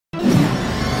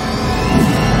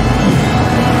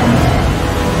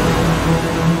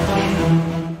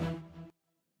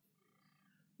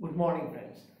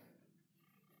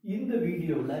இந்த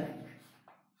வீடியோல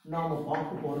நாம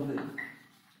பார்க்க போறது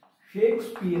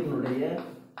ஷேக்ஸ்பியருடைய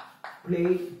பிளே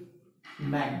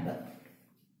மேக்பெத்.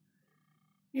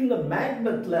 இந்த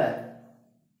மேக்பெத்ல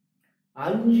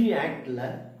 5 ஆக்ட்ல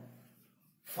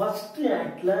ஃபர்ஸ்ட்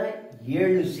ஆக்ட்ல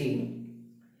 7 சீன்,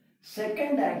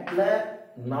 செகண்ட் ஆக்ட்ல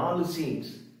 4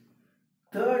 சீன்ஸ்,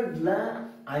 தேர்ட்ல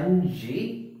 5,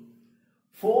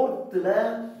 ஃபோர்த்ல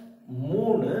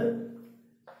 3,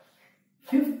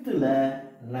 ஃபிஃப்த்ல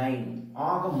 9,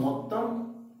 ஆக மொத்தம்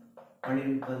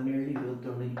 17,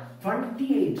 21,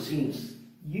 28 சீன்ஸ்,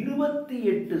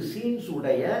 28 சீன்ஸ்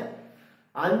உடைய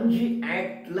 5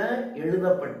 ஆக்ட்ல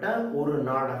எழுதப்பட்ட ஒரு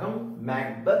நாடகம்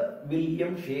மேக்பெத்.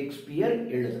 வில்லியம் ஷேக்ஸ்பியர்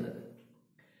எழுதினது.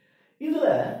 இதுல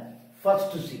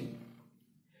ஃபர்ஸ்ட் சீன்.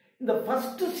 இந்த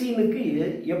ஃபர்ஸ்ட் சீனுக்கு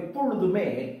எப்பொழுதுமே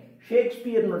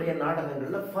ஷேக்ஸ்பியருடைய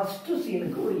நாடகங்கள்ல ஃபர்ஸ்ட்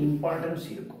சீனுக்கு ஒரு இம்பார்ட்டன்ஸ்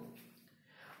இருக்கும்.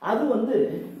 அது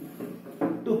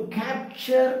to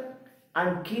capture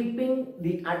and keeping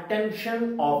the attention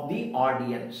of the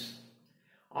audience.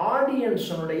 Audience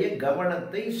உடைய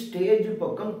கவனத்தை ஸ்டேஜ்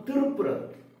பக்கம் திருப்புறது.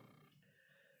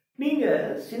 நீங்க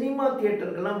சினிமா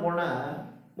தியேட்டருக்கெல்லாம் போனா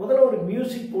முதல்ல ஒரு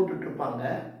மியூசிக் போட்டுட்டு இருப்பாங்க.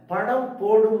 படம்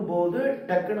போடும்போது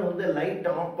டக்குன்னு லைட்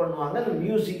ஆஃப் பண்ணுவாங்க, அந்த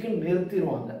மியூசிக்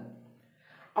நிறுத்திடுவாங்க.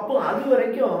 அப்போ அது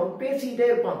வரைக்கும் பேசிக்கிட்டே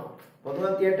இருப்பாங்க. பொதுவாக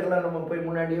தியேட்டரில் நம்ம போய்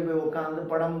முன்னாடியே போய் உட்காந்து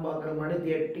படம் பார்க்குற முன்னாடி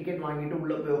டிக்கெட் வாங்கிட்டு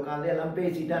உள்ளே போய் உட்காந்து எல்லாம்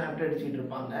பேசிட்டு ஆக்ட் அடிச்சுட்டு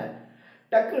இருப்பாங்க.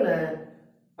 டக்குன்னு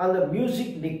அந்த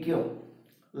மியூசிக் நிற்கும்,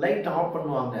 லைட் ஆஃப்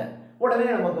பண்ணுவாங்க. உடனே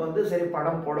நமக்கு சரி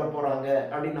படம் போட போகிறாங்க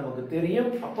அப்படின்னு நமக்கு தெரியும்.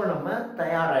 அப்போ நம்ம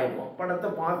தயாராகிடுவோம், படத்தை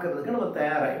பார்க்கறதுக்கு நம்ம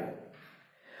தயாராகிடுவோம்.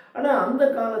 ஆனால் அந்த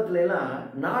காலத்துலலாம்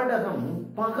நாடகம்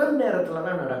பகல் நேரத்தில்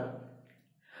தான் நடக்கும்.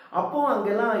 அப்போ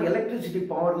அங்கெல்லாம் எலக்ட்ரிசிட்டி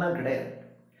பவர்லாம் கிடையாது.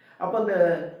 அப்போ அந்த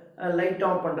லைட்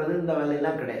ஆஃப் பண்ணுறது இந்த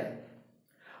வேலையெல்லாம் கிடையாது.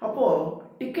 அப்போது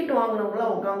டிக்கெட்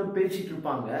வாங்கினவங்களாம் உட்காந்து பேசிகிட்டு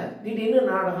இருப்பாங்க. திடீர்னு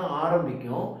நாடகம்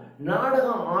ஆரம்பிக்கும்.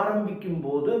 நாடகம் ஆரம்பிக்கும்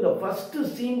போது இந்த ஃபஸ்ட்டு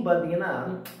சீன் பார்த்தீங்கன்னா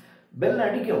பெல்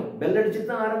அடிக்கும். பெல் அடிச்சு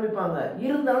தான் ஆரம்பிப்பாங்க.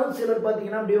 இருந்தாலும் சிலர்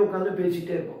பார்த்தீங்கன்னா அப்படியே உட்காந்து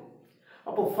பேசிகிட்டே இருக்கும்.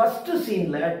 அப்போ ஃபஸ்ட்டு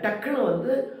சீனில்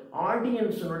டக்குன்னு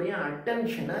ஆடியன்ஸினுடைய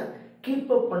அட்டென்ஷனை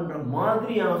கீப் அப் பண்ணுற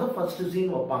மாதிரியாக ஃபஸ்ட்டு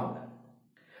சீன் வைப்பாங்க.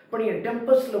 இப்போ நீங்கள்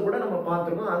டெம்பஸ்டில் கூட நம்ம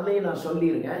பார்த்துருக்கோம். அதுலேயும் நான்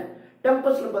சொல்லியிருக்கேன்.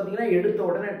 டெம்பஸ்டில் பார்த்தீங்கன்னா எடுத்த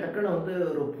உடனே டக்குன்னு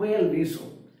ஒரு புயல்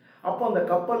வீசும். அப்போ அந்த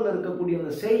கப்பலில் இருக்கக்கூடிய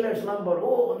அந்த செயிலர்ஸ்லாம்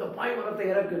அந்த பாய்மரத்தை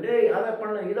இறக்கிட்டு அதை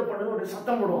பண்ண இதை பண்ணுன்னு ஒரு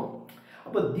சத்தம் போடுவோம்.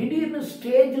 அப்போ திடீர்னு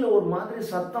ஸ்டேஜில் ஒரு மாதிரி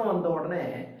சத்தம் வந்த உடனே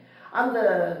அந்த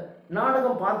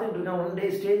நாடகம் பார்த்துட்டு இருக்கவங்க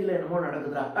ஸ்டேஜில் என்னமோ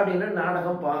நடக்குதா அப்படின்னு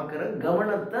நாடகம் பார்க்குற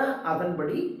கவனத்தை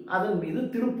அதன் மீது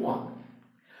திருப்புவாங்க.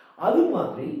 அது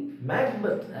மாதிரி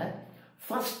மேக்பெத்தில்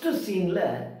ஃபர்ஸ்ட் சீனில்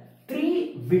 3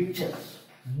 விட்சஸ்,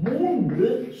 3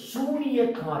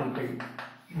 சூனியக்காரிகள்,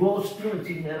 கோஸ்ட்னு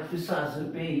வச்சுக்கங்க, பிசாசு,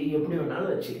 பேய், எப்படி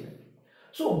வேணாலும் வச்சுக்கங்க.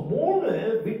 ஸோ 3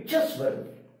 விட்சஸ் வருது.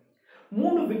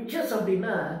 3 விட்சஸ்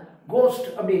அப்படின்னா கோஸ்ட்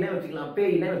அப்படின்னே வச்சுக்கலாம்,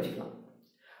 பேயினே வச்சுக்கலாம்.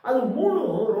 அது 3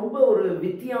 ரொம்ப ஒரு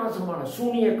வித்தியாசமான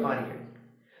சூனியக்காரிகள்.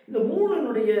 இந்த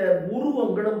 3னுடைய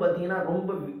உருவங்களும் பார்த்தீங்கன்னா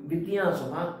ரொம்ப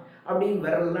வித்தியாசமா, அப்படியே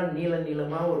விரல்லாம் நீள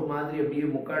நீளமாக ஒரு மாதிரி அப்படியே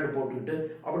முக்காடு போட்டுக்கிட்டு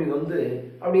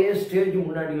அப்படியே ஸ்டேஜ்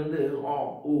முன்னாடி ஆ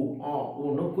ஊ ஆ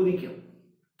ஊன்னு குதிக்கும்.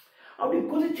 அப்படி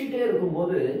குதிச்சுட்டே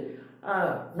இருக்கும்போது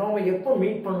நாம் எப்போ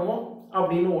மீட் பண்ணுவோம்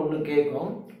அப்படின்னு ஒன்று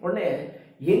கேட்கும். உடனே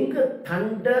எங்கே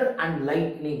தண்டர் அண்ட்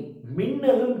லைட்னிங்,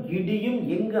 மின்னலும் இடியும்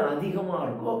எங்கே அதிகமாக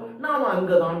இருக்கோ நாம்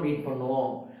அங்கே தான் மீட்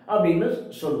பண்ணுவோம் அப்படின்னு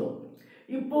சொல்லுவோம்.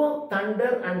 இப்போ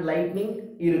தண்டர் அண்ட் லைட்னிங்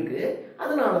இருக்கு,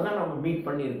 அதனால தான் நம்ம மீட்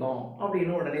பண்ணியிருக்கோம்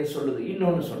அப்படின்னு உடனே சொல்லுது.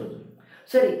 இன்னொன்று சொல்லுது,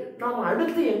 சரி நாம்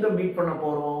அடுத்து எங்கே மீட் பண்ண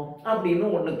போகிறோம் அப்படின்னு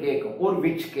ஒன்று கேட்கும், ஒரு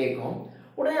விட்ச் கேட்கும்.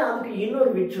 உடனே அதுக்கு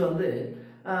இன்னொரு விட்ச்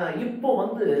இப்போ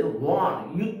வார்,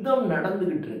 யுத்தம்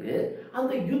நடந்துகிட்டு இருக்கு,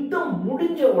 அந்த யுத்தம்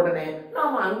முடிஞ்ச உடனே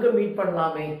நாம் அங்கே மீட்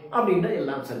பண்ணலாமே அப்படின்னு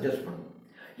எல்லாம் சஜஸ்ட் பண்ணும்.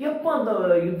 எப்போ அந்த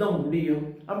யுத்தம் முடியும்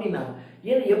அப்படின்னா,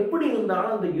 எப்படி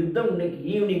இருந்தாலும் அந்த யுத்தம் இன்னைக்கு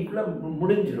ஈவினிங்குள்ள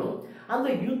முடிஞ்சிடும். அந்த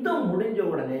யுத்தம் முடிஞ்ச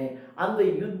உடனே அந்த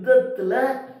யுத்தத்தில்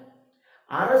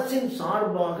அரசின்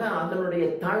சார்பாக அதனுடைய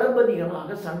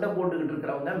தளபதிகளாக சண்டை போட்டுக்கிட்டு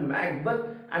இருக்கிறவங்க Macbeth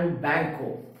and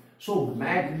பேங்கோ. So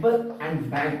Macbeth and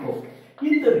பேங்கோ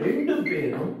இந்த 2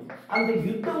 பேரும் அந்த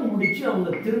யுத்தம் முடிச்சு அவங்க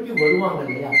திரும்பி வருவாங்க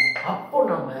இல்லையா, அப்போ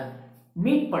நம்ம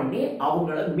மீட் பண்ணி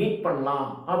அவங்கள மீட் பண்ணலாம்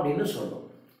அப்படின்னு சொல்லுவோம்.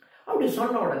 அப்படி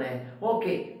சொன்ன உடனே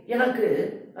ஓகே, எனக்கு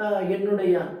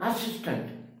என்னுடைய அசிஸ்டண்ட்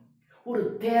ஒரு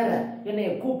தேரை என்னைய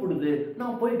கூப்பிடுது,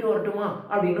 நான் போயிட்டு வரட்டுமா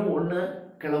அப்படின்னு ஒன்று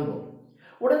கிளம்பும்.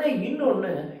 உடனே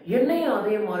இன்னொன்று என்னையும்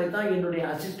அதே மாதிரி தான் என்னுடைய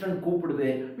அசிஸ்டன்ட் கூப்பிடுது,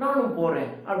 நானும்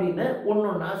போகிறேன் அப்படின்னு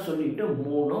ஒன்றொன்னா சொல்லிட்டு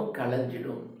 3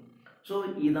 கலைஞ்சிடும். ஸோ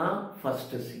இதுதான்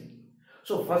ஃபர்ஸ்ட் சீன்.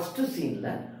 ஸோ ஃபர்ஸ்ட்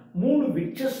சீனில் 3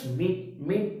 விட்சஸ்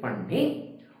மீட் பண்ணி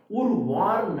ஒரு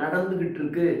வார் நடந்துகிட்டு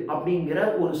இருக்கு அப்படிங்கிற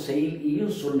ஒரு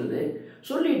செய்தியையும் சொல்லுது.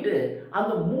 சொல்லிட்டு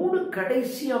அந்த 3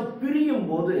 கடைசியா பிரியும்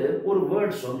போது ஒரு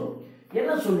வேர்ட் சொல்லும்.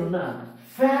 என்ன சொல்லுன்னா,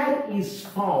 fair is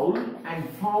foul and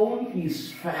foul is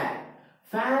fair,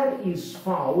 fair is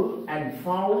foul and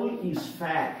foul is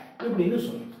fair இப்படின்னு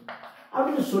சொல்லும்.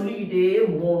 அப்படின்னு சொல்லிக்கிட்டே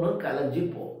 3 கலைஞ்சு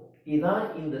போ. இதான்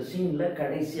இந்த சீன்ல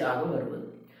கடைசியாக வருவது.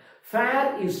 fair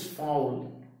is foul,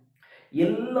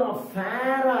 எல்லாம்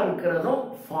ஃபேரா இருக்கிறதும்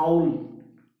ஃபவுல்,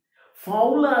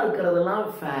 ஃபவுலா இருக்கிறதெல்லாம்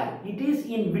ஃபேர். It is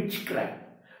in விட்ச்கிராஃப்ட்.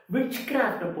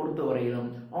 விட்ச்கிராஃப்டை பொறுத்தவரையிலும்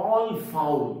ஆல்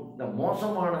ஃபவுல், இந்த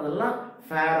மோசமானதெல்லாம்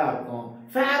ஃபேரா இருக்கும்,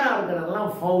 ஃபேரா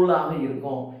இருக்கிறதெல்லாம் ஃபவுலாக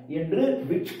இருக்கும் என்று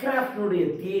விட்ச்கிராஃப்டினுடைய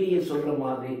தியரியை சொல்ற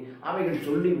மாதிரி அவைகள்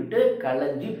சொல்லிவிட்டு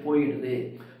கலைஞ்சி போயிடுது.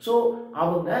 ஸோ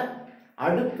அவங்க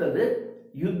அடுத்தது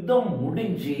யுத்தம்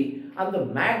முடிஞ்சு அந்த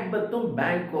மேக்பெத்தும்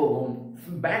பேங்கோவும்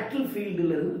பேட்டில்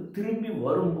ஃபீல்டில் இருந்து திரும்பி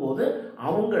வரும்போது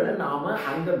அவங்கள நாம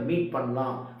அங்க மீட்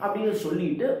பண்ணலாம் அப்படின்னு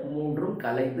சொல்லிட்டு 3ம்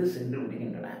கலைந்து சென்று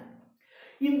விடுகின்றன.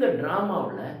 இந்த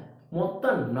டிராமாவில்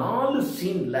மொத்தம் 4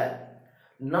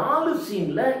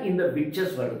 சீன்ல இந்த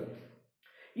விட்சஸ் வருது.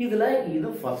 இதுல இது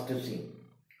ஃபர்ஸ்ட் சீன்.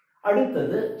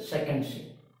 அடுத்தது செகண்ட்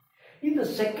சீன். இந்த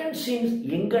செகண்ட் சீன்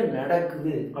எங்க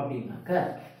நடக்குது அப்படின்னாக்க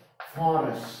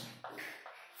ஃபாரஸ்ட்.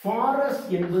 ஃபாரஸ்ட்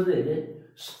என்பது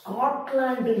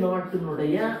ஸ்காட்லாந்து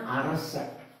நாட்டினுடைய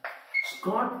அரசர்.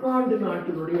 ஸ்காட்லாந்து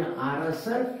நாட்டினுடைய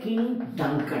அரசர் கிங்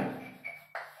டங்கன்.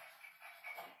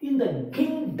 இந்த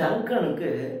கிங் டங்கனுக்கு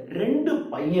 2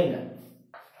 பையங்க.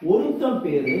 ஒருத்தன்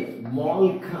பேரு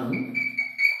மால்கம்,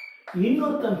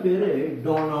 இன்னொருத்தன் பேரு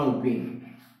டொனால்பின்.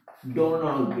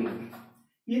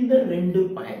 இந்த 2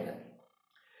 பையங்க.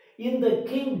 இந்த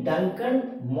கிங் டங்கன்,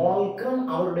 மால்கம்,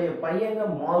 அவருடைய பையங்க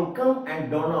மால்கம் அண்ட்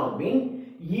டொனால்பின்,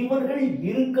 இவர்கள்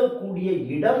இருக்கக்கூடிய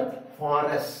இடம்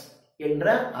ஃபாரஸ்ட் என்ற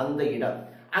அந்த இடம்.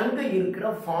 அங்க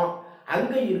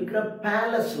இருக்கிற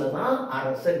பேலஸ்ல தான்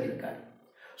அரசர் இருக்கார்.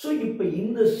 சோ இப்ப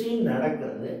இந்த சீன்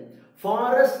நடக்கிறது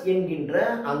ஃபாரஸ்ட் என்கின்ற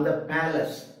அந்த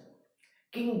பேலஸ்,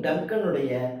 கிங்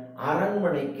டங்கனுடைய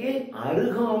அரண்மனைக்கு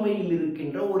அருகாமையில்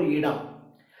இருக்கின்ற ஒரு இடம்.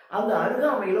 அந்த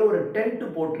அருகாமையில ஒரு டென்ட்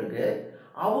போட்டிருக்கு.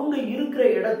 அவங்க இருக்கிற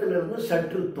இடத்துல இருந்து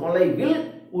சற்று தொலைவில்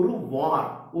ஒரு வார்,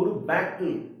 ஒரு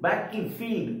பேட்டில்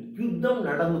ஃபீல்டு, யுத்தம்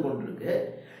நடந்து கொண்டிருக்கு.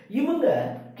 இவங்க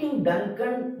கிங்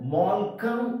டங்கன்,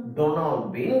 மால்கம்,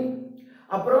 டொனால்பின்,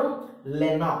 அப்புறம்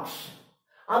லெனாக்ஸ்,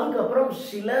 அதுக்கப்புறம்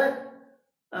சில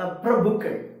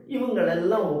பிரபுக்கள்,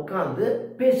 இவங்களெல்லாம் உட்கார்ந்து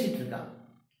பேசிட்டு இருக்காங்க.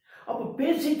 அப்ப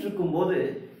பேசிட்டு இருக்கும்போது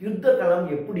யுத்த களம்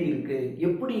எப்படி இருக்கு,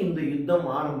 எப்படி இந்த யுத்தம்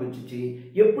ஆரம்பிச்சிச்சு,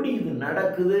 எப்படி இது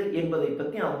நடக்குது என்பதை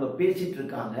பத்தி அவங்க பேசிட்டு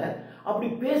இருக்காங்க. அப்படி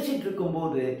பேசிட்டு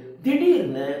இருக்கும்போது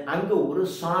திடீர்னு அங்க ஒரு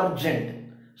சார்ஜென்ட்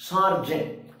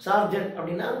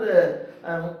அப்படின்னா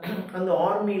அந்த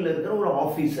ஆர்மியில இருக்கிற ஒரு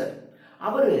ஆபீசர்,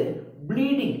 அவரு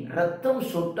ப்ளீடிங், ரத்தம்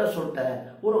சொட்ட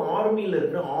ஒரு ஆர்மியில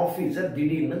இருக்கிற ஆபீசர்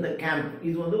திடீர்னு இந்த கேம்ப்,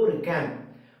 இது ஒரு கேம்ப்,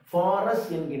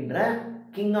 ஃபாரஸ்ட் என்கின்ற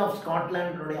கிங் ஆஃப்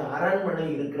ஸ்காட்லாண்டுடைய அரண்மனை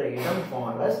இருக்கிற இடம்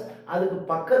ஃபாரஸ்ட். அதுக்கு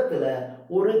பக்கத்துல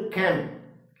ஒரு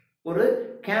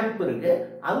கேம்ப் இருக்கு.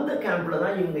 அந்த கேம்ப்ல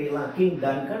தான் இவங்க எல்லாம், கிங்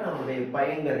டங்கன், அவருடைய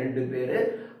பையங்க 2 பேரு,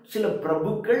 சில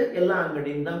பிரபுக்கள் எல்லாம் அங்க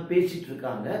நின்று தான் பேசிட்டு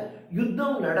இருக்காங்க.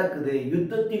 யுத்தம் நடக்குது,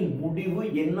 யுத்தத்தின் முடிவு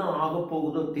என்ன ஆக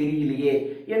போகுதோ தெரியலையே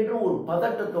என்ற ஒரு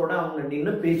பதட்டத்தோட அவங்க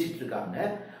நின்று பேசிட்டு இருக்காங்க.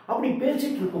 அப்படி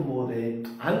பேசிட்டு இருக்கும்போது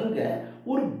அங்க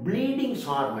ஒரு ப்ளீடிங்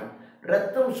சார்ஜென்ட்,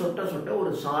 ரத்தம் சொட்ட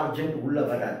ஒரு சார்ஜென்ட் உள்ள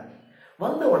வர்றார்.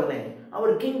 வந்த உடனே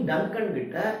அவர் கிங் டங்கன்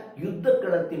கிட்ட யுத்த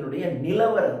களத்தினுடைய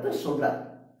நிலவரத்தை சொல்றார்.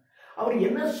 அவர்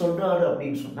என்ன சொல்றாரு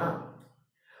அப்படின்னு சொன்னா,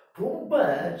 ரொம்ப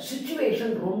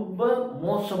சிச்சுவேஷன் ரொம்ப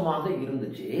மோசமாக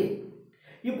இருந்துச்சு.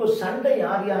 இப்போ சண்டை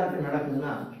யார் யாருக்கு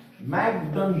நடக்குதுன்னா,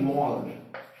 மேக்டன்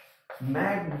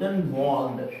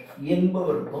வால்ட்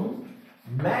என்பவருக்கும்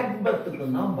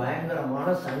மேக்பத்துக்கும் தான் பயங்கரமான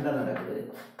சண்டை நடக்குது.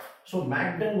 ஸோ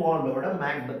மேக்டன் வால்டோட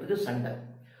மேக்பத்துக்கு சண்டை.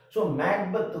 ஸோ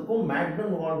மேக்பத்துக்கும்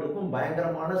மேக்டன் வால்டுக்கும்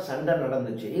பயங்கரமான சண்டை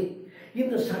நடந்துச்சு.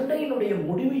 இந்த சண்டையினுடைய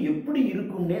முடிவு எப்படி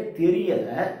இருக்கும்னே தெரியல.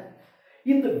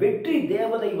 இந்த வெற்றி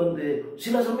தேவதை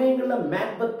சில சமயங்கள்ல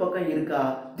மேக்பத் பக்கம் இருக்கா,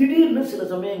 திடீர்னு சில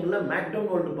சமயங்கள்ல மேக்டன்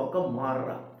வால்டு பக்கம்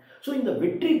மாறுறா. ஸோ இந்த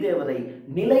வெற்றி தேவதை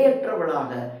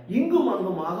நிலையற்றவளாக இங்கும்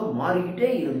அங்குமாக மாறிக்கிட்டே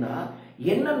இருந்தா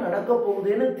என்ன நடக்க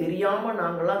போகுதுன்னு தெரியாம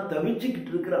நாங்களாம்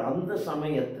தவிச்சுக்கிட்டு இருக்கிற அந்த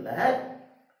சமயத்துல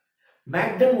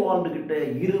மேக்டன் வால்டு கிட்ட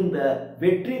இருந்த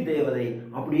வெற்றி தேவதை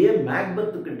அப்படியே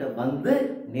மேக்பத்து கிட்ட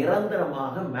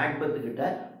நிரந்தரமாக மேக்பத்து கிட்ட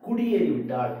குடியேறி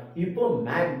விட்டாள். இப்போ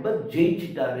மேக்பத்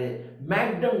ஜெயிச்சிட்டாரு,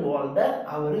 மேக்டன் வால்ட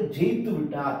அவரு ஜெயித்து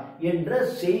விட்டார் என்ற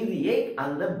செய்தியை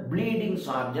அந்த ப்ளீடிங்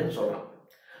சார்ஜன் சொல்றான்.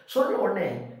 சொல்ல உடனே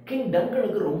கிங்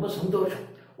டங்கனுக்கு ரொம்ப சந்தோஷம்.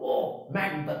 ஓ,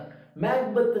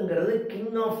 மேக்பத்துங்கிறது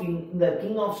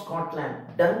கிங் ஆஃப் ஸ்காட்லாந்து,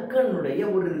 டங்கனுடைய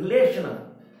ஒரு ரிலேஷன்.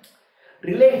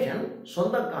 ரிலேஷன்,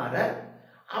 சொந்தக்காரர்.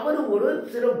 அவர் ஒரு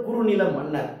சிறு குறுநில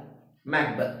மன்னர்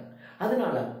மேக்பெத்.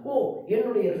 அதனால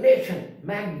என்னுடைய ரிலேஷன்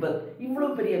மேக்பெத்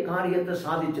இவ்வளவு பெரிய காரியத்தை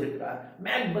சாதிச்சிருக்கிறார்,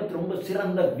 மேக்பெத் ரொம்ப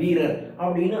சிறந்த வீரர்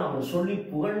அப்படின்னு அவர் சொல்லி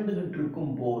புகழ்ந்துகிட்டு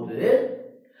இருக்கும் போது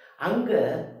அங்க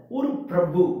ஒரு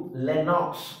பிரபு,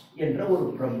 லெனாக்ஸ் என்ற ஒரு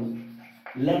பிரபு,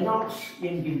 லெனாக்ஸ்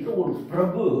என்கின்ற ஒரு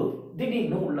பிரபு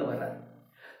திடீர்னு உள்ள வர்றார்.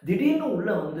 திடீர்னு உள்ள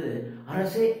வந்து,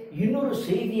 அரசே இன்னொரு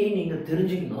செய்தியை நீங்க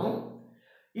தெரிஞ்சுக்கணும்.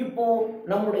 இப்போ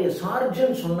நம்முடைய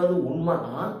சார்ஜன் சொன்னது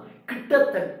உண்மைதான்,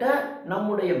 கிட்டத்தட்ட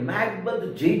நம்முடைய மேக்பெத்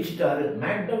ஜெயிச்சிட்டாரு,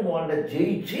 மேக்டன் வாண்ட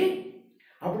ஜெயிச்சு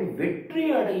அப்படி வெற்றி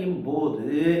அடையும் போது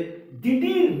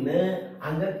திடீர்னு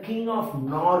அங்க கிங் ஆஃப்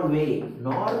நார்வே,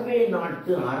 நார்வே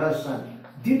நாட்டு அரசன்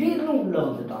திடீர்னு உள்ள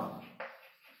வந்துட்டான்.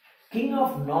 கிங்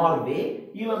ஆஃப் நார்வே,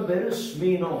 இவன் பேரு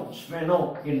ஸ்வெனோ, ஸ்வெனோ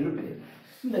என்று பேர்.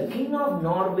 இந்த கிங் ஆஃப்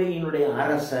நார்வேயினுடைய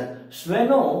அரசர்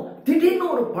ஸ்வெனோ திடீர்னு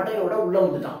ஒரு படையோட உள்ள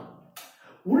வந்துட்டான்.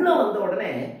 உள்ள வந்த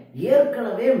உடனே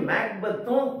ஏற்கனவே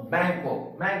மேக்பெத்தும்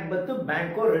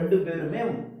பேங்கோ ரெண்டு பேருமே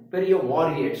பெரிய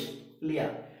வாரியர்ஸ் இல்லையா?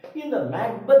 இந்த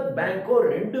மேக்பெத் பேங்கோ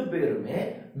ரெண்டு பேருமே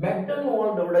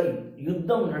மெக்டன்வால்டோட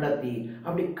யுத்தம் நடத்தி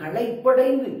அப்படி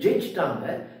களைப்படைந்து ஜெயிச்சிட்டாங்க.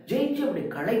 ஜெயிச்சு அப்படி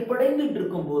களைப்படைந்துட்டு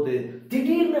இருக்கும் போது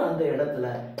திடீர்னு அந்த இடத்துல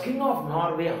கிங் ஆஃப்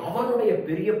நார்வே அவனுடைய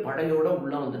பெரிய படையோட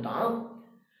உள்ள வந்துட்டான்.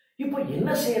 இப்போ என்ன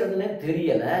செய்யறதுன்னு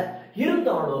தெரியல.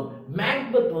 இருந்தாலும்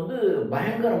மேக்பெத் வந்து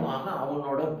பயங்கரமாக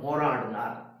அவனோட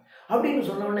போராடினார். அப்படின்னு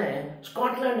சொன்னோடனே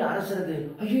ஸ்காட்லாந்து அரசருக்கு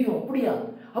ஐயோ அப்படியா,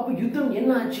 அப்ப யுத்தம்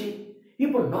என்ன ஆச்சு,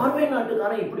 இப்போ நார்வே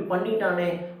நாட்டுக்காரன் இப்படி பண்ணிட்டானே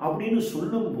அப்படின்னு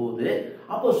சொல்லும் போது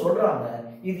அப்போ சொல்றாங்க,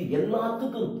 இது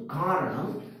எல்லாத்துக்கும்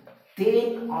காரணம்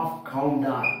தேன் ஆஃப்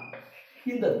கவுண்டார்.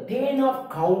 இந்த தேன் ஆஃப்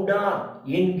கவுண்டார்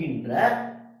என்கின்ற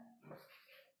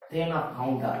தேன் ஆஃப்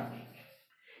கவுண்டார்,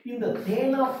 இந்த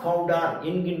தேன் ஆஃப் கவுண்டார்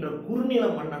என்கின்ற குறுநில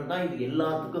மன்னன் தான் இது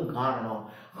எல்லாத்துக்கும் காரணம்.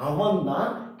 அவன் தான்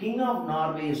கிங் ஆஃப்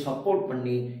நார்வேயை சப்போர்ட்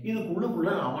பண்ணி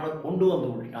இதுக்குள்ளுக்குள்ள அவனை கொண்டு வந்து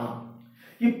விட்டான்.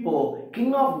 இப்போ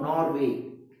king of Norway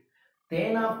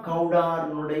than of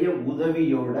கவுடாரனுடைய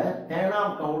உதவியோட, தேன்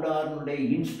ஆஃப் கவுடாரனுடைய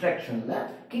இன்ஸ்ட்ரக்ஷன்ல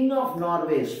கிங் ஆஃப்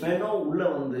நார்வே ஸ்வெனோ உள்ள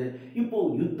வந்து இப்போ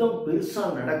யுத்தம் பெருசா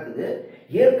நடக்குது.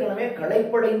 ஏற்கனவே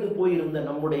களைப்படைந்து போயிருந்த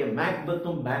நம்முடைய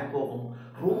மேக்பெத்தும் பேங்கோவும்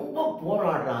ரொம்ப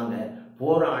போராடுறாங்க.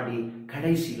 போராடி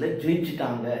கடைசியில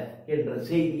ஜெயிச்சிட்டாங்க என்ற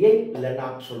செய்தியை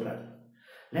லெனாக்ஸ் சொல்றாரு.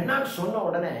 லெனாக்ஸ் சொன்ன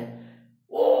உடனே,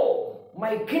 oh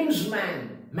my kinsman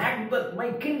Macbeth, my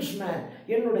kinsman,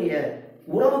 என்னுடைய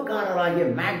உறவுக்காரராகிய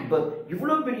மேக்பெத்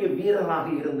இவ்வளவு பெரிய வீரராக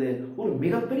இருந்து ஒரு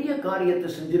மிகப்பெரிய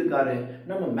காரியத்தை செஞ்சிருக்காரு,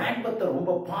 நம்ம மேக்பெத்தை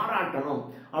ரொம்ப பாராட்டணும்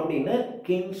அப்படின்னு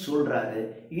கிங் சொல்றாரு.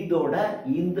 இதோட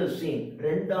இந்த சீன்,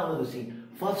 ரெண்டாவது சீன்,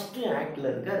 ஃபர்ஸ்ட் ஆக்ட்ல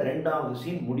இருக்க ரெண்டாவது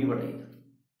சீன் முடிவடையுது.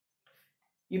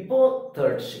 இப்போ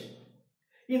தேர்ட் சீன்.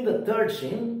 இந்த தேர்ட்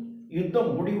சீன்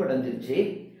யுத்தம் முடிவடைஞ்சிருச்சு.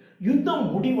 யுத்தம்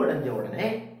முடிவடைஞ்ச உடனே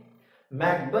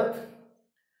மேக்பெத்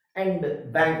அண்ட்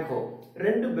பேங்கோ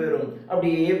ரெண்டு பேரும்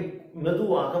அப்படியே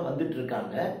மெதுவாக வந்துட்டு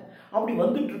இருக்காங்க. அப்படி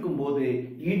வந்துட்டு இருக்கும் போது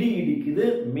இடி இடிக்குது,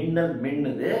 மின்னல்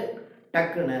மின்னுது.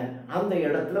 டக்குன்னு அந்த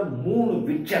இடத்துல 3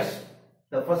 விச்சஸ்,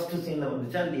 இந்த ஃபர்ஸ்ட் சீன்ல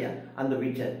வந்துச்சா இல்லையா அந்த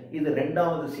விச்சர், இது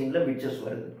ரெண்டாவது சீன்ல விச்சஸ்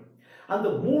வருது. அந்த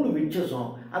 3 விச்சஸும்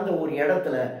அந்த ஒரு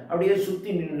இடத்துல அப்படியே சுத்தி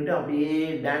நின்றுட்டு அப்படியே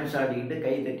டான்ஸ் ஆடிக்கிட்டு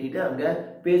கை தட்டிட்டு அங்க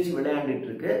பேசி விளையாண்டுட்டு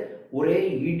இருக்கு. ஒரே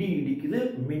இடி இடிக்குது,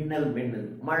 மின்னல் மின்னுது,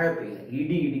 மழை பெய்யல,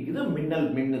 இடி இடிக்குது, மின்னல்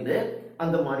மின்னுது,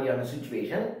 அந்த மாதிரியான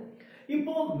சிச்சுவேஷன்.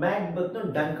 இப்போ மேக்பெத்தும்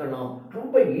டங்கனும்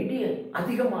ரொம்ப இடி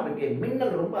அதிகமா இருக்கு,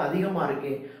 மின்னல் ரொம்ப அதிகமா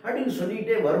இருக்கு அப்படின்னு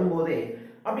சொல்லிட்டே வரும்போதே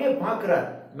அப்படியே பாக்குறார்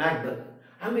மேக்பெத்.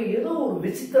 அங்க ஏதோ ஒரு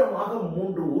விசித்திரமாக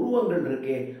 3 உருவங்கள்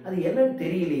இருக்கே, அது என்னன்னு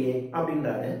தெரியலையே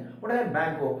அப்படின்றாரு. உடனே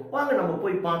பேங்கோ, வாங்க நம்ம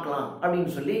போய் பார்க்கலாம்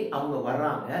அப்படின்னு சொல்லி அவங்க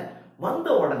வர்றாங்க. வந்த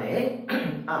உடனே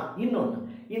இன்னொன்னு,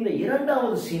 இந்த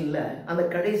இரண்டாவது சீன்ல அந்த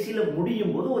கடைசியில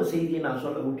முடியும் போது ஒரு செய்தியை நான்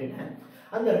சொல்ல விட்டுட்டேன்.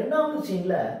 அந்த ரெண்டாவது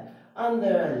சீன்ல அந்த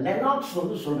லெனாக்ஸ்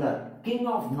வந்து சொல்றார், king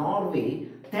of Norway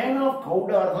than of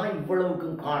கவுடார் தான் இவ்வளவுக்கு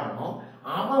காரணம்,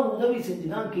 அவன் உதவி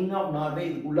செஞ்சுதான் கிங் ஆஃப் நார்வே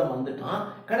இதுக்குள்ள வந்துட்டான்,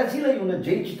 கடைசியில இவங்க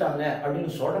ஜெயிச்சுட்டாங்க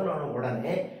அப்படின்னு சொன்ன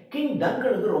உடனே கிங்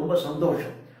டங்கனுக்கு ரொம்ப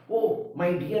சந்தோஷம். Oh my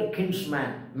dear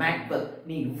kinsman Macbeth,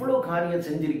 நீ இவ்வளவு காரியம்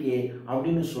செஞ்சிருக்கே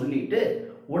அப்படின்னு சொல்லிட்டு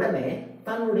உடனே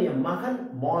தன்னுடைய மகன்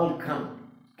மால்கம்,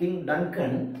 கிங்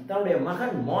டங்கன் தன்னுடைய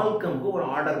மகன் மால்கம்க்கு ஒரு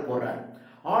ஆர்டர் போடுறார்.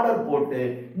 ஆர்டர் போட்டு,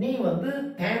 நீ வந்து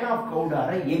தேன் ஆஃப்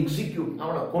கவுடாரை எக்ஸிக்யூட்,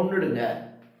 அவனை கொன்னுடுங்க,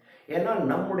 ஏன்னா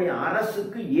நம்முடைய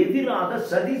அரசுக்கு எதிராக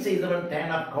சதி செய்தவன்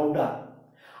தேன் ஆஃப் கவுடார்,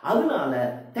 அதனால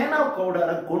தேன் ஆஃப்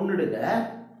கவுடாரை கொன்னுடுங்க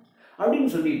அப்படின்னு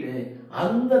சொல்லிட்டு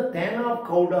அந்த தேன் ஆஃப்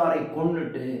கவுடாரை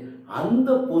கொன்னுட்டு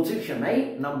அந்த பொசிஷனை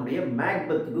நம்முடைய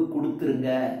மேக்பெத்துக்கு கொடுத்துருங்க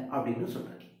அப்படின்னு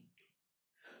சொல்றாரு.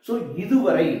 சோ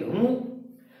இதுவரையிலும்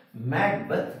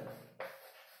மேக்பெத்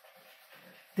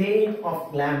தேன் ஆஃப்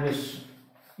கிளாமிஸ்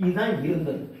இதுதான்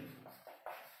இருந்தது.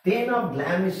 தேன் ஆஃப்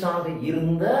கிளாமிஸாக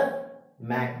இருந்த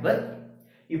மேக்பெத்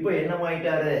இப்போ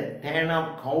என்னமாயிட்டாரு? தேன்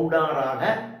ஆஃப் கவுடாராக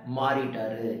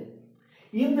மாறிட்டாரு.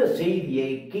 இந்த செய்தியை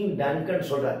கிங் டங்கன்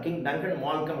சொல்றார். கிங் டங்கன்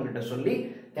மால்கம் கிட்ட சொல்லி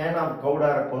தேன் ஆஃப்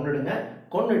கவுடாரை கொன்னுடுங்க,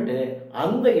 கொன்னுட்டு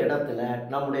அந்த இடத்துல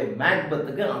நம்முடைய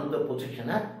மேக்பெத்துக்கு அந்த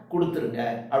பொசிஷனை கொடுத்துருங்க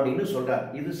அப்படின்னு சொல்றார்.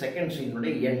 இது செகண்ட்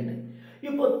சீனுடைய எண்டு.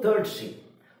 இப்போ தேர்ட்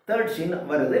சீன்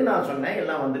வருது. நான் சொன்னேன்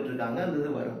எல்லாம் வந்துட்டு இருக்காங்க, அந்த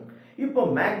இது வரும். இப்போ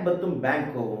மேக்பெத்தும்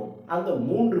பேங்கோவும் அந்த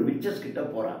 3 விச்சஸ் கிட்ட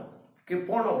போறாங்க.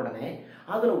 போன உடனே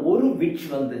அதுல ஒரு விச்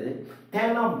வந்து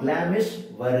தேன் ஆஃப் கிளாமிஸ்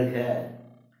வருக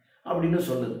அப்படின்னு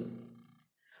சொல்லுது.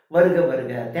 வருக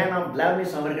வருக, தேன் ஆஃப்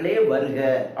கிளாமிஸ் அவர்களே வருக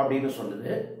அப்படின்னு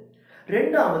சொல்லுது.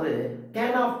 ரெண்டாவது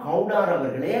தேன் ஆஃப் கவுடார்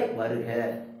அவர்களே வருக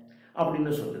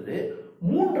அப்படின்னு சொல்லுது.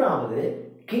 மூன்றாவது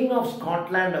கிங் ஆஃப்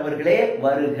ஸ்காட்லாந்து அவர்களே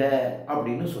வருக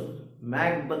அப்படின்னு சொல்லுது.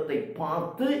 மேக்பெத்தை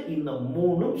பார்த்து இந்த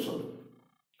 3 சொல்லுது.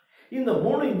 இந்த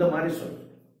 3 இந்த மாதிரி சொல்லுது.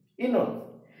 இன்னொன்று,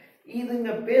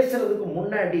 இதுங்க பேசுறதுக்கு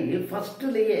முன்னாடி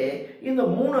ஃபர்ஸ்ட்லயே இந்த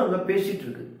 3 அங்க பேசிட்டு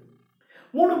இருக்கு.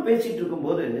 3 பேசிட்டு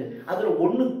இருக்கும்போது அதுல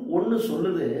ஒன்னு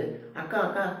சொல்லுது, அக்கா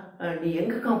அக்கா நீ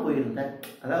எங்கக்கா போயிருந்த?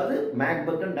 அதாவது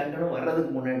மேக்பெத்தும் டங்கனும்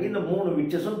வர்றதுக்கு முன்னாடி இந்த 3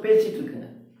 விச்சஸும் பேசிட்டு இருக்குங்க.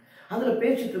 அதுல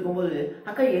பேசிட்டு இருக்கும்போது,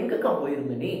 அக்கா எங்கக்கா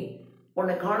போயிருந்த நீ?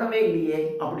 உன்னை காணவே இல்லையே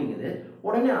அப்படிங்குது.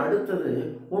 உடனே அடுத்தது,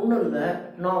 ஒன்றும் இல்லை,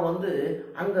 நான் வந்து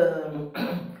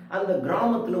அந்த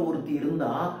கிராமத்தில் ஒருத்தி இருந்தா,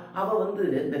 அவ வந்து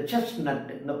இந்த செஸ்ட் நட்,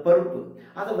 இந்த பருப்பு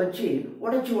அதை வச்சு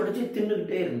உடைச்சி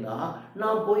தின்னுக்கிட்டே இருந்தா,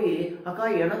 நான் போய் அக்கா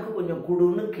எனக்கு கொஞ்சம்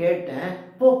கொடுன்னு கேட்டேன்,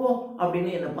 போ அப்படின்னு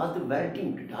என்னை பார்த்து விரட்டி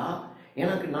விட்டுட்டா.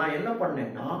 நான் என்ன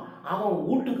பண்ணேன்னா, அவன்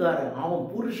வீட்டுக்காரன், அவன்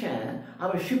புருஷன்,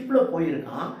 அவன் ஷிப்பில்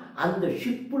போயிருக்கான். அந்த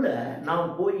ஷிப்பில் நான்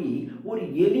போய் ஒரு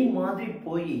எலி மாதிரி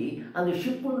போய் அந்த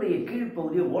ஷிப்புடைய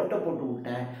கீழ்ப்பகுதியை ஓட்ட போட்டு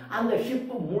விட்டேன். அந்த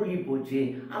ஷிப்பு மூழ்கி போச்சு,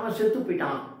 அவன் செத்து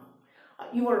போயிட்டான்.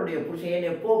 இவனுடைய புருஷன்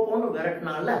என்னை போன்னு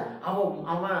விரட்டினால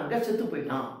அவன் அங்கே செத்து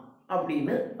போயிட்டான்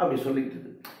அப்படின்னு அப்படி சொல்லிட்டு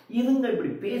இருக்கு. இதுங்க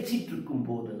இப்படி பேசிட்டு இருக்கும்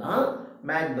போதுதான்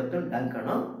மேக்பெத்தும்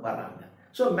டங்கனும் வர்றாங்க.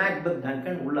 ஸோ மேக்பெத்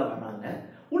டங்கன் உள்ள வர்றாங்க.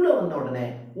 உள்ள வந்த உடனே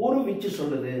ஒரு விச்சு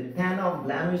சொல்லுது, தேன் ஆஃப்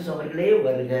கிளாமிஸ் அவர்களே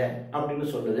வருக அப்படின்னு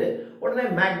சொல்லுது. உடனே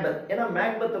மேக்பெத், ஏன்னா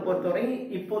மேக்பெத்தை பொறுத்தவரை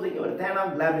இப்போதைக்கு ஒரு தேன்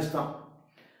ஆஃப் கிளாமிஸ் தான்,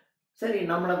 சரி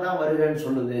நம்மளை தான் வருகன்னு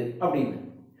சொல்லுது அப்படின்னு.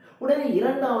 உடனே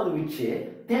இரண்டாவது விச்சு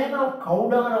தேன் ஆஃப்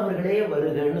கவுடார் அவர்களே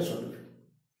வருகன்னு சொல்லுது.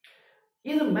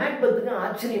 இது மேக்பெத்துக்கு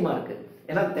ஆச்சரியமா இருக்கு.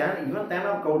 ஏன்னா இவன் தேன்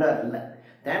ஆஃப் கவுடார் இல்லை.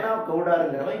 தேன் ஆஃப்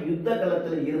கவுடாருங்கிறவன் யுத்த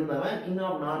காலத்தில் இருந்தவன், கிங்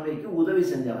ஆஃப் நார்வேக்கு உதவி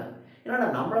செஞ்சவன். ஏன்னா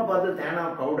நம்மளை பார்த்து தேன்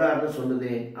ஆஃப் கவுடார்னு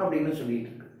சொல்லுது அப்படின்னு சொல்லிட்டு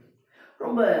இருக்கு.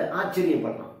 ரொம்ப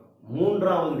ஆச்சரியப்படுறான்.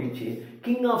 மூன்றாவது வீச்சு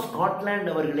கிங் ஆஃப்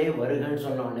ஸ்காட்லாந்து அவர்களே வருகன்னு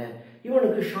சொன்னோடனே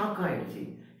இவனுக்கு ஷாக் ஆயிடுச்சு.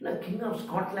 ஏன்னா கிங் ஆஃப்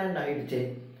ஸ்காட்லாந்து ஆயிடுச்சு,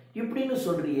 இப்படின்னு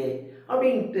சொல்றியே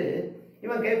அப்படின்ட்டு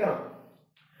இவன் கேட்குறான்.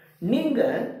 நீங்க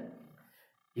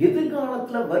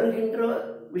எதிர்காலத்தில் வருகின்ற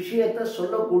விஷயத்தை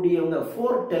சொல்லக்கூடியவங்க,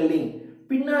 ஃபோர் டெல்லிங்,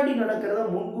 பின்னாடி நடக்கிறத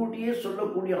முன்கூட்டியே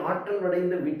சொல்லக்கூடிய ஆற்றல்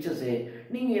அடைந்த விச்சஸே,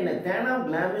 நீங்க என்ன தேன் ஆஃப்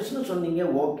கிளாமிஸ்னு சொன்னீங்க,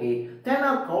 okay, than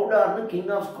of கவுடார்னு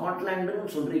king of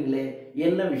ஸ்காட்லாண்டுன்னு சொல்றீங்களே,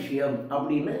 என்ன விஷயம்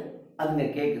அப்படின்னு அதுங்க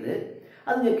கேட்குது.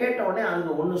 அதுங்க கேட்ட உடனே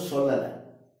அதுங்க ஒன்றும் சொல்லலை.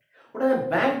 உடனே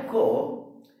பேங்கோ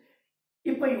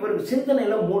இப்போ இவருக்கு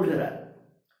சிந்தனையில மூழ்கிறார்.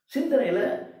 சிந்தனையில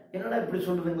என்னடா இப்படி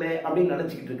சொல்லுதுங்களே அப்படின்னு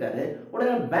நினச்சிக்கிட்டு இருக்காரு.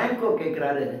 உடனே பேங்கோ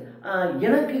கேட்குறாரு,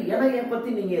 என்னைய பற்றி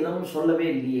நீங்கள் எதுவும் சொல்லவே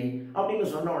இல்லையே அப்படின்னு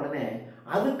சொன்ன உடனே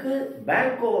அதுக்கு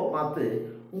பேங்கோவை பார்த்து,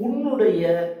 உன்னுடைய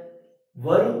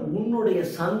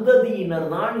சந்ததியினர்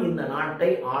தான் இந்த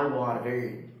நாட்டை ஆழ்வார்கள்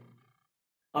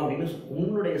அப்படின்னு,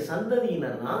 உன்னுடைய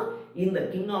சந்ததியினர் தான் இந்த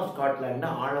கிங் ஆஃப்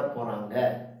ஸ்காட்லாண்டை ஆள போறாங்க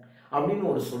அப்படின்னு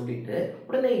ஒரு சொல்லிட்டு,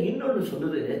 உடனே இன்னொன்று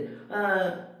சொல்லுது,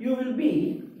 you will be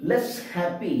less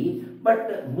happy but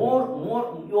more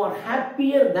you are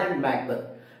happier than Macbeth.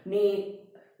 நீ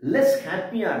லெஸ்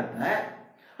ஹாப்பியா இருப்ப,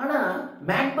 ஆனா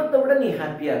மேக்பெத்தை விட நீ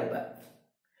ஹாப்பியா இருப்ப.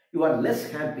 You are less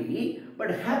happy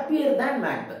but happier than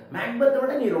Macbeth. மேக்பெத்தை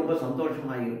விட நீ ரொம்ப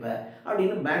சந்தோஷமா இருப்ப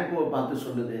அப்படின்னு பேங்கோவை பார்த்து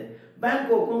சொல்லுது.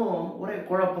 பேங்கோக்கும் ஒரே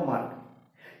குழப்பமா இருக்கு.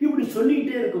 இப்படி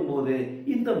சொல்லிட்டே இருக்கும்போது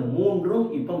இந்த மூன்றும்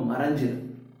இப்ப மறைஞ்சிரு.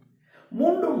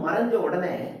 மூன்றும் மறைஞ்ச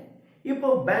உடனே இப்போ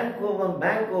பேங்கோவும்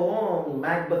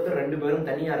மேக்பெத்தும் 2 பேரும்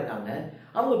தனியா இருக்காங்க.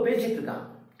 அவங்க பேசிட்டு இருக்காங்க.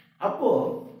 அப்போ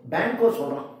பேங்கோ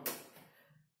சொல்றான்,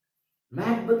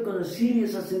 மேக்பெத் கொஞ்சம்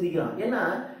சீரியஸா சிந்திக்கிறான். ஏன்னா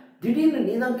திடீர்னு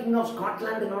நீ தான் கிங் ஆஃப்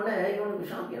ஸ்காட்லாண்டுனோட இவனுக்கு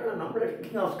ஷாக். ஏன்னா நம்மள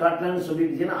கிங் ஆஃப் ஸ்காட்லாண்டு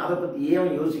சொல்லிடுச்சுன்னா அதை பத்தி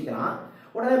ஏன் யோசிக்கிறான்.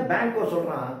 உடனே பேங்கோ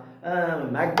சொல்றான்,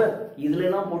 மேக்பெத் இதுல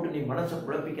எல்லாம் போட்டு நீ மனசை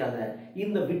குழப்பிக்காத,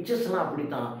 இந்த விச்சஸ் எல்லாம்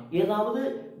அப்படித்தான், ஏதாவது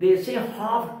they say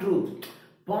half truth,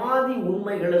 பாதி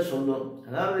உண்மைகளை சொல்லும்.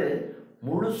 அதாவது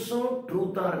முழுசும்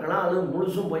ட்ரூத்தா இருக்கலாம், அல்லது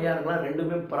முழுசும் பொய்யா இருக்கலாம்,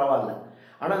 ரெண்டுமே பரவாயில்ல.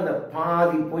 ஆனா அந்த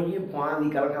பாதி பொய் பாதி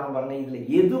கலக்காம பாருங்க, இதுல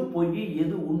எது பொய்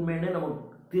எது உண்மைன்னு நமக்கு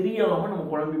தெரியாம நம்ம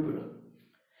குழம்பி போயிடும்.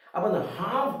 அப்ப அந்த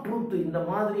ஹாஃப் ட்ரூத் இந்த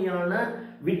மாதிரியான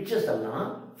விட்சஸ் எல்லாம்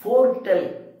ஃபோர்டெல்,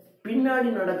 பின்னாடி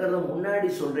நடக்கிறத முன்னாடி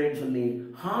சொல்றேன்னு சொல்லி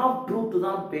ஹாஃப் ட்ரூத்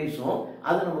தான் பேசும்.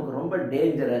 அது நமக்கு ரொம்ப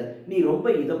டேஞ்சரஸ், நீ ரொம்ப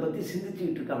இதை பத்தி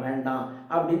சிந்திச்சுட்டு இருக்க வேண்டாம்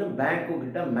அப்படின்னு பேங்கோ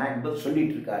கிட்ட மேக்பெத்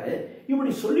சொல்லிட்டு இருக்காரு.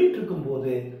 இப்படி சொல்லிட்டு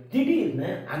இருக்கும்போது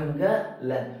திடீர்னு அங்க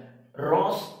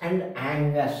ராஸ் அண்ட்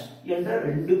ஆங்கஸ் என்ற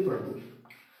ரெண்டு பிரபு,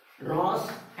 ராஸ்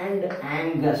அண்ட்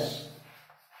ஆங்கஸ்,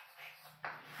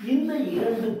 இந்த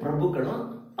இரண்டு பிரபுக்களும்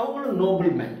அவங்களும்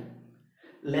நோபல் மேன்,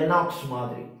 லெனாக்ஸ்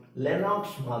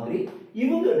மாதிரி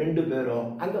இவங்க ரெண்டு பேரும்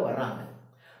அங்க வர்றாங்க.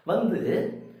 வந்து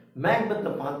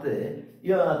மேக்பெத்தை பார்த்து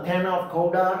தேன் ஆஃப்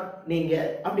கவுடார் நீங்க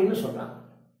அப்படின்னு சொல்றாங்க.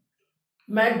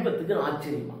 மேக்பெத்துக்கு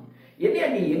ஆச்சரியமா, என்னையா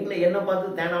நீ என்ன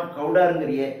பார்த்து தேன் ஆஃப்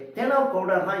கவுடாருங்கிறியே, தேன் ஆஃப்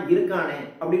கவுடார் தான் இருக்கானே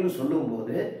அப்படின்னு சொல்லும்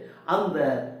போது அந்த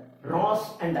ராஸ்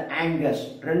அண்ட் ஆங்கஸ்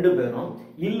ரெண்டு பேரும்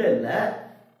இல்ல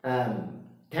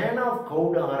தேன் ஆஃப்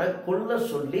கவுடாரை கொல்ல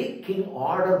சொல்லி கிங்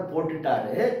ஆர்டர்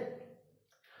போட்டுட்டாரு,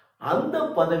 அந்த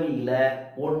பதவியில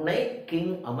உன்னை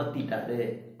கிங் அமர்த்திட்டாரு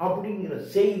அப்படிங்கிற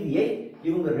செய்தியை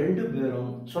இவங்க ரெண்டு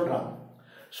பேரும் சொல்றாங்க.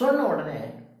 சொன்ன உடனே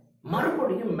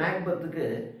மறுபடியும் மேக்பெத்துக்கு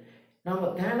நம்ம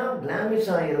தேனா கிளாமிஸ்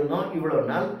ஆயிருந்தோம் இவ்வளவு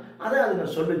நாள், அதை அதுங்க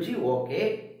சொல்லுச்சு. ஓகே,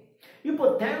 இப்போ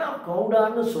தேனா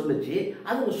கவுடான்னு சொல்லுச்சு,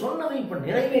 அதுங்க சொன்னதை இப்ப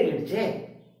நிறைவேறிடுச்சே.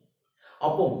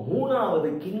 அப்போ மூணாவது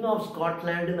கிங் ஆஃப்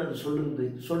ஸ்காட்லாண்டுன்னு அது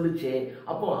சொல்லுச்சே,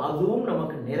 அப்போ அதுவும்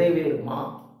நமக்கு நிறைவேறுமா?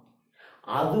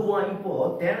 அதுவா? இப்போ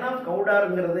தேனா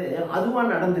கவுடாருங்கிறது அதுவா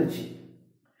நடந்துருச்சு,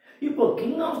 இப்போ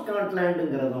கிங் ஆஃப்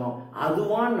ஸ்காட்லாண்டுங்கிறதும்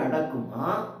அதுவா நடக்குமா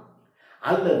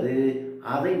அல்லது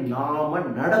அதை நாம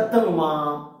நடத்தணுமா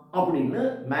அப்படின்னு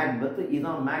மேக்பெத்,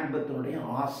 இதான் மேக்பெத்தினுடைய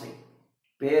ஆசை,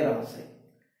 பேராசை.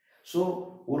 ஸோ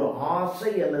ஒரு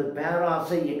ஆசை அல்லது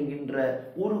பேராசை என்கின்ற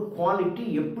ஒரு குவாலிட்டி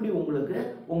எப்படி உங்களுக்கு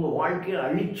உங்க வாழ்க்கையை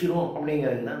அழிச்சிரும்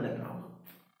அப்படிங்கிறது தான் இந்த டிராமா.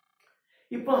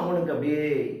 இப்போ அவனுக்கு அப்படியே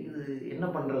இது என்ன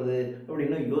பண்றது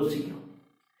அப்படின்னு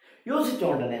யோசிச்ச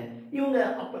உடனே இவங்க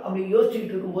அப்படி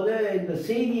யோசிச்சுட்டு இருக்கும்போது இந்த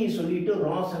செய்தியை சொல்லிட்டு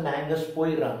ராஸ் அண்ட் ஆங்கஸ்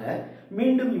போயிடுறாங்க.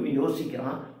 மீண்டும் இவன்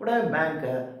யோசிக்கிறான். உடனே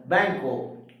பேங்கோ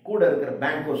கூட இருக்கிற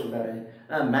பேங்கோ சொல்றாரு,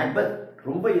 மேக்பெத்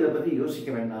ரொம்ப இதை பத்தி யோசிக்க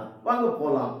வேண்டாம், வாங்க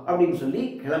போலாம் அப்படின்னு சொல்லி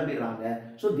கிளம்பிடுறாங்க.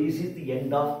 So this is the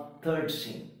end of third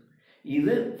scene.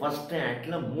 இது ஃபர்ஸ்ட்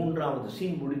ஆக்ட்ல மூன்றாவது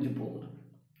சீன் முடிஞ்சு போகுது.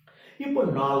 இப்போ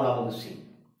நாலாவது சீன்.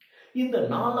 இந்த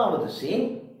நாலாவது சீன்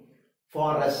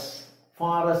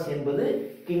ஃபாரஸ் என்பது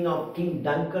கிங்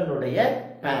டங்கனுடைய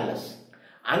பேலஸ்.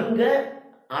 அங்க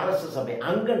அரச சபை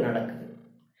அங்க நடக்குது.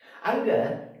 அங்க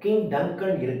கிங்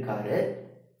டங்கன் இருக்காரு,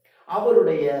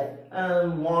 அவருடைய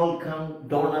மால்கம்,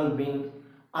 டோனல்பின்,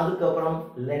 அதுக்கப்புறம்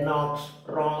லெனாக்ஸ்,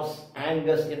 ராஸ்,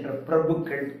 ஆங்கஸ் என்ற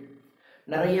பிரபுக்கள்,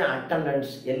 நிறைய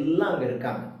அட்டண்டன்ஸ் எல்லாம் அங்க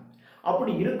இருக்காங்க.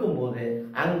 அப்படி இருக்கும்போது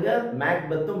அங்க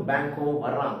மேக்பெத்தும் பேங்கோவும்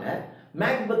வர்றாங்க.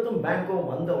 மேக்பெத்தும்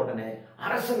பேங்கோவும் வந்த உடனே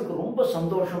அரசனுக்கு ரொம்ப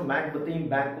சந்தோஷம். மேக்பெத்தையும்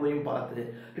பேங்கோவையும் பார்த்து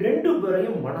ரெண்டு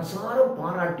பேரையும் மனசார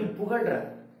பாராட்டி புகழ்றார்.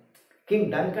 கிங்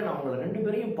டங்கன் அவங்கள ரெண்டு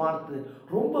பேரையும் பார்த்து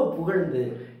ரொம்ப புகழ்ந்து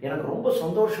எனக்கு ரொம்ப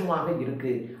சந்தோஷமாக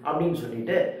இருக்கு அப்படின்னு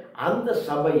சொல்லிட்டு அந்த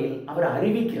சபையில் அவர்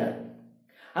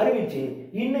அறிவிச்சு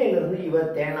இன்னையிலிருந்து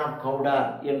இவர் தேனா கவுடார்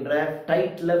என்ற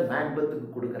டைட்டில மேக்பெத்துக்கு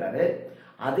கொடுக்கிறாரு.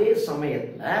 அதே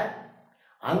சமயத்துல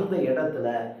அந்த இடத்துல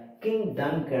கிங்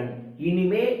டங்கன்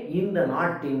இனிமே இந்த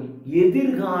நாட்டின்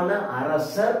எதிர்கால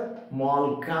அரசர்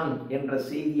மால்கம் என்ற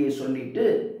செய்தியை சொல்லிட்டு,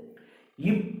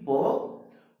 இப்போ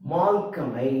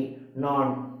மால்கமை நான்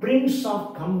பிரின்ஸ் ஆஃப்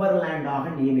கம்பர்லாண்டாக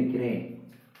நியமிக்கிறேன்.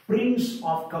 பிரின்ஸ்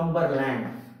ஆஃப்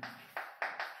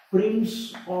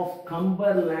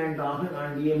கம்பர்லாண்டாக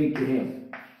நான் நியமிக்கிறேன்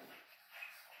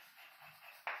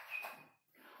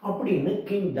அப்படின்னு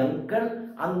கிங் டங்கன்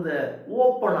அந்த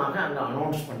ஓப்பனாக அங்க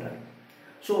அனௌன்ஸ் பண்றாரு.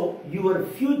 So your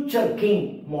future king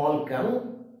Malcolm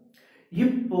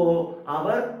இப்போ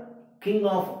அவர்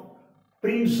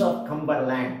பிரின்ஸ் ஆஃப்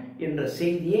கம்பர்லாண்ட் என்ற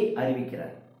செய்தியை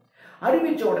அறிவிக்கிறார்.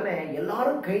 அறிவிச்ச உடனே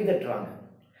எல்லாரும் கைதட்டுறாங்க.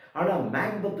 ஆனா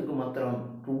மேக்பெத்துக்கு மாத்திரம்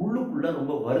உள்ளுக்குள்ள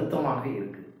ரொம்ப வருத்தமாக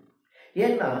இருக்கு.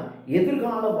 ஏன்னா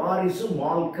எதிர்கால வாரிசு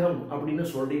மால்கம் அப்படின்னு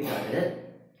சொல்லிட்டாரு.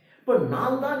 இப்ப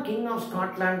நான் தான் கிங் ஆஃப்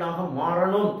ஸ்காட்லாண்டாக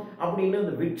மாறணும் அப்படின்னு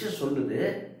இந்த விட்ச சொல்லுது.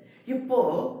 இப்போ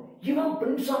இவன்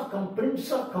பிரின்ஸ்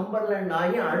ஆஃப் கம்பர்லாண்ட்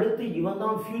ஆகி அடுத்து இவன்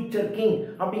தான் ஃபியூச்சர் கிங்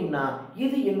அப்படின்னா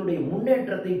இது என்னுடைய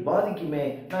முன்னேற்றத்தை பாதிக்குமே,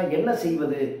 நான் என்ன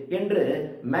செய்வது என்று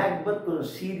மேக்பெத்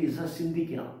சீரியஸா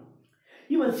சிந்திக்கிறான்.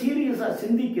 இவன் சீரியஸா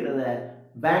சிந்திக்கிறத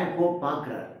பேங்கோ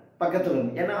பார்க்கிறார் பக்கத்துல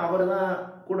இருந்து. ஏன்னா அவர் தான்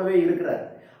கூடவே இருக்கிறார்.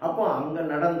 அப்போ அங்க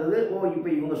நடந்தது, இப்ப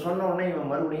இவங்க சொன்ன உடனே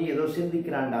இவன் மறுபடியும் ஏதோ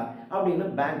சிந்திக்கிறான்டா அப்படின்னு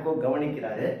பேங்கோ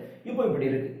கவனிக்கிறாரு. இப்போ இப்படி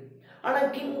இருக்கு. ஆனா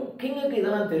கிங்குக்கு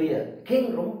இதெல்லாம் தெரியாது. கிங்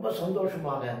ரொம்ப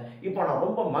சந்தோஷமாக இப்போ நான்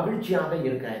ரொம்ப மகிழ்ச்சியாக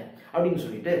இருக்கேன் அப்படின்னு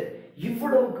சொல்லிட்டு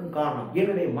இவ்வளவுக்கு காரணம்,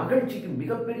 என்னுடைய மகிழ்ச்சிக்கு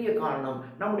மிகப்பெரிய காரணம்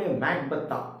நம்முடைய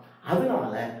மேக்பெத் தான்.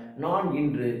 அதனால நான்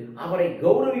இன்று அவரை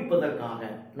கௌரவிப்பதற்காக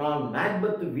நான்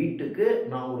மேக்பெத் வீட்டுக்கு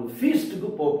நான் ஒரு ஃபீஸ்டுக்கு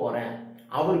போறேன்,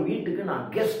 அவர் வீட்டுக்கு நான்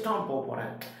கெஸ்டா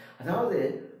போறேன். அதாவது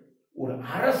ஒரு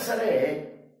அரசரே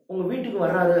உங்க வீட்டுக்கு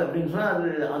வர்றாரு அப்படின்னு சொன்னா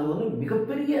அது வந்து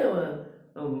மிகப்பெரிய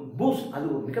பூஸ்ட், அது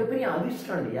ஒரு மிகப்பெரிய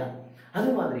அதிர்ஷ்டம் இல்லையா? அது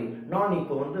மாதிரி நான்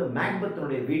இப்போ வந்து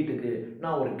மேக்பெத்தினுடைய வீட்டுக்கு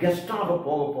நான் ஒரு கெஸ்டாக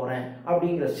போறேன்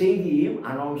அப்படிங்கிற செய்தியையும்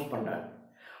அனௌன்ஸ் பண்றாரு.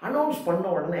 அனௌன்ஸ் பண்ண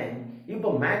உடனே இப்போ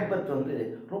மேக்பெத் வந்து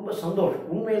ரொம்ப சந்தோஷம்,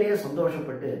 உண்மையிலேயே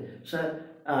சந்தோஷப்பட்டு, சார்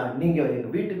நீங்கள்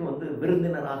எங்கள் வீட்டுக்கு வந்து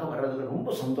விருந்தினராக வர்றதுல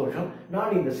ரொம்ப சந்தோஷம்,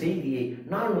 நான் இந்த செய்தியை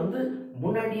நான் வந்து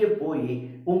முன்னாடியே போய்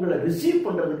உங்களை ரிசீவ்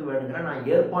பண்ணுறதுக்கு வேணுங்கிற நான்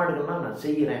ஏற்பாடுகள்லாம் நான்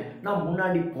செய்கிறேன், நான்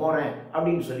முன்னாடி போகிறேன்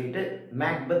அப்படின்னு சொல்லிட்டு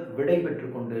மேக்பெத் விடை பெற்று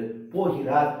கொண்டு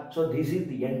போகிறார். So this is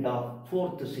the end of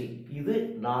 4th scene. இது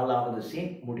 4வது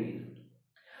சீன் முடியுது.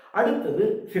 அடுத்தது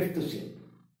 5th சீன்.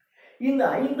 இந்த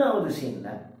 5வது சீன்ல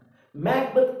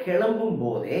மேக்பெத் கிளம்பும்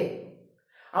போதே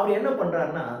அவர் என்ன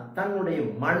பண்றாருன்னா தன்னுடைய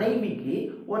மனைவிக்கு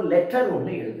ஒரு லெட்டர்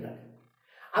ஒன்று எழுதுறார்.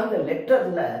 அந்த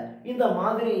லெட்டர்ல இந்த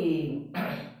மாதிரி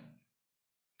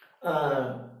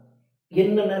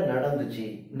என்னென்ன நடந்துச்சு,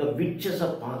 இந்த விட்சஸை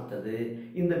பார்த்தது,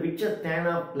 இந்த விட்சஸ் தேன்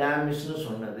ஆஃப் பிளாமிஸ்னு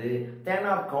சொன்னது, தேன்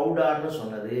ஆஃப் கவுடார்னு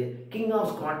சொன்னது, கிங்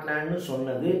ஆஃப் ஸ்காட்லாண்ட்னு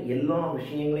சொன்னது, எல்லா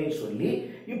விஷயங்களையும் சொல்லி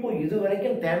இப்போ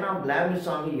இதுவரைக்கும் தேன் ஆஃப்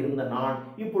பிளாமிஸாக இருந்த நான்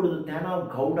இப்பொழுது தேன் ஆஃப்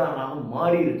கவுடாராக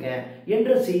மாறி இருக்கேன்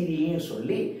என்ற செய்தியையும்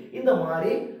சொல்லி இந்த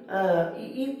மாதிரி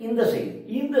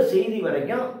இந்த செய்தி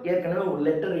வரைக்கும் ஏற்கனவே ஒரு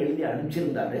லெட்டர் எழுதி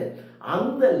அனுப்பிச்சிருந்தாரு.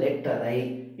 அந்த லெட்டரை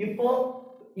இப்போ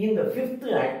இந்த 5th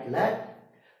ஆக்ட்ல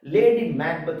லேடி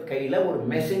மேக்பெத் கையில ஒரு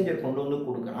மெசேஞ்சர் கொண்டு வந்து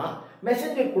கொடுக்குறான்.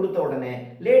 மெசேஞ்சர் கொடுத்த உடனே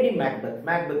லேடி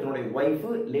மேக்பெத்தினுடைய ஒய்ஃபு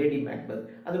லேடி மேக்பெத்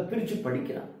அதை பிரிச்சு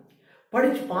படிக்கிறான்.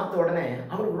 படிச்சு பார்த்த உடனே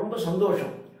அவருக்கு ரொம்ப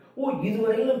சந்தோஷம். ஓ,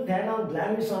 இதுவரையிலும் தேன் ஆஃப்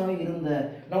கிளாமிஸாக இருந்த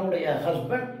நம்முடைய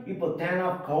ஹஸ்பண்ட் இப்போ தேன்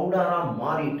ஆஃப் கவுடாரா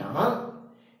மாறிட்டான்,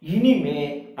 இனிமே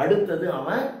அடுத்தது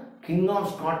அவன் கிங் ஆஃப்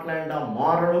ஸ்காட்லாண்டா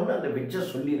மாறணும்னு அந்த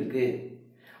விட்சஸ் சொல்லியிருக்கு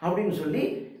அப்படின்னு சொல்லி,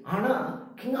 ஆனா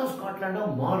கிங் ஆஃப் ஸ்காட்லாண்டா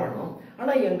மாறணும்,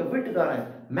 ஆனா எங்க வீட்டுக்காரன்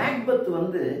மேக்பெத்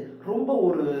வந்து ரொம்ப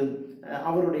ஒரு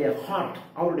அவருடைய ஹார்ட்,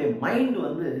 அவருடைய மைண்ட்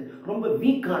வந்து ரொம்ப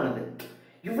வீக்கானது,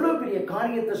 இவ்வளவு பெரிய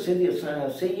காரியத்தை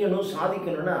செய்யணும்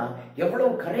சாதிக்கணும்னா எவ்வளவு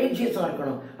கரேஜியஸா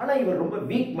இருக்கணும், ஆனா இவர் ரொம்ப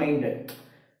வீக் மைண்டட்.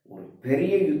 ஒரு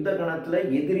பெரிய யுத்த கணத்துல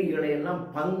எதிரிகளை எல்லாம்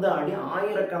பந்தாடி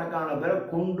ஆயிரக்கணக்கான பேரை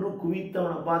கொன்று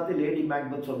குவித்தவனை பார்த்து லேடி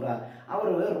மேக்பெத் சொல்றார்,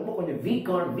 அவர் ரொம்ப கொஞ்சம்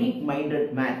வீக் மைண்டட்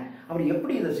மேன், அவர்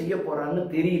எப்படி இதை செய்ய போறான்னு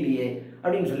தெரியலையே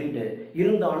அப்படின்னு சொல்லிட்டு,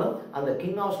 இருந்தாலும் அந்த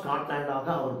கிங் ஆஃப் ஸ்காட்லாண்டாக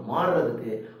அவர்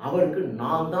மாறுறதுக்கு அவருக்கு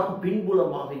நான் தான்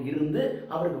பின்புலமாக இருந்து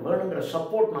அவருக்கு வேணுங்கிற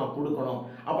சப்போர்ட் நான் கொடுக்கணும்,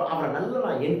 அவரை நல்லா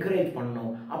நான் என்கரேஜ்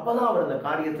பண்ணணும், அப்பதான் அவர் அந்த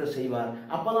காரியத்தை செய்வார்,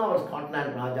 அப்பதான் அவர்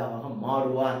ஸ்காட்லாந்து ராஜாவாக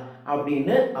மாறுவார்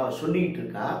அப்படின்னு அவர் சொல்லிட்டு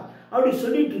இருக்கா. அப்படி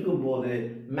சொல்லிட்டு இருக்கும் போது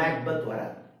மேக்பெத்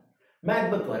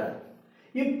வரார்.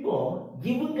 இப்போ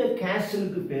இவங்க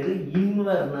கேசலுக்கு பேரு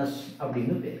இன்வர்னஸ்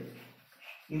அப்படின்னு பேரு.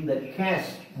 இந்த கேஸ்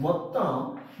மொத்தம்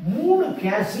 3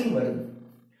 கேசில் வருது.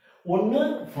 ஒன்னு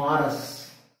ஃபாரஸ்,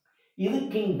 இது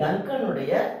கிங்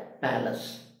டங்கனுடைய பேலஸ்.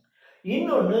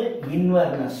 இன்னொன்னு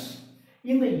இன்வர்னஸ்,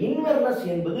 இந்த இன்வர்னஸ்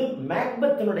என்பது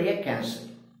மேக்பெத்தினுடைய கேசல்.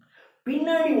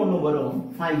 பின்னாடி ஒன்று வரும்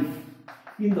 5,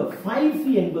 இந்த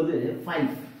 5 என்பது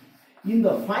 5, இந்த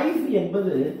 5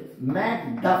 என்பது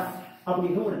மேக்டஃப்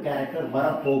அப்படின்னு ஒரு கேரக்டர்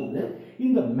வரப்போகுது.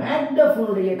 இந்த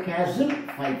மேக்டஃபுடைய கேசல்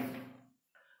 5.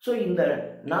 ஸோ இந்த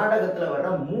நாடகத்தில் வர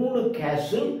 3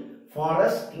 கேசல்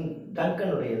ஃபாரஸ்ட் கிங்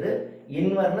டங்கனுடையது,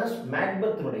 இன்வர்னஸ்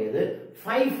மேக்பெத்தினுடையது,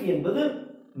 5 என்பது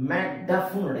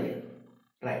மேக்டஃபுடையது.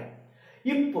 ரைட்,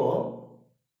 இப்போ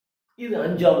இது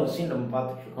 5வது சீன் நம்ம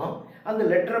பார்த்துட்டு இருக்கோம். அந்த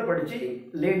லெட்டரை படித்து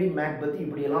லேடி மேக்பெத்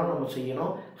இப்படியெல்லாம் நம்ம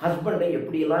செய்யணும், ஹஸ்பண்டை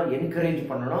எப்படியெல்லாம் என்கரேஜ்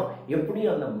பண்ணணும், எப்படி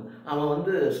அவன்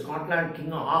வந்து ஸ்காட்லாண்ட்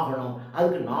கிங்காக ஆகணும்,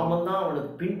 அதுக்கு நாம தான்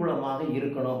அவனுக்கு பின்புலமாக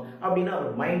இருக்கணும் அப்படின்னு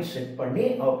அவர் மைண்ட் செட் பண்ணி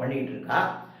அவள் பண்ணிட்டு இருக்கா.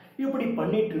 இப்படி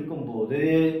பண்ணிட்டு இருக்கும்போது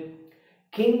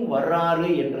கிங் வர்றாரு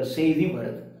என்ற செய்தி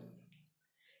வருது.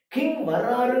 கிங்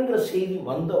வர்றாருங்கிற செய்தி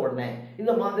வந்த உடனே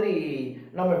இந்த மாதிரி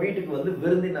நம்ம வீட்டுக்கு வந்து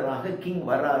விருந்தினராக கிங்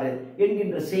வர்றாரு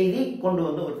என்கின்ற செய்தி கொண்டு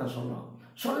வந்து ஒருத்தன் சொன்னான்.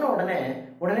 சொன்ன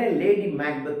உடனே லேடி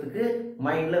மேக்பெத்துக்கு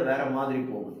மைண்ட்ல வேற மாதிரி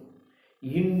போகுது.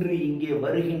 இன்று இங்கே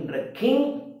வருகின்ற கிங்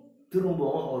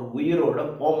திரும்பவும் அவர் உயிரோட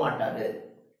போகமாட்டாரு,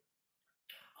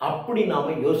 அப்படி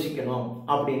நாம யோசிக்கணும்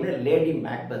அப்படின்னு லேடி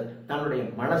மேக்பெத் தன்னுடைய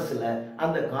மனசுல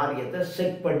அந்த காரியத்தை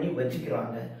செட் பண்ணி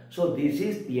வச்சுக்கிறாங்க. So this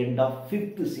is the end of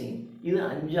 5th scene. இது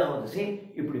 5வது சீன்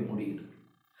இப்படி முடியுது.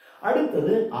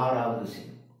 அடுத்தது 6வது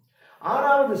சீன்.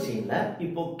 6வது சீன்ல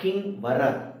இப்போ கிங்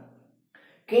வர்றார்.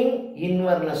 கிங்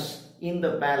இன்வர்னஸ் இந்த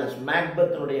பேலஸ்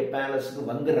மேக்பெத்தினுடைய பேலஸுக்கு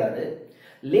வந்துடுறாரு.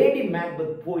 லேடி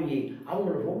மேக்பெத் போய்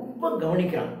அவங்க ரொம்ப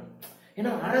கவனிக்கிறாங்க.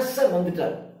 ஏன்னா அரசர்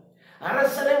வந்துட்டார்.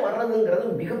 அரசரே வர்றதுங்கிறது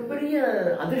மிகப்பெரிய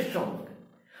அதிர்ஷ்டம்.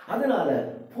 அதனால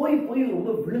போய் போய்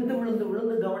ரொம்ப விழுந்து விழுந்து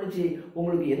விழுந்து கவனிச்சு,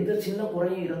 உங்களுக்கு எந்த சின்ன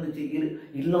குறையும் இருந்துச்சு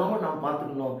இல்லாம நான்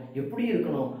பார்த்துக்கணும், எப்படி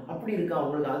இருக்கணும், அப்படி இருக்கா,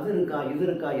 உங்களுக்கு அது இருக்கா, இது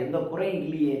இருக்கா, எந்த குறையும்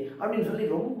இல்லையே அப்படின்னு சொல்லி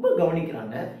ரொம்ப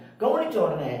கவனிக்கிறாங்க. கவனிச்ச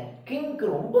உடனே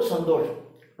கிங்க்கு ரொம்ப சந்தோஷம்,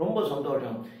 ரொம்ப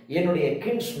சந்தோஷம். என்னுடைய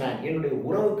கின்ஸ்மேன், என்னுடைய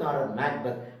உறவுக்காரர்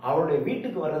மேக்பெத், அவருடைய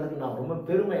வீட்டுக்கு வர்றதுக்கு நான் ரொம்ப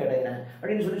பெருமை அடைகிறேன்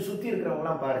அப்படின்னு சொல்லி சுத்தி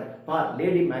இருக்கிறவங்களாம் பார்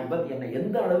லேடி மேக்பெத் என்னை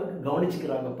எந்த அளவுக்கு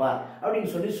கவனிச்சுக்கிறாங்க பார்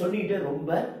அப்படின்னு சொல்லிட்டு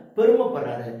ரொம்ப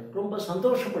பெருமைப்படுறாரு, ரொம்ப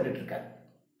சந்தோஷப்பட்டுட்டு இருக்காரு.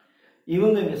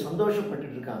 இவங்க இங்க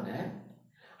சந்தோஷப்பட்டுட்டு இருக்காங்க.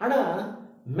 ஆனா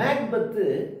மேக்பெத்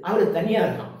அவரு தனியா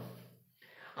இருக்கான்.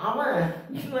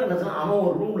 அவன்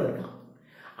ஒரு ரூம்ல இருக்கான்.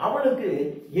 அவனுக்கு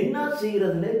என்ன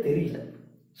செய்யறதுன்னே தெரியல.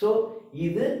 ஸோ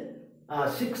இது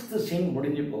 6th சீன்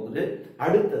முடிஞ்சு போகுது.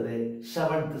 அடுத்தது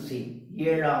 7th சீன்,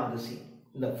 7வது சீன்.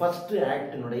 இந்த ஃபர்ஸ்ட்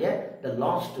ஆக்டினுடைய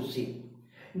லாஸ்ட் சீன்.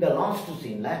 இந்த லாஸ்ட்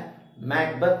சீன்ல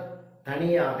மேக்பெத்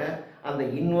தனியாக அந்த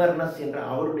இன்வர்னஸ் என்ற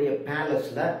அவருடைய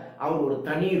பேலஸ்ல அவர் ஒரு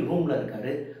தனி ரூம்ல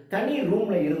இருக்காரு. தனி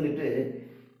ரூம்ல இருந்துட்டு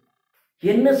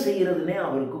என்ன செய்யறதுன்னே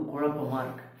அவருக்கு குழப்பமா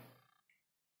இருக்கு.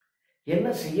 என்ன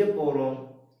செய்ய போறோம்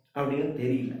அப்படின்னு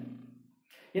தெரியல.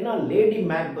 ஏன்னா லேடி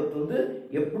மேக்பெத்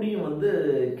எப்படியும்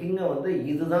கிங்கை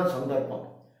இதுதான் சந்தர்ப்பம்,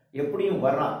 எப்படியும்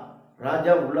வர்றா,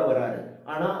 ராஜா உள்ள வராரு,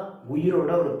 ஆனா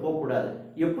உயிரோட அவர் போகக்கூடாது,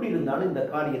 எப்படி இருந்தாலும் இந்த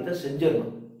காரியத்தை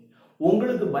செஞ்சிடணும்.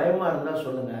 உங்களுக்கு பயமா இருந்தா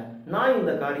சொல்லுங்க, நான்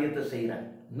இந்த காரியத்தை செய்யறேன்,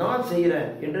 நான் செய்யறேன்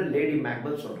என்று லேடி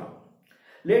மேக்பெத் சொல்றான்.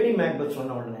 லேடி மேக்பெத்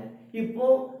சொன்ன உடனே இப்போ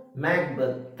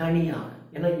மேக்பெத் தனியா,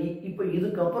 ஏன்னா இப்ப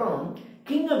இதுக்கப்புறம்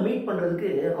கிங்கை மீட்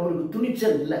பண்றதுக்கு அவருக்கு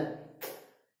துணிச்சல் இல்லை.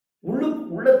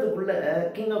 உள்ளத்துக்குள்ள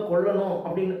கிங்கை கொல்லணும்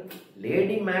அப்படின்னு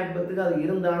லேடி மேக்பெத்துக்கு அது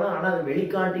இருந்தாலும், ஆனா அதை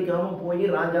வெளிக்காட்டிக்காம போய்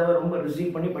ராஜாவை ரொம்ப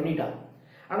ரிசீவ் பண்ணிட்டான்.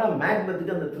 ஆனா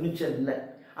மேக்பெத்துக்கு அந்த துணிச்சல் இல்லை.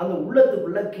 அந்த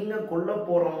உள்ளத்துக்குள்ள கிங்கை கொல்ல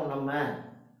போறோம் நம்ம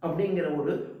அப்படிங்கிற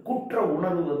ஒரு குற்ற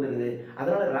உணர்வு வந்துடுது.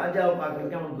 அதனால ராஜாவை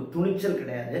பார்க்கறதுக்கு அவனுக்கு துணிச்சல்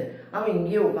கிடையாது. அவன்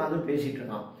இங்கேயே உட்காந்து பேசிட்டு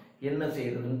இருக்கான், என்ன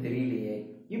செய்யறதுன்னு தெரியலையே.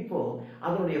 இப்போ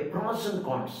அதனுடைய ப்ராஸ் அண்ட்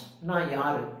கான்ஸ், நான்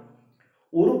யாரு?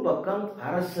 ஒரு பக்கம்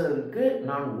அரசருக்கு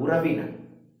நான் உறவினன்,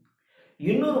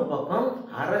 இன்னொரு பக்கம்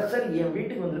அரசர் என்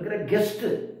வீட்டுக்கு வந்திருக்கிற கெஸ்ட்.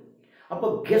 அப்ப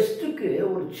கெஸ்டுக்கு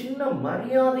ஒரு சின்ன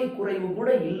மரியாதை குறைவு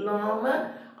கூட இல்லாம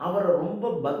அவரை ரொம்ப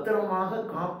பத்திரமாக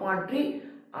காப்பாற்றி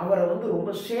அவரை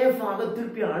ரொம்ப சேஃபாக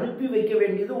திருப்பி அனுப்பி வைக்க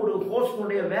வேண்டியது ஒரு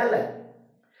ஹோஸ்டுடைய வேலை.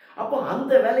 அப்போ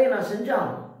அந்த வேலையை நான்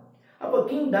செஞ்சாகணும். அப்போ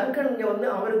கிங் டங்கன் இங்க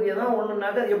அவருக்கு ஏதாவது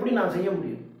ஒண்ணுனாக்க எப்படி நான் செய்ய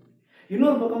முடியும்?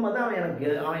 இன்னொரு பக்கம் பார்த்தா அவன்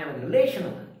எனக்கு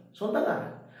ரிலேஷன்,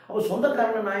 சொந்தக்காரன். அப்போ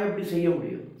சொந்தக்காரனை நான் எப்படி செய்ய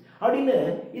முடியும் அப்படின்னு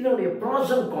இதனுடைய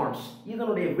ப்ராஸ் அண்ட் கான்ஸ்,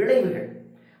 இதனுடைய விளைவுகள்,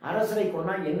 அரசரை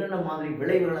கொண்டா என்னென்ன மாதிரி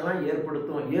விளைவுகள் எல்லாம்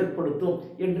ஏற்படுத்தும்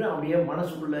என்று அப்படியே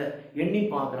மனசுக்குள்ள எண்ணி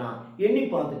பார்க்கிறான். எண்ணி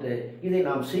பார்த்துட்டு இதை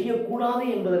நாம் செய்யக்கூடாது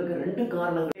என்பதற்கு 2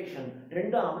 காரணங்கள்.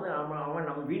 2வது அவன்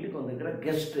நம்ம வீட்டுக்கு வந்திருக்கிற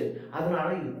கெஸ்ட், அதனால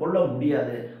இது கொல்ல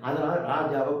முடியாது, அதனால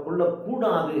ராஜாவை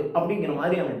கொல்லக்கூடாது அப்படிங்கிற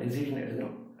மாதிரி அவன் டிசிஷன்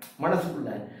எடுக்கிறான்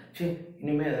மனசுக்குள்ள. சரி,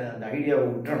 இனிமே அந்த ஐடியாவை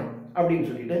விட்டுறணும் அப்படின்னு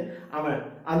சொல்லிட்டு அவன்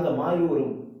அந்த மாதிரி ஒரு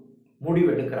முடிவு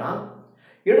எடுக்கிறான்.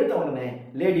 எடுத்த உடனே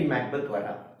லேடி மேக்பெத்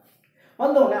வரா.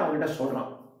 வந்தவுடனே அவங்ககிட்ட சொல்றான்,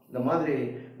 இந்த மாதிரி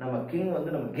நம்ம கிங்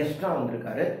நம்ம கெஸ்டா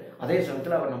வந்திருக்காரு, அதே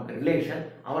சமயத்தில் அவர் நமக்கு ரிலேஷன்,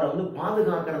 அவரை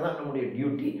பாதுகாக்கிறதா நம்முடைய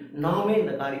டியூட்டி, நாமே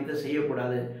இந்த காரியத்தை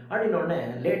செய்யக்கூடாது அப்படின்னு உடனே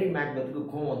லேடி மேக்பெத்துக்கு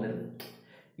கோவம் வந்துடுது.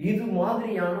 இது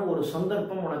மாதிரியான ஒரு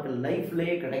சந்தர்ப்பம் உனக்கு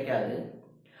லைஃப்லயே கிடைக்காது.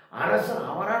 அரசர்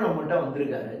அவரா நம்மகிட்ட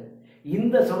வந்திருக்காரு,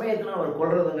 இந்த சமயத்துல அவர்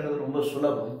கொல்றதுங்கிறது ரொம்ப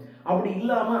சுலபம். அப்படி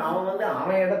இல்லாம அவன்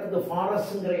அவன் இடத்துக்கு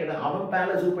ஃபாரஸ்ட்ங்கிற இடம், அவன்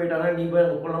பேலஸுக்கு போயிட்டானா நீ போய்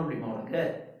கொல்ல முடியுமா உனக்கு?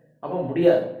 அப்போ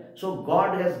முடியாது. So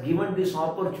God has given this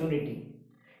opportunity.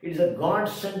 It is a God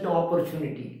sent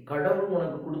opportunity. கடவுள்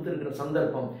உனக்கு கொடுத்திருக்கிற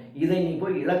சந்தர்ப்பம், இதை நீ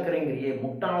போய் இழக்கிறேங்கிறியே,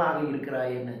 முட்டாளாக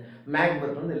இருக்கிறாயேன்னு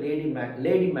மேக்பெத் லேடி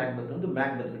மேக்பெத்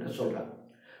மேக்பெத் கிட்ட சொல்றான்.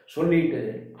 சொல்லிட்டு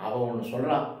அவன் ஒன்று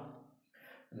சொல்றான்,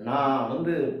 நான்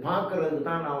பார்க்கறதுக்கு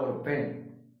தான் நான் ஒரு பெண்.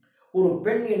 ஒரு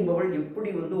பெண் என்பவள்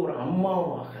எப்படி ஒரு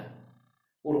அம்மாவாக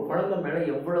ஒரு குழந்தை மேல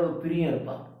எவ்வளவு பிரியம்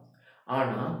இருப்பான்.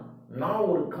 ஆனா நான்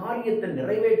ஒரு காரியத்தை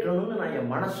நிறைவேற்றணும்னு நான் என்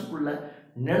மனசுக்குள்ள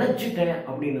நினைச்சிட்டேன்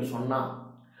அப்படின்னு சொன்னா,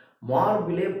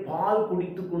 மார்பிலே பால்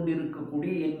குடித்து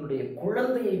கொண்டிருக்கக்கூடிய என்னுடைய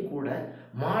குழந்தையை கூட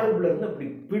மார்பில இருந்து அப்படி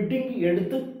பிடுங்கி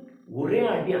எடுத்து ஒரே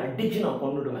அடிச்சு நான்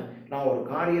கொண்டுடுவேன். நான் ஒரு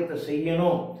காரியத்தை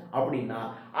செய்யணும் அப்படின்னா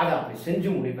அதை அப்படி செஞ்சு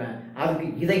முடிப்பேன். அதுக்கு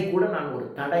இதை கூட நான் ஒரு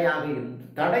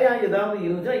தடையாக ஏதாவது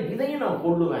இருந்துச்சா இதையும் நான்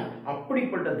கொள்ளுவேன்.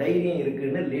 அப்படிப்பட்ட தைரியம்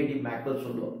இருக்குன்னு லேடி மேக்பெத்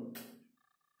சொல்லுவோம்.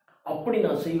 அப்படி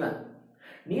நான் செய்வேன்.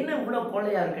 நீ என்ன இவ்வளவு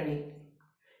கோழையா இருக்க, நீ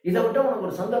இதை விட்ட உனக்கு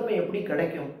ஒரு சந்தர்ப்பம் எப்படி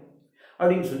கிடைக்கும்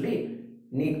அப்படின்னு சொல்லி,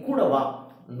 நீ கூட வா,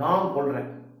 நான் கொள்றேன்,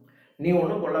 நீ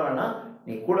ஒன்றும் கொள்ள வேணாம்,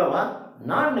 நீ கூட வா,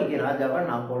 நான் இன்னைக்கு ராஜாவா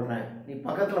நான் கொள்றேன், நீ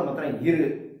பக்கத்துல மாத்திரம் இரு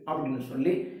அப்படின்னு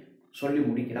சொல்லி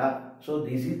முடிக்கிறார். So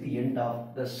this is the end of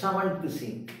the 7th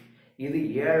scene. இது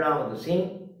 7வது scene.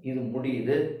 இது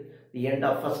முடியுது. The end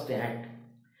of first act.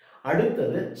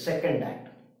 அடுத்தது செகண்ட் ஆக்ட்.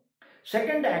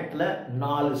 Second ஆக்ட்ல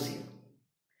 4 scene.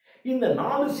 இந்த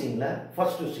 4 sceneல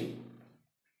ஃபர்ஸ்ட் scene.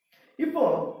 இப்போ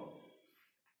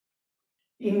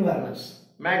இன்வர்னஸ்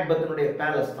மேக்பெத்தினுடைய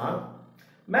பேலஸ் தான்.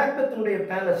 மேக்பெத்தினுடைய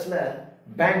பேலஸ்ல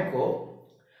பேங்கோ,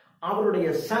 அவருடைய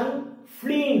சன்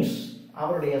ஃப்ளீன்ஸ்,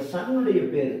 அவருடைய சன்னுடைய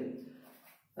பேரு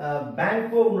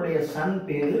பேங்கோவுடைய சன்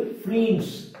பேரு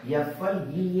ஃப்ளீன்ஸ்,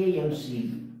 FLEANC.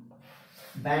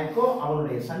 பேங்கோ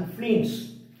அவனுடைய சன் ஃப்ளீன்ஸ்.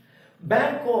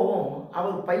 பேங்கோவும்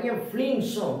அவர் பையன்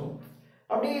ஃப்ளீன்ஸும்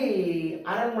அப்படியே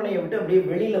அரண்மனையை விட்டு அப்படியே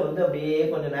வெளியில வந்து அப்படியே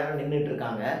கொஞ்ச நேரம் நின்றுட்டு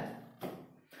இருக்காங்க.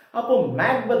 அப்போ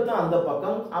மேக்பெத்தும் அந்த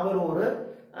பக்கம், அவர் ஒரு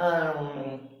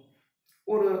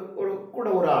கூட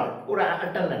ஒரு ஆள், ஒரு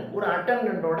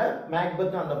அட்டண்டன்டோட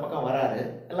மேக்பெத்தும் அந்த பக்கம் வராரு.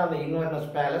 எல்லாம் அந்த இன்வர்னஸ்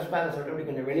பேலஸ் விட்டு அப்படி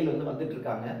கொஞ்சம் வெளியில வந்து வந்துட்டு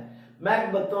இருக்காங்க.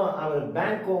 மேக்பெத்தும் அவர்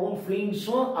பேங்கோவும்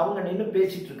ஃப்ளீன்ஸும் அவங்க நின்று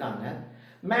பேசிட்டு இருக்காங்க.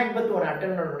 மேக்பெத் ஒரு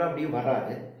அட்டண்டன்டோட அப்படியே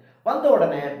வராரு. வந்த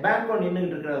உடனே பேங்கோ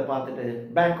நின்றுட்டு இருக்கிறத பார்த்துட்டு,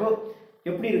 பேங்கோ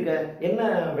எப்படி இருக்க, என்ன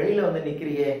வெளியில வந்து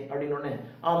நிக்கிறியே அப்படின்னு உடனே,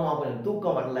 ஆமா கொஞ்சம்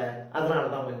தூக்கம் வரல,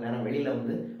 அதனாலதான் கொஞ்சம் நேரம் வெளியில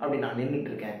வந்து அப்படி நான்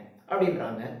நின்றுட்டு இருக்கேன்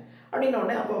அப்படின்றாங்க. அப்படின்ன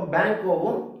உடனே அப்போ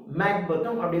பேங்கோவும்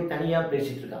மேக்பெத்தும் அப்படியே தனியா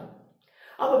பேசிட்டு இருக்காங்க.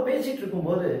 அப்ப பேசிட்டு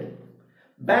இருக்கும்போது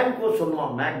பேங்கோ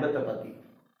சொல்லுவான் மேக்பெத்தை பத்தி,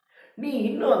 நீ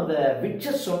இன்னும் அந்த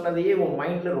விட்சஸ் சொன்னதையே உன்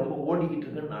மைண்ட்ல ரொம்ப ஓடிக்கிட்டு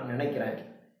இருக்குன்னு நான் நினைக்கிறேன்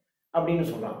அப்படின்னு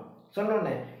சொல்றான்.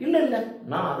 சொன்னோடனே இல்ல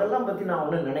நான் அதெல்லாம் பத்தி நான்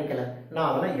ஒன்றும் நினைக்கல, நான்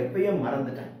அதெல்லாம் எப்பயும்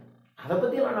மறந்துட்டேன், அதை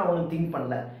பத்தியெல்லாம் நான் ஒன்றும் திங்க்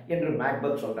பண்ணல என்று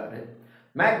மேக்பெத் சொல்றாரு.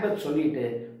 மேக்பெத் சொல்லிட்டு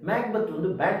மேக்பெத்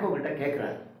வந்து பேங்கோ கிட்ட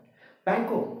கேட்கிறாரு,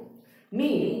 பேங்கோ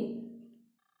நீ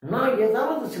நான்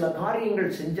ஏதாவது சில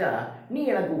காரியங்கள் செஞ்சா நீ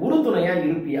எனக்கு உறுதுணையா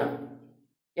இருப்பியா,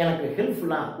 எனக்கு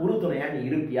ஹெல்ப்ஃபுல்லா உறுதுணையா நீ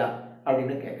இருப்பியா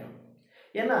அப்படின்னு கேட்கிறான்.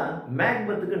 ஏன்னா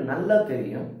மேக்பெத்துக்கு நல்லா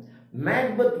தெரியும்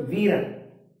மேக்பெத் வீரன்,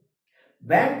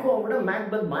 பேங்கோ விட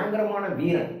மேக்பெத் பயங்கரமான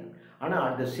வீரன். ஆனா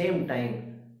அட் த சேம் டைம்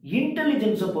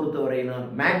இன்டெலிஜென்ஸை பொறுத்தவரையிலும்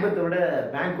மேக்பெத்தை விட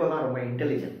பேங்கோ தான் ரொம்ப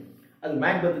இன்டெலிஜென்ட். அது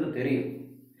மேக்பெத்துக்கு தெரியும்.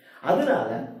 அதனால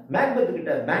மேக்பெத்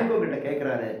கிட்ட பேங்கோ கிட்ட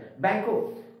கேட்கிறாரு, பேங்கோ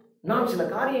நான் சில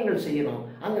காரியங்கள் செய்யணும்,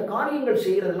 அந்த காரியங்கள்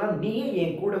செய்யறதெல்லாம் நீயே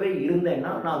என் கூடவே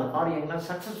இருந்தேன்னா நான் அந்த காரியங்கள்லாம்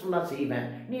சக்சஸ்ஃபுல்லா செய்வேன்,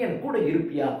 நீ என் கூட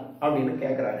இருப்பியா அப்படின்னு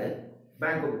கேட்கிறாரு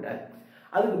பேங்கோ கிட்ட.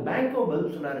 அதுக்கு பேங்கோ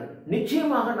பதில் சொன்னாரு,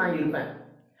 நிச்சயமாக நான் இருப்பேன்,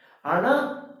 ஆனா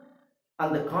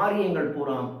அந்த காரியங்கள்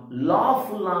பூரா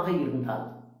லாஃபுல்லாக இருந்தால்,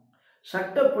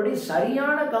 சட்டப்படி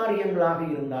சரியான காரியங்களாக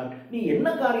இருந்தால் நீ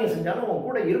என்ன காரியம் செஞ்சாலும் உன்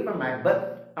கூட இருப்பேன் மேக்பெத்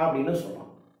அப்படின்னு சொல்றான்.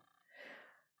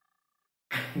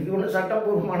 இது ஒண்ணு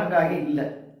சட்டப்பூர்வமான காரியம் இல்லை.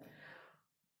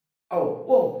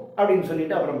 ஓ அப்படின்னு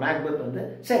சொல்லிட்டு அப்புறம் மேக்பெத் வந்து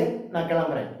சரி நான்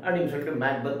கிளம்புறேன் அப்படின்னு சொல்லிட்டு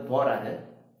மேக்பெத் போறாரு.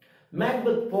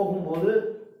 மேக்பெத் போகும்போது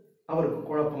அவருக்கு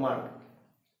குழப்பமா இருக்கு,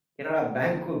 என்னடா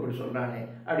பேங்கோ இப்படி சொல்றானே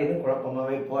அப்படின்னு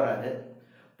குழப்பமாவே போறாரு.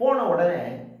 போன உடனே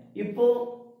இப்போ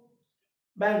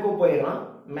பேங்கோ போயிடலாம்,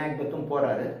 மேக்பெத்தும்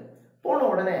போறாரு. போன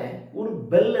உடனே ஒரு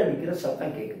பெல் அடிக்கிற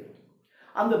சத்தம் கேட்குது.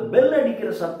 அந்த பெல்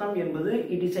அடிக்கிற சத்தம் என்பது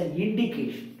இட் இஸ் அன்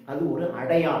இண்டிகேஷன், அது ஒரு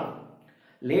அடையாளம்.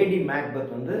 லேடி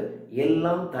மேக்பெத் வந்து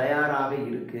எல்லாம் தயாராக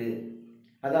இருக்கு,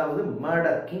 அதாவது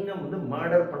மர்டர், கிங்கை வந்து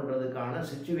மர்டர் பண்றதுக்கான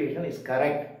சிச்சுவேஷன் இஸ்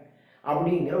கரெக்ட்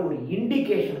அப்படிங்கிற ஒரு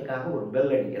இண்டிகேஷனுக்காக ஒரு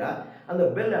பெல் அடிக்கிறார். அந்த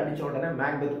பெல் அடிச்ச உடனே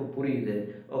மேக்பெத்துக்கு புரியுது,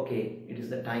 okay it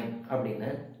is the time அப்படின்னு.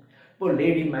 இப்போ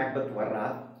லேடி மேக்பெத் வர்றா.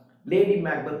 லேடி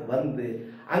மேக்பெத் வந்து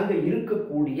அங்க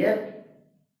இருக்கக்கூடிய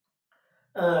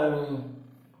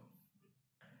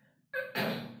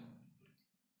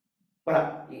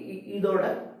இதோட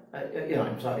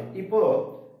சாரி, இப்போ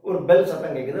ஒரு பெல்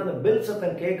சத்தம் கேட்குது. அந்த பெல்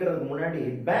சத்தம் கேட்கறதுக்கு முன்னாடி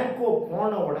பேங்கோ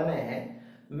போன உடனே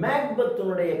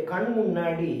மேக்பெத்தினுடைய கண்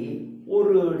முன்னாடி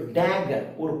ஒரு டேகர்,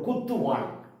 ஒரு குத்துவான்,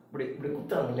 இப்படி இப்படி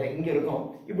குத்துறாங்க இல்லையா, இங்க இருக்கும்,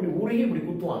 இப்படி உருகி இப்படி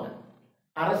குத்துவாங்க.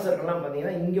 அரசர்கள்லாம்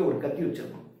பார்த்தீங்கன்னா இங்க ஒரு கத்தி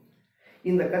வச்சிருக்கோம்,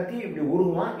 இந்த கத்தி இப்படி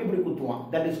உருவான் இப்படி குத்துவான்,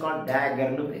 தட் இஸ் கால்ட்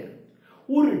டேகர்னு பேர்.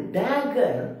 ஒரு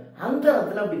டேகர் அந்த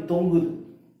இடத்துல அப்படி தொங்குது,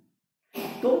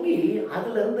 தொங்கி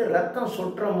அதுல இருந்து ரத்தம்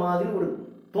சொட்டுற மாதிரி ஒரு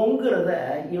தொங்குறத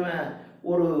இவன்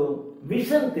ஒரு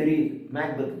விஷன் தெரியுது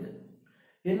மேக்பெத்துக்கு.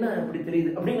 என்ன இப்படி தெரியுது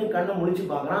அப்படின்னு கண்ணை முழிச்சு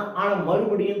பார்க்கறான். ஆனா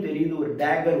மறுபடியும் தெரியுது ஒரு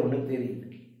டேகர் ஒண்ணு தெரியுது.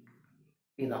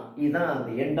 இதான் அந்த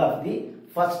end of the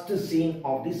first scene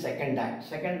of the second act.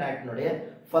 Second ஆக்டினுடைய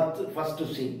first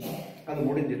scene அது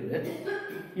முடிஞ்சிருக்கு.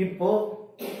 இப்போ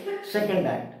செகண்ட்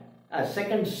ஆக்ட்,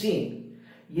 செகண்ட் சீன்,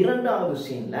 இரண்டாவது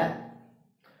சீன்ல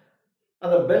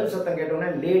அந்த பெல் சத்தம் கேட்டோன்னே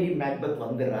லேடி மேக்பெத்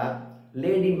வந்துடுறா.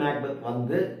 லேடி மேக்பெத்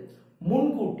வந்து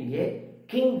முன்கூட்டியே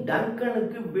கிங்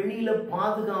டங்கனுக்கு வெளியில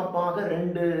பாதுகாப்பாக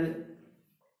 2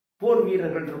 போர்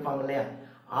வீரர்கள் இருப்பாங்க இல்லையா,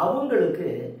 அவங்களுக்கு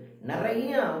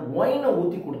நிறைய ஒயினை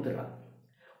ஊற்றி கொடுத்துட்றான்.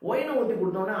 ஒயினை ஊற்றி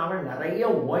கொடுத்தோன்னே அவன் நிறைய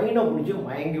ஒயினை குடிச்சு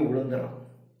மயங்கி விழுந்துடுறான்.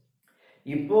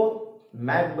 இப்போ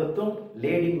மேக்பெத்தும்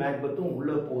லேடி மேக்பெத்தும்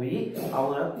உள்ள போய்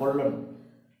அவங்க கொல்லணும்.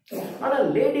 ஆனால்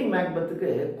லேடி மேக்பெத்துக்கு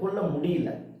கொல்ல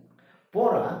முடியல.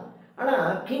 போறா. ஆனா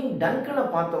கிங் டங்கனை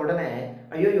பார்த்த உடனே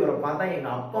ஐயோ இவரை பார்த்தா எங்க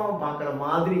அப்பாவை பார்க்குற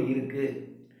மாதிரி இருக்கு,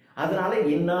 அதனால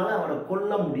என்னால அவரை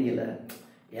கொல்ல முடியல.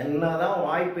 என்னதான்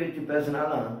வாய் பேச்சு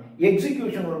பேசினாலும்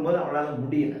எக்ஸிக்யூஷன் வரும்போது அவளால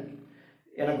முடியல.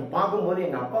 எனக்கு பார்க்கும்போது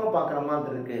எங்க அப்பாவை பார்க்குற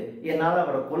மாதிரி இருக்கு, என்னால்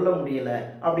அவரை கொல்ல முடியல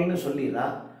அப்படின்னு சொல்லிடா.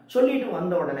 சொல்லிட்டு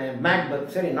வந்த உடனே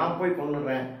மேக்பெத் சரி நான் போய்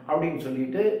கொன்னுறேன் அப்படின்னு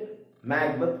சொல்லிட்டு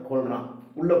மேக்பெத் கொல்றான்.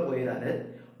 உள்ள போயிடாரு.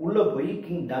 உள்ள போய்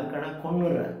கிங் டங்கனை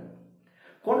கொன்னுறாரு.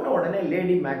 கொன்ன உடனே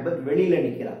லேடி மேக்பெத் வெளியில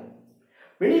நிற்கிறார்.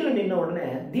 வெளியில நின்ன உடனே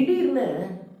திடீர்னு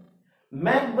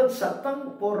மேக்பெத் சத்தம்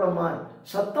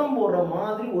போடுற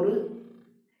மாதிரி ஒரு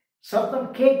சத்தம்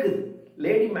கேட்குது.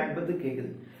 லேடி மேக்பெத்து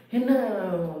கேட்குது. என்ன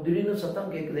திடீர்னு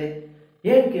சத்தம் கேட்குது,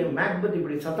 ஏன் மேக்பெத்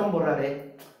இப்படி சத்தம் போடுறாரு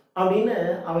அப்படின்னு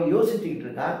அவன் யோசிச்சுக்கிட்டு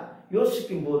இருக்கா.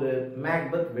 யோசிக்கும் போது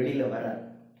மேக்பெத் வெளியில வர்றார்.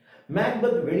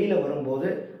 மேக்பெத் வெளியில வரும்போது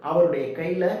அவருடைய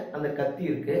கையில அந்த கத்தி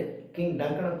இருக்கு. கிங்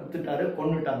டங்கனை குத்துட்டாரு,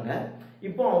 கொன்னுட்டாங்க.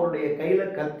 இப்போ அவருடைய கையில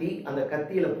கத்தி, அந்த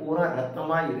கத்தியில பூரா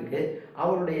ரத்தமா இருக்கு.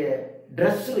 அவருடைய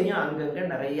ட்ரெஸ்லையும் அங்கங்க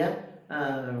நிறைய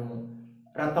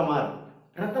ரத்தமா இருக்கு.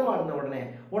 ரத்தமா இருந்த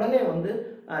உடனே வந்து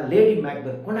லேடி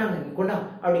மேக்பெத் கொண்டா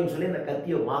அப்படின்னு சொல்லி அந்த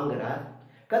கத்தியை வாங்குறார்.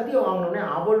 கத்தியை வாங்கினோடனே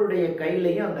அவளுடைய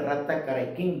கையிலையும் அந்த ரத்த கரை,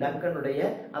 கிங் டங்கனுடைய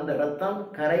அந்த ரத்தம்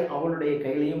கரை அவளுடைய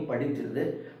கையிலையும் படிஞ்சிருது.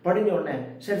 படிஞ்ச உடனே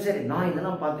சரி நான்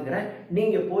இதெல்லாம் பார்த்துக்கிறேன்,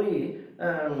 நீங்க போய்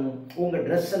உங்க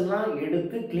ட்ரெஸ் எல்லாம்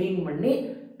எடுத்து கிளீன் பண்ணி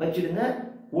வச்சிடுங்க,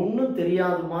 ஒன்றும்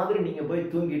தெரியாத மாதிரி நீங்க போய்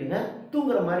தூங்கிடுங்க,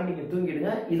 தூங்குற மாதிரி நீங்க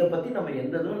தூங்கிடுங்க, இதை பத்தி நம்ம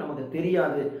எந்ததும் நமக்கு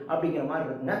தெரியாது அப்படிங்கிற மாதிரி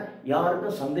இருக்குங்க.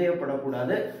 யாருக்கும்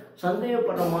சந்தேகப்படக்கூடாது,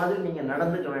 சந்தேகப்படுற மாதிரி நீங்க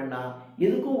நடந்துக்க வேண்டாம்,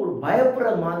 எதுக்கும் ஒரு பயப்படுற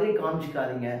மாதிரி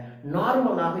காமிச்சிக்காதீங்க,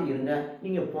 நார்மலாக இருங்க,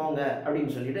 நீங்க போங்க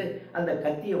அப்படின்னு சொல்லிட்டு அந்த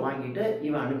கத்தியை வாங்கிட்டு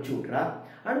இவன் அனுப்பிச்சு விட்றா.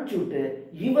 அனுப்பிச்சு விட்டு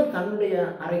இவன் தன்னுடைய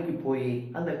அறைக்கு போய்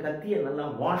அந்த கத்தியை நல்லா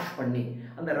வாஷ் பண்ணி,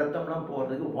 அந்த ரத்தம்லாம்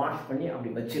போகிறதுக்கு வாஷ் பண்ணி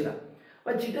அப்படி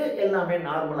வச்சுட்டு எல்லாமே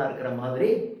நார்மலாக இருக்கிற மாதிரி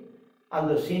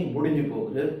அந்த சீன் முடிஞ்சு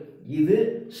போகுது. இது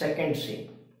செகண்ட் சீன்.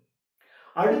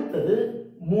 அடுத்தது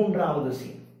மூன்றாவது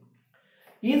சீன்.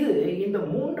 இந்த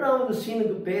மூன்றாவது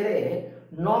சீனுக்கு பேரே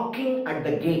நாக்கிங் அட்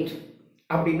த கேட்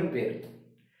அப்படின்னு பேர்.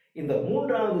 இந்த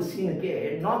மூன்றாவது சீனுக்கே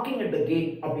நாக்கிங் அட் த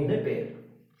கேட் அப்படின்னு பேர்.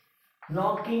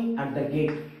 Knocking at the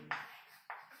gate.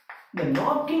 இந்த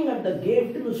நாக்கிங் அட் த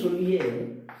கேட்னு சொல்லியே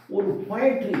ஒரு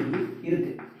போயட்ரி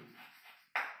இருக்கு.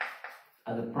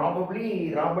 அது ப்ராபப்ளி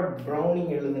ராபர்ட் ப்ரௌனிங்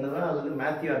எழுதுனதா அல்லது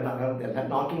மேத்யூ அர்னாகான்னு தெரியல.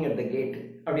 நாக்கிங் அட் த கேட்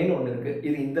அப்படின்னு ஒன்று இருக்கு.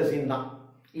 இது இந்த சீன் தான்.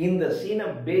 இந்த சீனை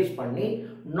பேஸ் பண்ணி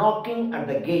நாக்கிங் அட்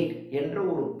த கேட் என்ற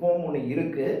ஒரு போம் ஒன்று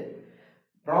இருக்கு.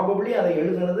 ப்ராபப்ளி அதை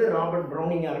எழுதுனது ராபர்ட்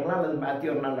ப்ரௌனிங்காக இருக்கலாம் அல்லது மேத்யூ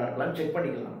அர்னாகா இருக்கலாம், செக்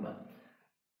பண்ணிக்கலாம் நம்ம.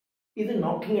 இது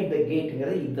நாக்கிங் அட் த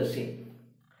கேட்டுங்கிற இந்த சீன்.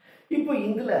 இப்போ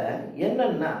இதுல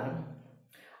என்னன்னா,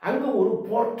 அங்க ஒரு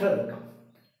போர்ட்டர் இருக்கான்.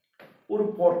 ஒரு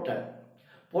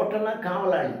போர்ட்டர்னா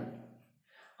காவலாளி.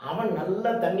 அவன் நல்ல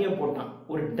தண்ணியை போட்டான்.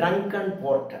 ஒரு ட்ரங்கன்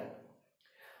போர்ட்டர்.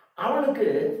 அவனுக்கு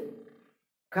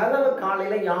கதவை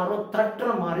காலையில யாரோ தட்டுற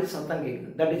மாதிரி சத்தம்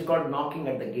கேட்குது. That is called knocking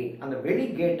at the gate. அந்த வெளி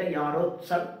கேட்டை யாரோ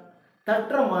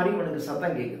தட்டுற மாதிரி இவனுக்கு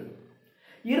சத்தம் கேட்குது.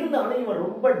 இருந்தாலும் இவன்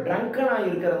ரொம்ப ட்ரங்கனா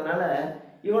இருக்கிறதுனால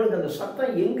இவனுக்கு அந்த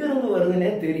சத்தம் எங்கிருந்து வருதுன்னே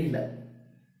தெரியல.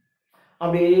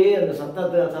 அப்படியே அந்த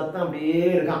சத்தம் அப்படியே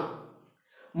இருக்கான்.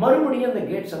 மறுபடியும் அந்த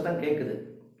கேட் சத்தம் கேட்குது.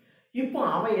 இப்போ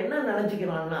அவன் என்ன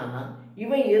நினைச்சுக்கிறான்னா,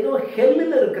 இவன் ஏதோ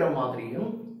ஹெல்லில் இருக்கிற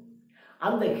மாதிரியும்,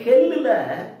 அந்த ஹெல்லில்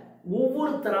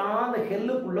ஒவ்வொருத்தரா அந்த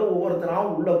ஹெல்லுக்குள்ள ஒவ்வொருத்தரா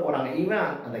உள்ள போறாங்க.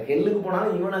 இவன் அந்த ஹெல்லுக்கு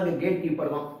போனாலும் இவன் அங்கே கேட்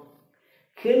கீப்பர் தான்.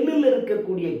 ஹெல்லில்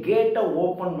இருக்கக்கூடிய கேட்டை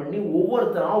ஓப்பன் பண்ணி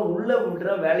ஒவ்வொருத்தரா உள்ள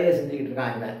விடுற வேலையை செஞ்சுக்கிட்டு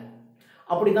இருக்கான் இவன்.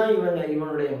 அப்படிதான்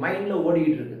இவனுடைய மைண்ட்ல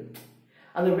ஓடிக்கிட்டு இருக்கு.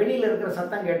 அந்த வெளியில இருக்கிற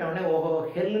சத்தம் கேட்டவொடனே ஓஹோ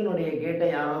ஹெல்லுனுடைய கேட்டை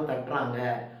யாரோ தட்டுறாங்க,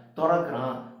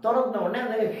 திறக்கிறான். திறந்த உடனே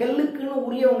அந்த ஹெல்லுக்குன்னு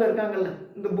உரியவங்க இருக்காங்கல்ல,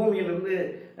 இந்த பூமியிலிருந்து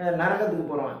நரகத்துக்கு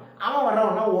போறவன், அவன்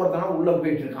வர்றவனா ஒவ்வொருத்தனா உள்ள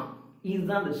போயிட்டு இருக்கான்.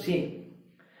 இதுதான் அந்த சீன்.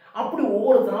 அப்படி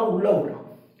ஒவ்வொருத்தனா உள்ள விடுறான்.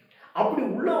 அப்படி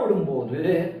உள்ள விடும்போது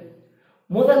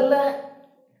முதல்ல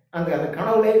அந்த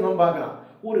கனவுல இவன் பார்க்கறான்,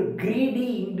 ஒரு கிரீடி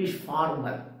இங்கிலீஷ்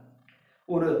ஃபார்மர்,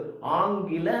 ஒரு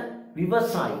ஆங்கில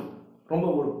விவசாயி, ரொம்ப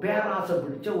ஒரு பேராசை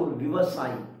பிடிச்ச ஒரு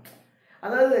விவசாயி.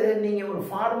 அதாவது நீங்க ஒரு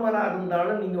ஃபார்மரா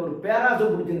இருந்தாலும் நீங்க ஒரு பேராசை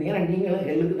பிடிச்சிருந்தீங்கன்னா நீங்களும்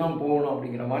ஹெல்லுக்கு தான் போகணும்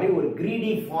அப்படிங்கிற மாதிரி ஒரு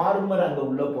கிரீடி ஃபார்மர் அங்க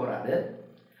உள்ள போறாரு.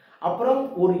 அப்புறம்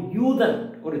ஒரு யூதன்,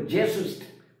 ஒரு ஜேசுஸ்ட்,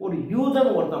 ஒரு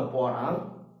யூதன் ஒருத்தன் போறான்.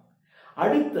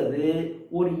 அடுத்தது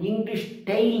ஒரு இங்கிலீஷ்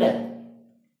டெய்லர்.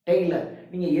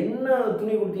 நீங்க என்ன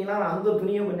துணி கொடுத்தீங்கன்னா அந்த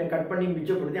துணியை கொஞ்சம் கட் பண்ணி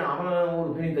மிச்சப்படுத்தி அவன் ஒரு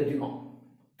துணி தச்சுக்குவான்,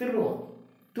 திருடுவான்,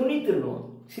 துணி திருடுவான்.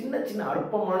 சின்ன சின்ன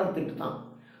அற்பமான திட்டு தான்.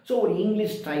 ஸோ ஒரு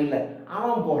இங்கிலீஷ் ஸ்டைலில்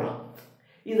அவன் போகிறான்.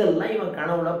 இதெல்லாம் இவன்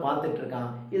கனவுல பார்த்துட்டு இருக்கான்.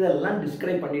 இதெல்லாம்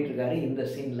டிஸ்கிரைப் பண்ணிட்டு இருக்காரு இந்த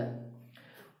சீனில்.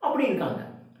 அப்படி இருக்காங்க.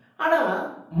 ஆனால்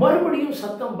மறுபடியும்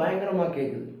சத்தம் பயங்கரமாக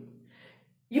கேட்குது.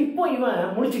 இப்போ இவன்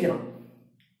முழிச்சுக்கிறான்.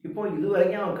 இப்போ இது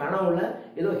வரைக்கும் அவன் கனவுல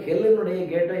ஏதோ ஹெல்லினுடைய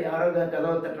கேட்டை யாரோ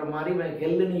கதவை தட்டுற மாதிரி இவன்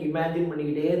ஹெல்லுன்னு இமேஜின்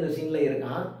பண்ணிக்கிட்டே இந்த சீனில்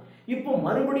இருக்கான். இப்போ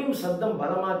மறுபடியும் சத்தம்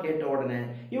பலமாக கேட்ட உடனே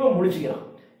இவன் முழிச்சுக்கிறான்.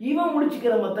 இவன்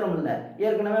முழிச்சுக்கிற மாத்திரம் இல்லை,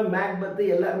 ஏற்கனவே மேக்பெத்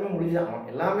எல்லாருமே முழிச்சான்.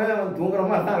 எல்லாமே அவன் தூங்குற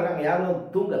மாதிரி தான் இருக்காங்க, யாரும்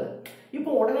தூங்கலை.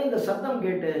 இப்போ உடனே இந்த சத்தம்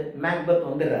கேட்டு மேக்பெத்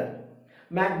வந்துடுறாரு.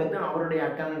 மேக்பெத் அவருடைய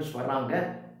அட்டண்டன்ஸ் வர்றாங்க.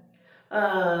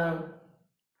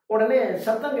 உடனே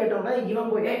சத்தம் கேட்டவுடனே இவன்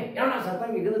போய் ஏன்னா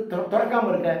சத்தம் கேட்குது திறக்காம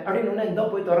இருக்க அப்படின்னு உடனே இந்த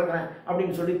போய் திறக்கிறேன்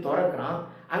அப்படின்னு சொல்லி திறக்கிறான்.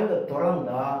 அங்க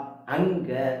திறந்தா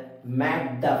அங்க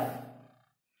மேக்டஃப்.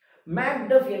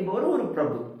 மேக்டஃப் என்பவர் ஒரு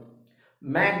பிரபு.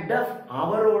 மேக்டஃப்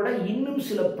அவரோட இன்னும்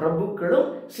சில பிரபுக்களும்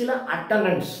சில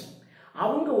அட்டண்டன்ஸ்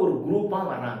அவங்க ஒரு குரூப்பா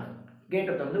வர்றாங்க.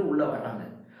 கேட்டை வந்து உள்ள வர்றாங்க.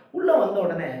 உள்ள வந்த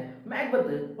உடனே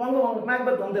மேக்பெத் வாங்க வாங்க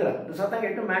மேக்பெத் வந்துடுறார். இந்த சத்தம்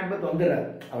கேட்டு மேக்பெத் வந்துடுறாரு.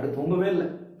 அவர் தூங்கவே இல்லை.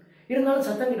 இருந்தாலும்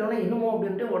சத்தம் கேட்டோடனே என்னமோ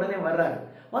அப்படின்ட்டு உடனே வர்றாரு.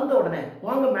 வந்த உடனே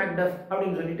வாங்க மேக்டஃப்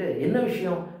அப்படின்னு சொல்லிட்டு என்ன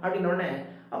விஷயம் அப்படின்னு உடனே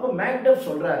அப்போ மேக்டஃப்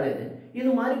சொல்றாரு, இது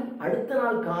மாதிரி அடுத்த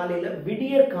நாள் காலையில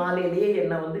விடியற் காலையிலேயே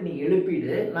என்னை வந்து நீ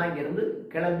எழுப்பிடு, நான் இங்கிருந்து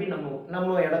கிளம்பி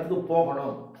நம்ம இடத்துக்கு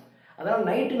போகணும். அதனால்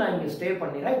நைட்டு நான் இங்கே ஸ்டே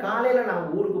பண்ணிடுறேன், காலையில் நான்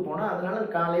ஊருக்கு போனேன், அதனால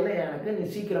காலையில் எனக்கு நீ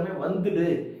சீக்கிரமே வந்துடு,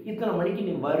 இத்தனை மணிக்கு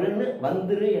நீ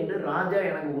வந்துரு என்று ராஜா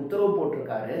எனக்கு உத்தரவு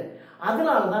போட்டிருக்காரு.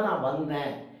 அதனால தான் நான்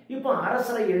வந்தேன். இப்போ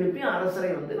அரசரை எழுப்பி அரசரை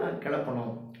வந்து நான்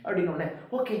கிளப்பணும் அப்படின்னு உடனே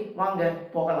ஓகே வாங்க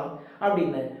போகலாம்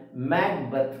அப்படின்னு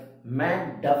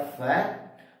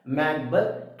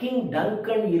மேக்பெத் கிங்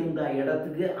டங்கன் இருந்த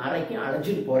இடத்துக்கு அறைக்கு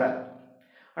அழைச்சிட்டு போறார்.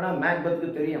 ஆனால்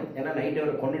மேக்பெத்துக்கு தெரியும், ஏன்னா நைட்டு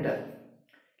அவரை கொண்டுட்டார்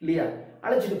இல்லையா.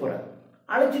 அழைச்சிட்டு போறார்.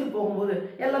 அழைச்சிட்டு போகும்போது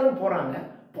எல்லாரும் போறாங்க.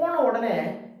 போன உடனே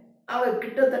அவர்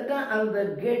கிட்டத்தட்ட அந்த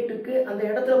கேட்டுக்கு அந்த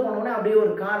இடத்துல போன உடனே அப்படியே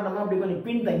ஒரு காரணமா அப்படி கொஞ்சம்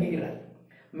பின் தங்கிக்கிறார்.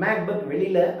 மேக்பெத்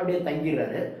வெளியில அப்படியே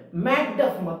தங்கிடுறாரு.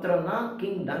 மேக்டஃப் மாத்திரம் தான்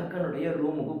கிங் டங்கனுடைய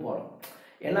ரூமுக்கு போறோம்.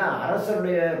 ஏன்னா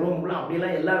அரசருடைய ரூமுக்குலாம்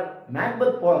அப்படிலாம் எல்லாரும்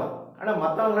மேக்பெத் போகலாம், ஆனால்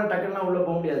மற்றவங்களாம் டக்குலாம் உள்ள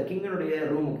போக முடியாது கிங்கனுடைய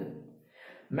ரூமுக்கு.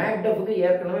 மேக்டஃபுக்கு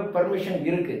ஏற்கனவே பர்மிஷன்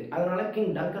இருக்கு. அதனால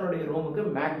கிங் டங்கனுடைய ரூமுக்கு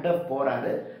மேக்டஃப்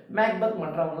போறாரு. மேக்பெத்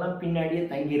மற்றவங்கலாம் பின்னாடியே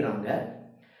தங்கிடுறாங்க.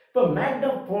 இப்போ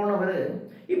மேக்டஃப் போனவர்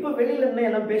இப்போ வெளியில இருந்து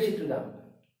எல்லாம் பேசிட்டு இருக்காங்க.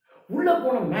 உள்ள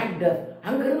போன மேக்டஃப்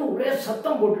அங்கிருந்து ஒரே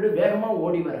சத்தம் போட்டுட்டு வேகமா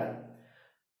ஓடி வர்றாரு.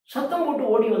 சத்தம் போட்டு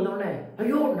ஓடி வந்தோடனே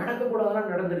ஐயோ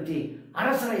நடக்கக்கூடாதெல்லாம் நடந்துருச்சு,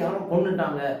 அரசரை யாரும்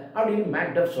கொன்னுட்டாங்க அப்படின்னு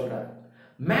மேக்டஃப் சொல்றாரு.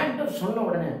 மேக்டஃப் சொன்ன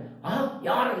உடனே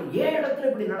யாரு ஏன் இடத்துல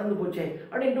இப்படி நடந்து போச்சே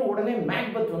அப்படின்ட்டு உடனே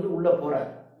மேக்பெத் வந்து உள்ள போறாரு.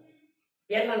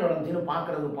 என்ன நடந்துச்சுன்னு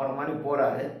பாக்குறது போற மாதிரி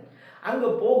போறாரு. அங்க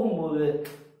போகும்போது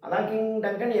அதான் கிங்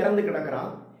டங்கன் இறந்து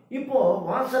கிடக்குறான். இப்போ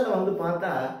வாசல்ல வந்து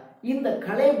பார்த்தா இந்த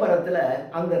கலைபரத்துல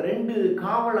அந்த 2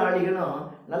 காவலாளிகளும்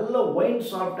நல்ல ஒயின்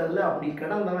சாப்பிட்டதுல அப்படி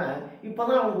கிடந்தவன்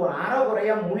இப்பதான் அவனுக்கு ஒரு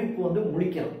அறகுறையா முழிப்பு வந்து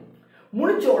முழிக்கிறான்.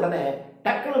 முழிச்ச உடனே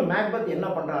டக்குனு மேக்பெத் என்ன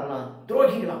பண்றாருன்னா,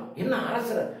 துரோகிக்கலாம் என்ன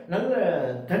அரசரை நல்ல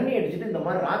தண்ணி அடிச்சுட்டு இந்த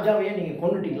மாதிரி ராஜாவையே நீங்க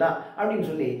கொன்னுட்டீங்களா அப்படின்னு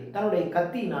சொல்லி தன்னுடைய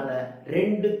கத்தியினால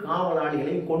 2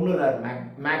 காவலாளிகளையும் கொன்னுறாரு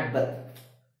மேக்பெத்.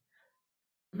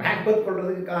 மேக்பெத்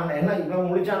கொள்றதுக்கு காரணம் என்ன, இவன்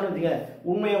முழிச்சான்னு வச்சுக்க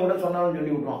உண்மையை கூட சொன்னாலும்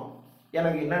சொல்லி விட்டுருவான்.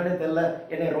 எனக்கு என்னன்னு தெரியல,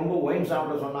 என்னை ரொம்ப ஒயின்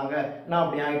சாப்பிட சொன்னாங்க, நான்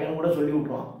அப்படி ஆகிட்டேன்னு கூட சொல்லி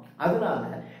விட்டுருவான். அதனால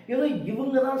ஏதோ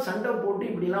இவங்க தான் சண்டை போட்டு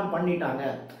இப்படிலாம் பண்ணிட்டாங்க.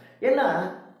 ஏன்னா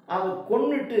அவ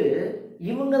கொன்னுட்டு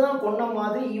இவங்க தான் கொன்ன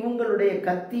மாதிரி இவங்களுடைய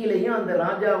கத்தியிலையும் அந்த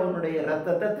ராஜாவுடைய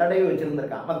ரத்தத்தை தடவி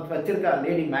வச்சிருக்கா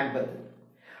லேடி மேக்பெத்.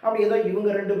 அப்படி ஏதோ இவங்க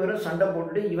 2 பேரும் சண்டை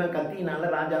போட்டுட்டு இவன் கத்தியினால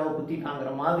ராஜாவை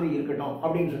குத்திட்டாங்கிற மாதிரி இருக்கட்டும்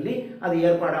அப்படின்னு சொல்லி அது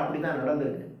ஏற்பாடு அப்படிதான்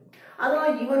நடந்திருக்கு. அதனால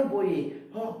இவன் போய்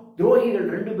துரோகிகள்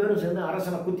 2 பேரும் சேர்ந்து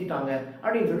அரசனை குத்திட்டாங்க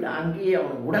அப்படின்னு சொல்லிட்டு அங்கேயே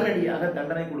அவனுக்கு உடனடியாக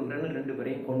தண்டனை கொடுக்குறேன்னு 2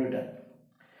 பேரையும் கொன்னுட்டார்.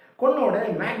 கொன்ன உடனே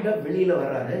மேக்டஃப் வெளியில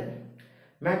வர்றாரு.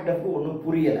 மேக்டஃப்க்கு ஒன்றும்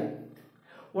புரியலை.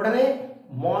 உடனே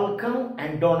மால்கம்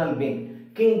அண்ட் டோனல்பின்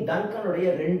கிங் டங்கனுடைய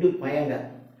 2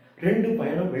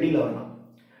 பையனும் வெளியில வரலாம்.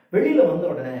 வெளியில வந்த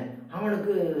உடனே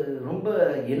அவனுக்கு ரொம்ப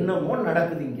என்னமோ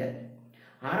நடக்குது. இங்க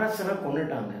அரசனை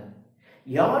கொன்னுட்டாங்க,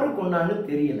 யாரு கொன்னான்னு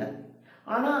தெரியல.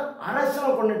 ஆனா அரசனை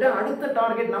கொன்னுட்டு அடுத்த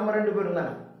டார்கெட் நம்ம 2 பேரும்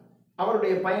தானே,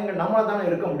 அவருடைய பையங்க நம்மள தானே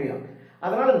இருக்க முடியும்.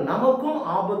 அதனால நமக்கும்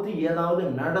ஆபத்து ஏதாவது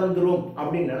நடந்துரும்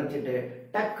அப்படின்னு நினைச்சிட்டு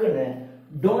டக்குன்னு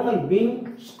டோனல்பின்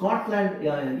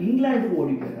இங்கிலாந்துக்கு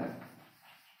ஓடி போயிடறான்.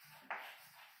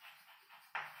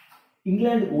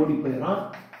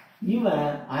 இவன்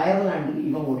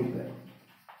அயர்லாண்டுக்கு ஓடி போயிடறான்.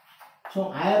 ஸோ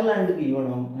அயர்லாண்டுக்கு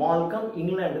இவனும் மால்கம்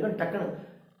இங்கிலாந்துக்கும் டக்குன்னு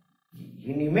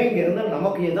இனிமே இங்க இருந்தா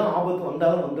நமக்கு ஏதோ ஆபத்து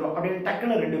வந்தாலும் வந்துடும் அப்படின்னு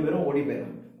டக்குன்னு 2 பேரும் ஓடி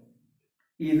போயிடும்.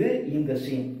 இது இந்த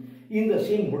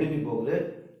சீன் முடிஞ்சு போகுது.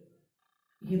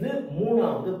 இது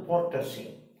 3வது போர்ட்டர்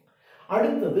சீன்.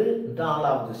 அடுத்தது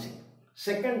 4வது சீன்.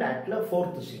 Second ஆக்ட்ல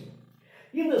 4th scene.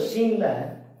 இந்த சீன்ல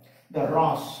the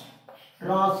ராஸ்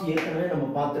ஏற்கனவே நம்ம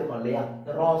பார்த்திருக்கோம் இல்லையா?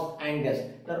 the ராஸ் ஆங்கஸ்,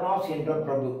 the ராஸ் என்ற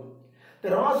பிரபு. the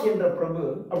ராஸ் என்ற பிரபு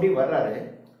அப்படி வர்றாரு.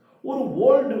 ஒரு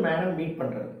ஓல்டு மேனை மீட்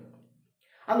பண்றாரு.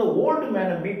 அந்த ஓல்டு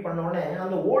மேனை மீட் பண்ண உடனே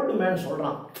அந்த ஓல்டு மேன்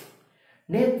சொல்றான்,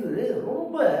 நேத்து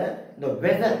ரொம்ப இந்த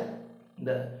வெதர்,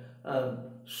 இந்த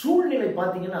சூழ்நிலை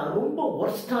பார்த்தீங்கன்னா ரொம்ப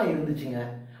ஒர்ஸ்டா இருந்துச்சுங்க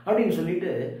அப்படின்னு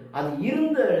சொல்லிட்டு, அது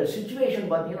இருந்த சிச்சுவேஷன்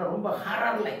பார்த்தீங்கன்னா ரொம்ப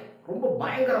ஹாரர்லை, ரொம்ப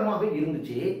பயங்கரமாக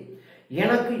இருந்துச்சு.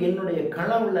 எனக்கு என்னுடைய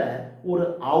கனவுல ஒரு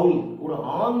அவுல், ஒரு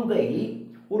ஆந்தை,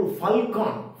 ஒரு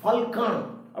ஃபல்கான்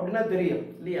அப்படின்னா தெரியும்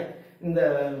இல்லையா? இந்த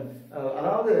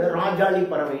அதாவது ராஜாளி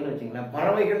பறவைன்னு வச்சுங்களேன்,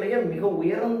 பறவைகள்லயே மிக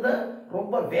உயர்ந்த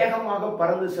ரொம்ப வேகமாக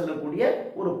பறந்து செல்லக்கூடிய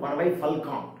ஒரு பறவை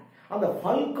ஃபல்கான். அந்த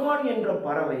ஃபல்கான் என்ற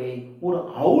பறவையை ஒரு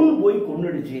அவுல் போய்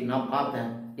கொன்னுடுச்சு. நான் பார்த்தேன்,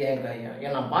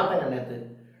 நான் பார்த்தேங்க.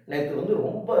 நேற்று வந்து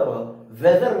ரொம்ப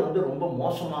வெதர் வந்து ரொம்ப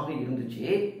மோசமாக இருந்துச்சு.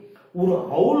 ஒரு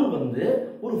அவுல் வந்து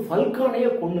ஒரு ஃபல்கானையே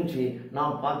கொன்னுச்சு,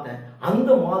 நான் பார்த்தேன். அந்த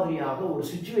மாதிரியாக ஒரு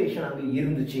சிச்சுவேஷன் அங்கே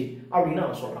இருந்துச்சு அப்படின்னு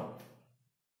அவன் சொல்றான்.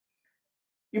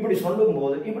 இப்படி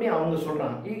சொல்லும்போது இப்படி அவங்க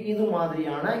சொல்றாங்க, இது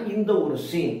மாதிரியான இந்த ஒரு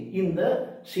சீன், இந்த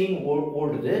சீன்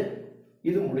ஓடுது.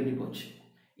 இது முடிஞ்சு போச்சு.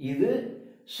 இது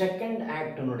செகண்ட்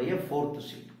ஆக்டினுடைய 4th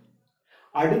சீன்.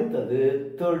 அடுத்தது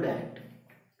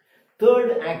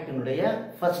தேர்ட் ஆக்டினுடைய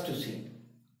 1st சீன்.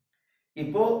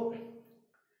 இப்போ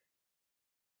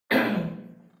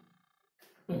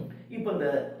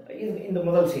இந்த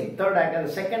முதல் சீன் தேர்ட் ஆக்ட்,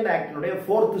 அந்த செகண்ட் ஆக்டினுடைய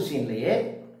 4th சீன்லயே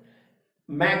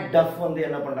மேக்டஃப் வந்து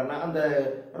என்ன பண்றாருன்னா, அந்த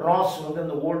ராஸ் வந்து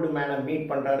அந்த ஓல்டு மேனை மீட்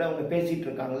பண்றாரு. அவங்க பேசிட்டு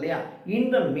இருக்காங்க இல்லையா?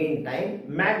 இந்த மீன் டைம்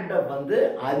மேக்டஃப் வந்து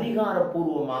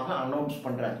அதிகாரப்பூர்வமாக அனௌன்ஸ்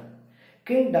பண்றாரு,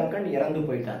 கிங் டங்கன் இறந்து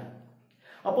போயிட்டார்.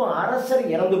 அப்போ அரசர்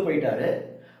இறந்து போயிட்டாரு.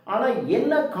 ஆனா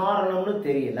என்ன காரணம்னு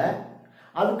தெரியல.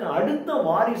 அதுக்கு அடுத்த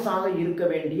வாரிசாக இருக்க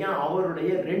வேண்டிய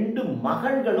அவருடைய 2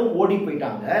 மகள்களும் ஓடி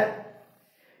போயிட்டாங்க.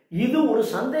 இது ஒரு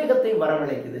சந்தேகத்தை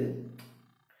வரவழைக்குது.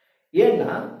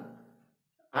 ஏன்னா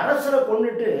அரசரை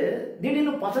கொண்டுட்டு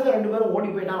திடீர்னு பசங்க 2 பேரும் ஓடி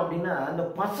போயிட்டான் அப்படின்னா, அந்த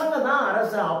பசங்க தான்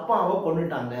அரசர் அப்பாவை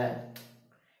கொண்டுட்டாங்க.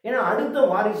 ஏன்னா அடுத்த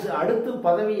வாரிசு, அடுத்து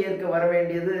பதவி ஏற்க வர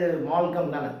வேண்டியது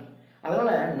மால்கம் தானே.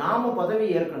 அதனால நாம பதவி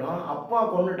ஏற்கணும். அப்பா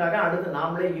கொண்டுட்டாங்க, அடுத்து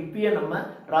நாமளே இப்பயே நம்ம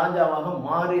ராஜாவாக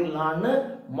மாறிடலான்னு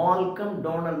மால்கம்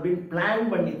டோனல்பின் பிளான்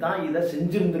பண்ணி தான் இதை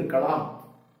செஞ்சிருந்திருக்கலாம்.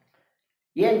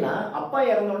 ஏன்னா அப்பா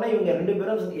இறந்தோடனே இவங்க 2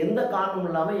 பேரும் எந்த காரணமும்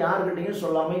இல்லாம யாருக்கிட்டையும்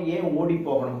சொல்லாம ஏன் ஓடி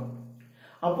போகணும்?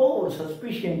 அப்போ ஒரு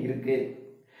சஸ்பிஷன் இருக்கு.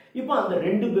 இப்போ அந்த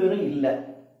 2 பேரும் இல்லை.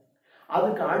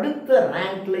 அதுக்கு அடுத்த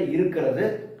ரேங்க்ல இருக்கிறது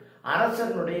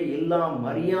அரசனுடைய எல்லா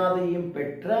மரியாதையும்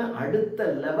பெற்ற அடுத்த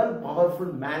லெவல்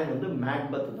பவர்ஃபுல் மேன் வந்து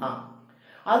மேக்பெத் தான்.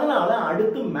 அதனால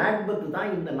அடுத்து மேக்பெத்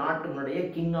தான் இந்த நாட்டினுடைய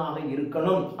கிங்காக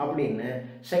இருக்கணும் அப்படின்னு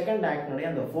செகண்ட் ஆக்டினுடைய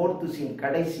அந்த 4th சீன்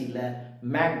கடைசியில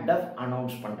மேக்டஃப்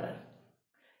அனௌன்ஸ் பண்றாரு.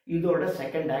 இதோட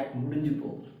செகண்ட் ஆக்ட் முடிஞ்சு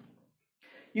போகுது.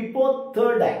 இப்போ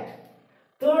third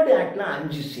ஆக்ட்ல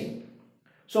 5 scene.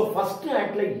 So first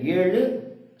ஆக்ட்ல 7,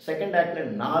 second ஆக்ட்ல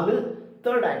 4,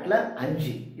 third ஆக்ட்ல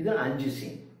 5. இது 5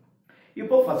 சீன்.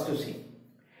 இப்போ ஃபர்ஸ்ட் சீன்.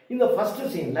 இந்த ஃபர்ஸ்ட்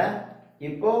சீன்ல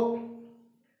இப்போ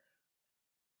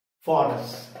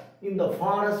இந்த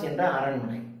ஃபாரஸ்ட் என்ற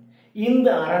அரண்மனை. இந்த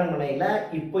அரண்மனையில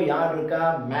இப்போ யார் இருக்கா?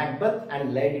 Macbeth and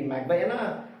lady Macbeth. ஏன்னா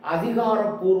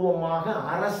அதிகாரப்பூர்வமாக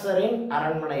அரசரின்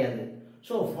அரண்மனை அது.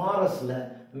 ஸோ ஃபாரஸ்ட்ல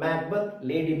மேக்பெத்,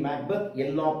 லேடி மேக்பெத்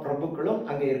எல்லா பிரபுக்களும்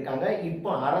அங்க இருக்காங்க. இப்போ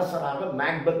அரசராக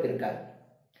மேக்பெத் இருக்காரு.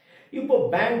 இப்போ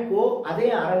பேங்கோ அதே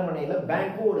அரண்மனையில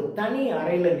பேங்கோ ஒரு தனி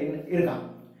அறையில இருக்கான்.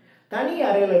 தனி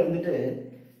அறையில இருந்துட்டு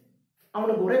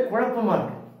அவனுக்கு ஒரே குழப்பமா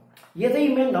இருக்கு.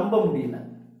 எதையுமே நம்ப முடியல.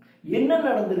 என்ன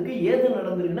நடந்திருக்கு, ஏது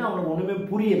நடந்திருக்குன்னு அவனுக்கு ஒண்ணுமே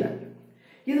புரியல.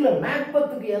 இதுல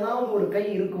மேக்பெத்துக்கு ஏதாவது ஒரு கை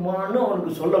இருக்குமான்னு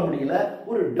அவனுக்கு சொல்ல முடியல.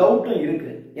 ஒரு டவுட்டும்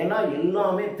இருக்கு. ஏன்னா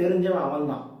எல்லாமே தெரிஞ்சவன்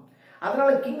அவன் தான். அதனால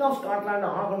கிங் ஆஃப்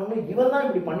ஸ்காட்லாந்து ஆகணும்னு இவன் தான்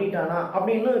இப்படி பண்ணிட்டானா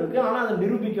அப்படின்னு இருக்கு. ஆனா அதை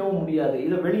நிரூபிக்கவும் முடியாது,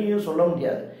 இதை வெளியும் சொல்ல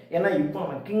முடியாது. ஏன்னா இப்போ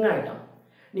அவன் கிங் ஆயிட்டான்.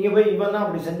 நீங்க போய் இவன் தான்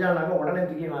அப்படி செஞ்சானாங்க உடனே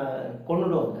தூக்கி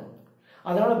கொண்டுடுவாங்க.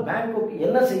 அதனால பேங்காக்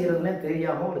என்ன செய்யறதுன்னே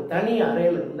தெரியாம ஒரு தனி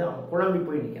அறையில இருந்து அவன் குழம்பி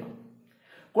போய் நிற்கிறான்.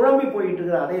 குழம்பி போயிட்டு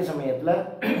இருக்கிற அதே சமயத்துல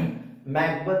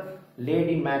மேக்பெத்,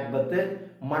 லேடி மேக்பெத்,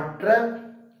 மற்ற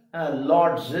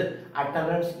லார்ட்ஸ்,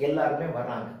 அட்டனன்ஸ் எல்லாருமே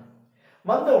வர்றாங்க.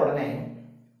 வந்த உடனே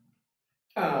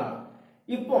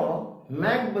இப்போ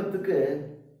மேக்பெத்துக்கு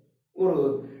ஒரு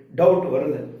டவுட்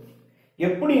வருது.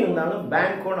 எப்படி இருந்தாலும்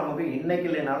பேங்கோ நமக்கு இன்னைக்கு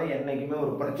இல்லைனாலும் என்னைக்குமே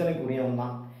ஒரு பிரச்சனைக்குரியவன்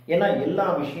தான். ஏன்னா எல்லா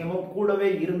விஷயமும் கூடவே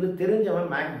இருந்து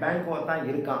தெரிஞ்சவன் பேங்கோ தான்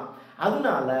இருக்கான்.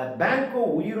 அதனால பேங்கோ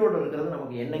உயிரோடு இருக்கிறது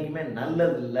நமக்கு என்னைக்குமே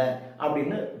நல்லது இல்லை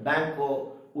அப்படின்னு பேங்கோ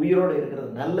உயிரோடு இருக்கிறது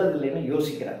நல்லது இல்லைன்னு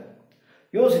யோசிக்கிறார்.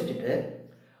 யோசிச்சுட்டு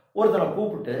ஒருத்தனை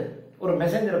கூப்பிட்டு ஒரு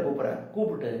மெசஞ்சரை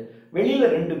கூப்பிட்டு வெளியில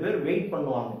 2 பேர் வெயிட்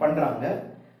பண்றாங்க,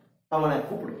 அவனை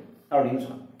கூப்பிடு அப்படின்னு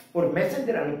சொன்னான். ஒரு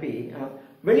மெசஞ்சர் அனுப்பி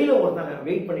வெளியில ஒருத்தன்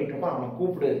வெயிட் பண்ணிட்டு இருப்பான், அவனை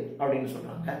கூப்பிடு அப்படின்னு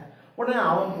சொல்றாங்க. உடனே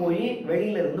அவன் போய்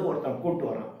வெளியில இருந்து ஒருத்தன் கூப்பிட்டு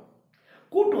வரான்.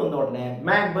 கூப்பிட்டு வந்த உடனே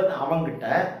மேக்பெத் அவங்கிட்ட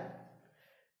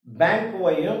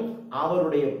பேங்கோவையும்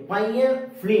அவருடைய பையன்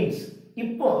ஃபிளின்ஸ்,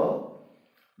 இப்போ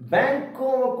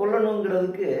பேங்கோவை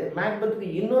கொல்லணுங்கிறதுக்கு மேக்பெத்துக்கு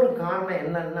இன்னொரு காரணம்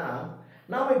என்னன்னா,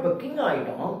 நாம இப்ப கிங்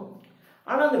ஆயிட்டோம்,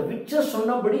 ஆனா அந்த விச்சர்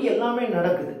சொன்னபடி எல்லாமே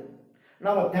நடக்குது.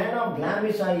 நம்ம தேன் ஆஃப்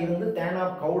கிளாமிஸ் ஆகியிருந்து தேன்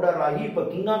ஆஃப் கவுடர் ஆகி இப்ப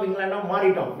கிங் ஆஃப் இங்கிலாண்டா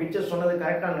மாறிட்டோம். விச்சர் சொன்னது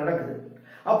கரெக்டா நடக்குது.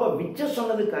 அப்ப விச்சர்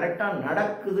சொன்னது கரெக்டா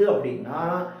நடக்குது அப்படின்னா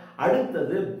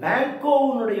அடுத்தது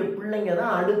பேங்கோவுடைய பிள்ளைங்க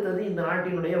தான் அடுத்தது இந்த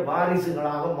நாட்டினுடைய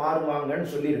வாரிசுகளாக மாறுவாங்கன்னு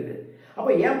சொல்லியிருக்கு. அப்ப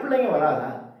என் பிள்ளைங்க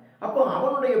வராதா? அப்போ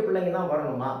அவனுடைய பிள்ளைங்க தான்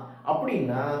வரணுமா?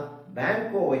 அப்படின்னா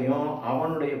பேங்கோவையும்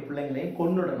அவனுடைய பிள்ளைங்களையும்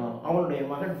கொன்னுடணும். அவனுடைய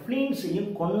மகன்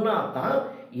ஃபிளின்ஸையும் கொன்னாதான்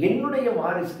என்னுடைய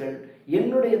வாரிசுகள்,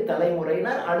 என்னுடைய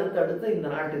தலைமுறையினர் அடுத்தடுத்து இந்த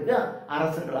நாட்டுக்கு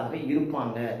அரசர்களாக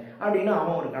இருப்பாங்க அப்படின்னு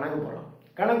அவன் ஒரு கணக்கு போடுறான்.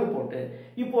 கணக்கு போட்டு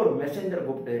இப்போ ஒரு மெசஞ்சரை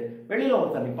கூப்பிட்டு வெளியில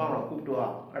ஒருத்தன் நிற்பான், அவனை கூப்பிட்டு வா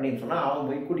அப்படின்னு சொன்னா அவன்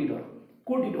போய் கூட்டிட்டு வரான்.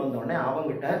 கூட்டிட்டு வந்த உடனே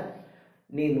அவங்கிட்ட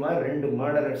நீ இந்த மாதிரி 2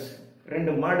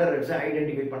 மர்டரர்ஸ்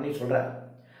ஐடென்டிஃபை பண்ணி சொல்ற,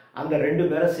 அந்த 2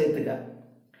 பேரை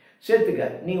சேர்த்துக்க,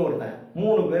 நீங்க ஒருத்தன்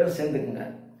 3 பேரை சேர்ந்துக்குங்க.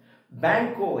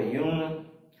 பேங்கோவையும்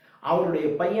அவருடைய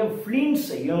பையன்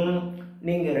ஃபிளின்ஸையும்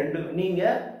நீங்க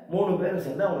 3 பேரும்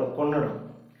சேர்ந்து அவங்களை கொல்லணும்.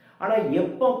 ஆனா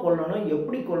எப்போ கொல்லணும்,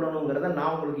 எப்படி கொல்லணுங்கிறத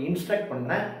நான் உங்களுக்கு இன்ஸ்ட்ரக்ட்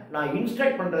பண்ணேன். நான்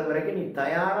இன்ஸ்ட்ரக்ட் பண்றது வரைக்கும் நீ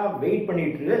தயாரா வெயிட்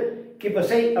பண்ணிட்டு இப்ப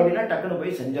செய் அப்படின்னா டக்குன்னு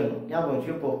போய் செஞ்சிடணும், ஞாபகம்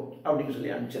வச்சு போ அப்படின்னு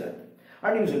சொல்லி அனுப்பிச்சிடாரு.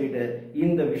 அப்படின்னு சொல்லிட்டு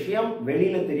இந்த விஷயம்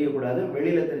வெளியில தெரியக்கூடாது,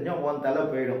 வெளியில தெரிஞ்சா உன் தலை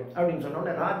போயிடும் அப்படின்னு சொன்ன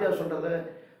உடனே ராஜா சொல்றத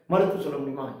மறுத்து சொல்ல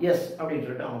முடியுமா? எஸ் அப்படின்னு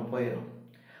சொல்லிட்டு அவன் போயிடும்.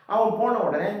 அவன் போன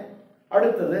உடனே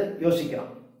அடுத்தது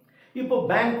யோசிக்கிறான். இப்போ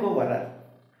பேங்கோ வர்றார்.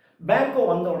 பேங்கோ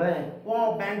வந்த உடனே ஓ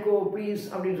பேங்கோ ப்ளீஸ்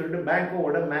அப்படின்னு சொல்லிட்டு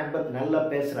பேங்கோவோட மேக்பெத் நல்லா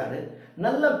பேசுறாரு.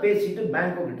 நல்லா பேசிட்டு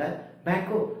பேங்கோ கிட்ட,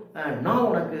 பேங்கோ நான்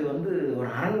உனக்கு வந்து ஒரு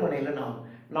அரண்மனையில்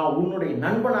நான் உன்னுடைய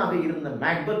நண்பனாக இருந்த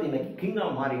மேக்பெத் இன்னைக்கு கிங்கா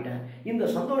மாறிட்டேன். இந்த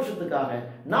சந்தோஷத்துக்காக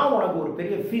நான் உனக்கு ஒரு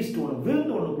பெரிய ஃபீஸ்ட்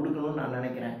விருந்து ஒன்று கொடுக்கணும்னு நான்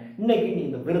நினைக்கிறேன். இன்னைக்கு நீ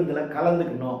இந்த விருந்துல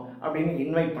கலந்துக்கணும் அப்படின்னு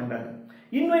இன்வைட் பண்றாரு.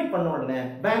 இன்வைட் பண்ண உடனே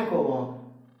பேங்கோவும்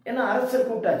ஏன்னா அரசர்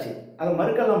கூப்பிட்டாச்சு, அதை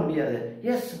மறுக்கலாம் முடியாது.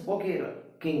 எஸ் ஓகே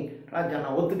கிங் ராஜா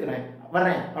நான் ஒத்துக்கிறேன்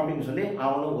வரேன் அப்படின்னு சொல்லி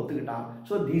அவனும் ஒத்துக்கிட்டான்.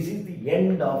 So this is the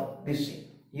end of this scene.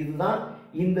 இதுதான்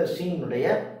இந்த சீனுடைய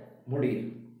முடிவு.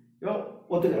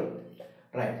 ஒத்துக்கிறோம்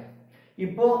ரைட்.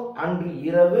 இப்போ அன்று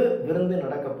இரவு விருந்து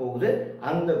நடக்க போகுது.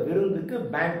 அந்த விருந்துக்கு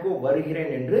பேங்கோ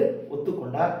வருகிறேன் என்று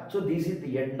ஒத்துக்கொண்டார். So this is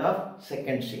the end of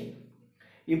second scene.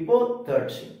 இப்போ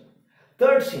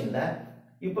தேர்ட் சீன்ல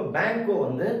இப்போ பேங்கோ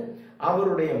வந்து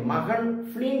அவருடைய மகன்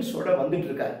ஃபிளின்ஸோட வந்துட்டு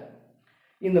இருக்காரு.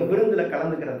 இந்த விருந்துல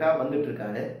கலந்துக்கிறதுக்காக வந்துட்டு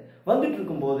இருக்காரு. வந்துட்டு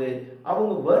இருக்கும்போது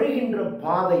அவங்க வருகின்ற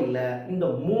பாதையில இந்த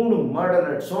 3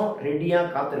 மர்டரர்ஸும் ரெடியா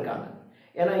காத்திருக்காங்க.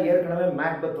 ஏன்னா ஏற்கனவே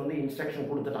மேக்பெத் வந்து இன்ஸ்ட்ரக்ஷன்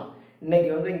கொடுத்துட்டான், இன்னைக்கு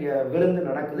வந்து இங்க விருந்து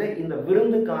நடக்குது, இந்த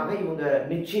விருந்துக்காக இவங்க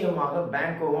நிச்சயமாக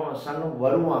பேங்கோவும் சன்னும்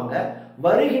வருவாங்க.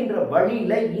 வருகின்ற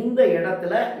வழியில இந்த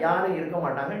இடத்துல யாரும் இருக்க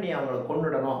மாட்டாங்க, நீ அவங்களை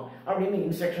கொன்னுடணும் அப்படின்னு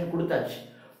இன்ஸ்ட்ரக்ஷன் கொடுத்தாச்சு.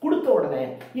 கொடுத்த உடனே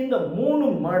இந்த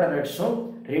 3 மர்டரர்ஸும்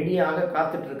ரெடியாக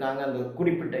காத்துட்டு இருக்காங்க அந்த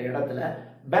குறிப்பிட்ட இடத்துல.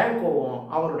 பேங்கோவும்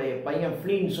அவருடைய பையன்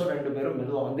ஃபிளின்ஸும் 2 பேரும்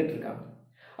மெதுவாக வந்துட்டு இருக்காங்க.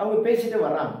 அவங்க பேசிட்டு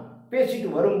வர்றாங்க. பேசிட்டு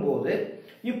வரும்போது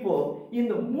இப்போ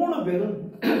இந்த 3 பேரும்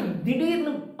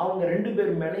திடீர்னு அவங்க 2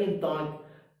 பேர் மேலையும்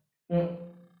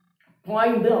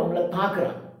பாய்ந்து அவங்கள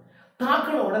தாக்குறாங்க.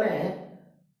 தாக்குன உடனே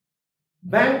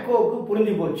பேங்கோவுக்கு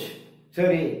புரிஞ்சு போச்சு,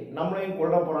 சரி நம்மளையும்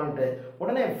கொல்ல போறான்ட்டு.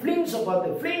 உடனே ஃபிளின்ஸை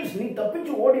பார்த்து, ஃபிளின்ஸ் நீ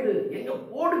தப்பிச்சு ஓடிடு, எங்க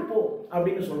ஓடிப்போ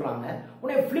அப்படின்னு சொல்றாங்க.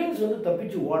 உடனே ஃபிளின்ஸ் வந்து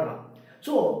தப்பிச்சு ஓடுறான்.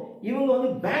 ஸோ இவங்க வந்து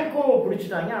பேங்கோவை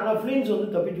பிடிச்சிட்டாங்க, ஆனால் ஃபிளின்ஸ்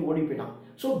வந்து தப்பிச்சு ஓடி போயிட்டான்.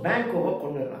 ஸோ பேங்கோவை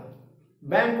கொண்டுடுறாங்க.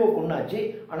 பேங்கோ கொண்டாச்சு,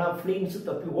 ஆனால் ஃபிளின்ஸ்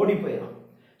தப்பி ஓடி போயிடறான்.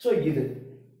 So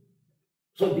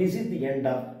this is the end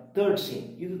of third scene.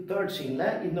 இது தேர்ட் சீன்ல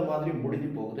இந்த மாதிரி முடிஞ்சு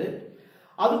போகுது.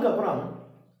 அதுக்கப்புறம்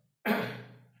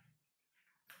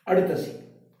அடுத்த சீன்,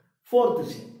 ஃபோர்த்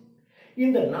சீன்.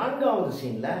 இந்த 4வது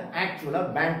சீன்ல ஆக்சுவலா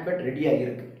பேங்க்வெட் ரெடியாக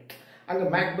இருக்கு. அங்கே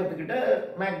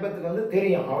மேக்பெத்துக்கு வந்து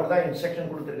தெரியும், அவர் தான் இன்ஸ்ட்ரக்ஷன்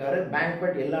கொடுத்துருக்காரு.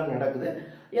 பேங்க்வெட் எல்லாம் நடக்குது,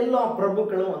 எல்லா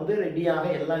பிரபுக்களும் வந்து ரெடியாக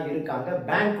எல்லாம் இருக்காங்க.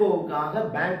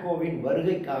 பேங்கோவின்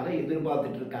வருகைக்காக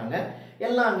எதிர்பார்த்துட்டு இருக்காங்க.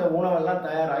 எல்லாம் அங்கே உணவெல்லாம்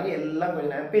தயாராகி எல்லாம் கொஞ்ச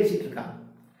நேரம் பேசிட்டு இருக்காங்க.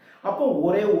 அப்போ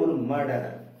ஒரே ஒரு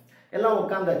மர்டரர், எல்லாம்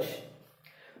உட்காந்தாச்சு.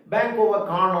 பேங்கோவை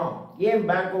காணோம், ஏன்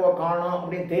பேங்கோவை காணோம்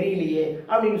அப்படின்னு தெரியலையே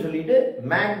அப்படின்னு சொல்லிட்டு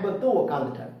மேக்பெத்தும்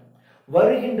உட்காந்துட்டார்.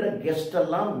 வருகின்ற கெஸ்ட்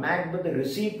எல்லாம் மேக்பெத்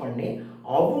ரிசீவ் பண்ணி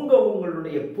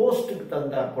அவங்களுடைய போஸ்ட்டுக்கு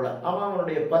தந்தார் போல,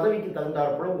 அவனுடைய பதவிக்கு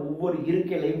தந்தார் போல ஒவ்வொரு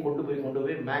இருக்கையிலையும் கொண்டு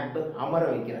போய் மேக்பெத் அமர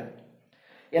வைக்கிறார்.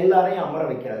 எல்லாரையும் அமர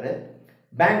வைக்கிறாரு.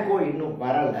 பேங்கோ இன்னும்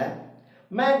வரல.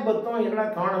 மேக்பெத்தும் என்னடா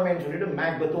காணமேன்னு சொல்லிட்டு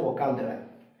மேக்பெத்தும் உட்காந்துறாரு.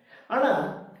 ஆனால்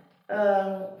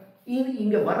இது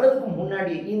இங்கே வர்றதுக்கு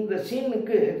முன்னாடி இந்த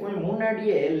சீனுக்கு கொஞ்சம்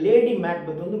முன்னாடியே லேடி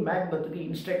மேக்பெத் வந்து மேக்பெத்துக்கு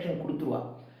இன்ஸ்ட்ரக்ஷன் கொடுத்துருவா.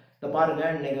 இதை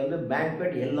பாருங்கள், இன்னைக்கு வந்து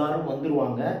பேங்க்வெட் எல்லாரும்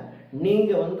வந்துடுவாங்க,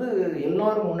 நீங்கள் வந்து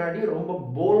எல்லாரும் முன்னாடி ரொம்ப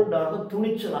போல்டாக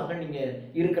துணிச்சலாக நீங்கள்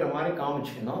இருக்கிற மாதிரி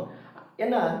காமிச்சிக்கணும்.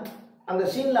 ஏன்னா அந்த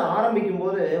சீனில் ஆரம்பிக்கும்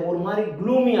போது ஒரு மாதிரி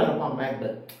க்ளூமியாக இருப்பான்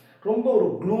மேக்பெத், ரொம்ப ஒரு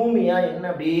க்ளூமியாக என்ன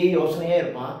அப்படியே யோசனையாக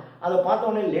இருப்பான். அதை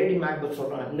பார்த்தோன்னே லேடி மேக்பெத்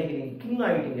சொல்கிறான், இன்னைக்கு நீங்கள் கிங்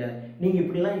ஆகிட்டீங்க, நீங்கள்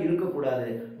இப்படிலாம் இருக்கக்கூடாது,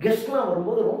 கெஸ்ட்லாம்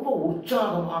வரும்போது ரொம்ப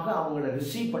உற்சாகமாக அவங்கள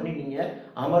ரிசீவ் பண்ணி நீங்கள்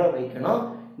அமர வைக்கணும்.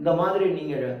 இந்த மாதிரி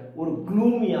நீங்கள் ஒரு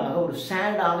க்ளூமியாக ஒரு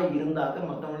சேடாக இருந்தாக்க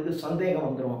மற்றவங்களுக்கு சந்தேகம்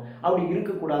வந்துடும், அப்படி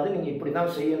இருக்கக்கூடாது, நீங்கள் இப்படி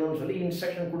தான் செய்யணும்னு சொல்லி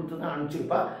இன்ஸ்ட்ரக்ஷன் கொடுத்து தான்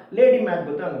அனுப்பிச்சிருப்பா. லேடி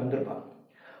மேக்பெத் அங்கே வந்திருப்பா.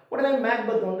 உடனே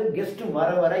மேக்பெத் வந்து கெஸ்ட் வர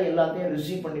வர எல்லாத்தையும்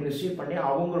ரிசீவ் பண்ணி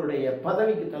அவங்களுடைய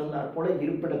பதவிக்கு தகுந்தாற் போல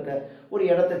இருப்பிடத்தை ஒரு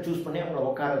இடத்த சூஸ் பண்ணி அவங்கள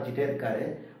உட்கார வச்சுட்டே இருக்காரு.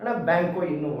 ஆனால் பேங்கோ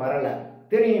இன்னும் வரலை.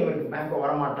 தெரியும் இவருக்கு பேங்கோ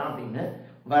வரமாட்டான் அப்படின்னு,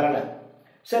 வரலை.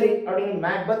 சரி அப்படின்னு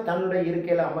மேக்பெத் தன்னுடைய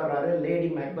இருக்கையில் அமர்றாரு. லேடி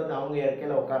மேக்பெத் அவங்க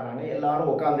இருக்கையில் உட்காடுறாங்க.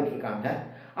 எல்லாரும் உட்காந்துட்டு இருக்காங்க.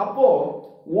 அப்போது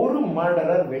ஒரு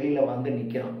மர்டரர் வெளியில் வந்து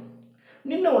நிற்கிறான்.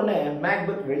 நின்ன உடனே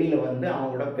மேக்பெத் வெளியில் வந்து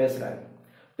அவங்களோட பேசுகிறாரு.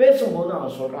 பேசும்போது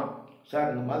அவன் சொல்கிறான், சார்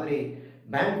இந்த மாதிரி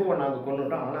பேங்கோவை நாங்கள்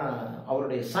கொண்டுட்டோம், ஆனால்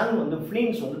அவருடைய சன் வந்து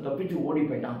ஃப்ளீன்ஸ் வந்து தப்பிச்சு ஓடி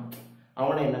போயிட்டான்,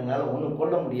 அவனை எங்களால் ஒன்றும்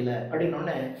கொல்ல முடியல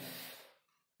அப்படின்னோடனே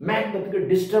மேக்பெத்துக்கு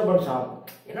டிஸ்டர்பன்ஸ் ஆகும்.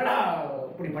 என்னடா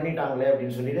இப்படி பண்ணிட்டாங்களே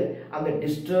அப்படின்னு சொல்லிட்டு அந்த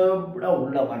டிஸ்டர்ப்டாக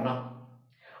உள்ளே வர்றான்.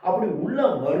 அப்படி உள்ளே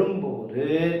வரும்போது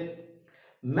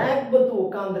மேக்பெத்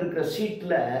உட்கார்ந்துருக்கிற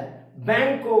சீட்டில்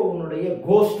பேங்கோவுடைய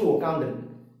கோஸ்ட் உட்கார்ந்துருக்கு.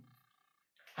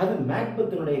 அது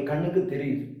மேக்பெத்தினுடைய கண்ணுக்கு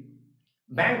தெரியுது.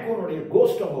 பேங்கோனுடைய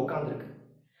கோஸ்ட் அங்கே உட்கார்ந்துருக்கு.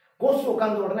 கோஸ்ட்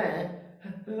உட்கார்ந்த உடனே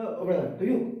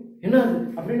ஐயோ என்ன அது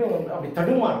அப்படின்னு அப்படி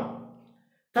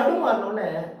தடுமாறினோடனே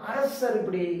அரசர்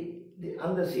இப்படி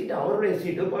அந்த சீட்டு அவருடைய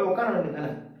சீட்டு போய் உட்கார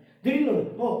வேண்டியதானே. திடீர்னு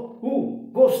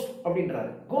கோஸ்ட்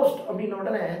அப்படின்றாரு. கோஸ்ட் அப்படின்ன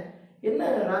உடனே என்ன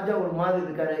ராஜா ஒரு மாதிரி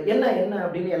இருக்காரு, என்ன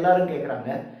அப்படின்னு எல்லாரும் கேட்குறாங்க.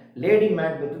 லேடி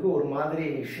மேக்பெத்துக்கு ஒரு மாதிரி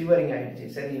ஷிவரிங் ஆயிடுச்சு.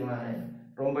 சரி இவன்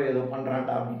ரொம்ப ஏதோ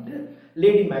பண்ணுறான்டா அப்படின்ட்டு.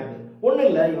 லேடி மேக்பெத் ஒன்றும்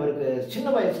இல்லை, இவருக்கு சின்ன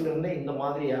வயசுலேருந்தே இந்த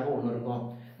மாதிரியாக ஒன்று இருக்கும்,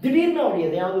 திடீர்னு அவர்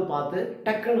எதையாவது பார்த்து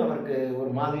டக்குன்னு அவருக்கு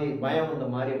ஒரு மாதிரி பயம் வந்த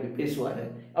மாதிரி அப்படி பேசுவார்,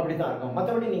 அப்படி தான் இருக்கும்,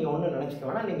 மற்றபடி நீங்கள் ஒன்றும் நினச்சிக்க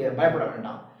வேணாம், நீங்கள் பயப்பட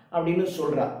வேண்டாம் அப்படின்னு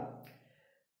சொல்கிறார்.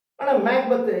 ஆனால்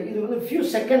மேக்பெத் இது வந்து ஃபியூ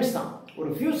செகண்ட்ஸ் தான், ஒரு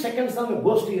ஃபியூ செகண்ட்ஸ் தான் அந்த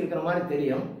கோஸ்ட் இருக்கிற மாதிரி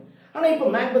தெரியும். ஆனால் இப்போ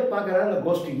மேக்பெத் பார்க்குறாரு அந்த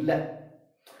கோஸ்ட்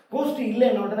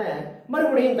இல்லைன்ன உடனே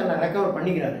மறுபடியும் தன்னை ரெக்கவர்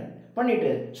பண்ணிட்டு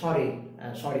சாரி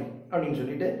அப்படின்னு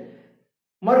சொல்லிட்டு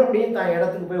மறுபடியும் தான்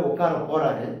இடத்துக்கு போய் உட்கார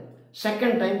போறாரு.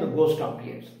 செகண்ட் டைம் த கோஸ்ட்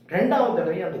அப்பியர்ஸ். ரெண்டாவது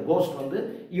தடவை அந்த கோஸ்ட் வந்து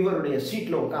இவருடைய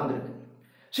சீட்டில் உட்காந்துருக்கு.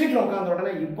 சீட்டில் உட்காந்த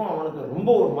உடனே இப்போ அவனுக்கு ரொம்ப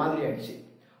ஒரு மாதிரி ஆயிடுச்சு.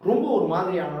 ரொம்ப ஒரு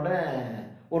மாதிரி ஆன உடனே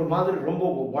ஒரு மாதிரி ரொம்ப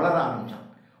வளர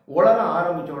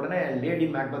ஆரம்பித்த உடனே லேடி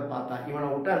மேக்பெத் பார்த்தா இவனை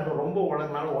விட்டா இன்னும் ரொம்ப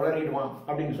வளர்னாலும் வளரிடுவான்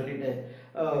அப்படின்னு சொல்லிட்டு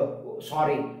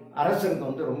சாரி, அரசருக்கு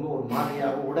வந்து ரொம்ப ஒரு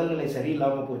மாதிரியாக உடல்நிலை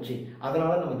சரியில்லாமல் போச்சு,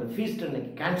 அதனால நம்ம இந்த ஃபீஸ்ட்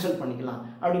இன்னைக்கு கேன்சல் பண்ணிக்கலாம்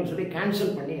அப்படின்னு சொல்லி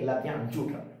கேன்சல் பண்ணி எல்லாத்தையும் அனுப்பிச்சி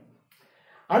விட்றாங்க.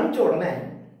 அனுப்பிச்ச உடனே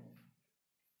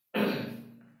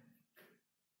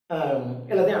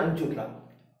எல்லாத்தையும் அனுப்பிச்ச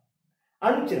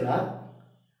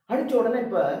உடனே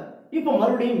இப்போ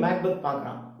மறுபடியும் மேக்பெத்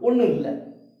பார்க்குறான், ஒன்றும் இல்லை.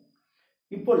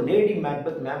 இப்போ லேடி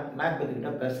மேக்பெத் கிட்ட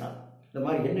பேசுகிறான், இந்த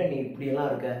மாதிரி என்ன நீ இப்படியெல்லாம்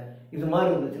இருக்க, இது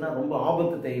மாதிரி இருந்துச்சுன்னா ரொம்ப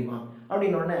ஆபத்து தெரியுமா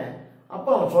அப்படின்னு உடனே அப்போ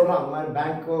அவன் சொல்கிறான், அந்த மாதிரி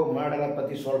பேங்கோ மர்டரை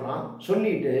பற்றி சொல்கிறான்.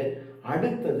 சொல்லிட்டு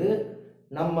அடுத்தது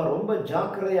நம்ம ரொம்ப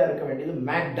ஜாக்கிரதையாக இருக்க வேண்டியது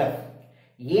மேக்டஃப்.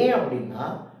 ஏன் அப்படின்னா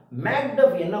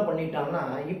மேக்டஃப் என்ன பண்ணிட்டான்னா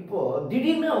இப்போ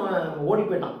திடீர்னு அவன் ஓடி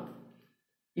போயிட்டான்,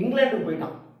 இங்கிலாந்துக்கு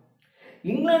போயிட்டான்.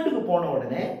 இங்கிலாந்துக்கு போன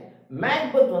உடனே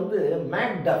மேக்பெத் வந்து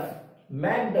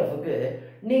மேக்டஃபுக்கு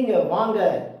நீங்கள் வாங்க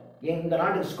இந்த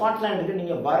நாட்டுக்கு ஸ்காட்லாண்டுக்கு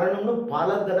நீங்கள் வரணும்னு பல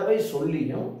தடவை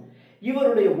சொல்லியும்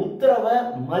இவருடைய உத்தரவை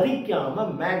மதிக்காம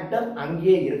மேக்டஃப்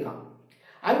அங்கேயே இருக்கான்.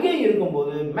 அங்கேயே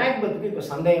இருக்கும்போது மேக்பெத்துக்கு இப்போ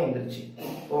சந்தேகம் வந்துருச்சு.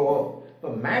 இப்போ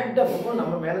மேக்டஃபுக்கும்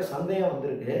நம்ம மேலே சந்தேகம்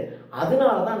வந்திருக்கு,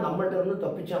 அதனால தான் நம்மகிட்ட இருந்து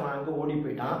தப்பிச்சு அவன் அங்கே ஓடி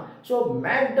போயிட்டான். ஸோ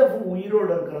மேக்டஃப்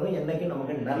உயிரோடு இருக்கிறதும் என்னைக்கும்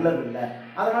நமக்கு நல்லது இல்லை,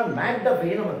 அதனால்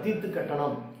மேக்டஃபையும் நம்ம தீர்த்து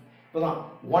கட்டணும். இப்போதான்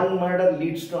one murder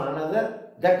leads to another,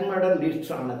 that murder leads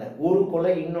to another. ஒரு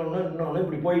கொலை இன்னொன்று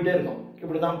இப்படி போயிட்டே இருக்கும்,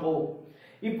 இப்படி தான் போகும்.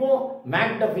 இப்போ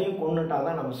மேக்டஃபையும்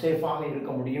கொண்டுட்டாதான் நம்ம சேஃபாக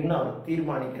இருக்க முடியும்னு அவர்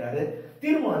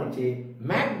தீர்மானிச்சு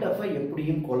மேக்டஃபை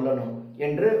எப்படியும் கொல்லணும்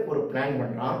என்று ஒரு பிளான்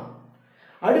பண்ணுறான்.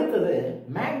 அடுத்தது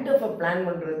மேக்டஃபை பிளான்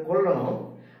பண்ணுறது கொல்லணும்.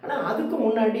 ஆனால் அதுக்கு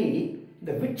முன்னாடி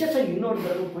இந்த விச்சஸை இன்னொரு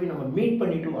தடவை போய் நம்ம மீட்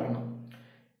பண்ணிட்டு வரணும்.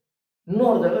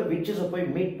 இன்னொரு தடவை விச்சஸை போய்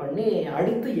மீட் பண்ணி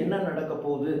அடுத்து என்ன நடக்க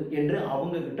போகுது என்று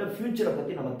அவங்க கிட்ட ஃபியூச்சரை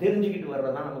பற்றி நம்ம தெரிஞ்சுக்கிட்டு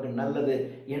வர்றதுதான் நமக்கு நல்லது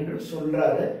என்று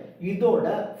சொல்கிறாரு. இதோட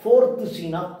 4th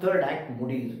scene of 3rd act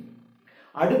முடியுது.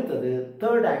 அடுத்தது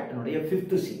 3rd ஆக்டினுடைய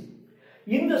 5th சீன்.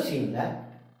 இந்த சீனில்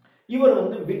இவர்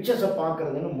வந்து விச்சஸை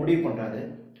பார்க்கறதுன்னு முடிவு பண்ணுறாரு.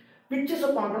 விச்சஸை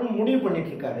பார்க்கணும்னு முடிவு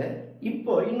பண்ணிட்டு இருக்காரு.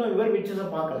 இப்போ இன்னும் இவர் விச்சஸை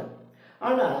பார்க்கல.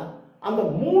 ஆனால் அந்த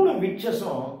 3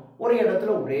 விச்சஸும் ஒரு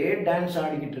இடத்துல ஒரே டான்ஸ்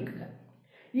ஆடிக்கிட்டு இருக்குங்க.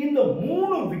 இந்த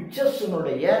 3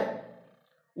 விச்சஸனுடைய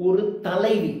ஒரு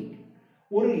தலைவி,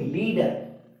 ஒரு லீடர்.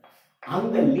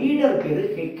 அந்த லீடர் பேரு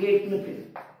ஹெக்கேட்னு பேரு.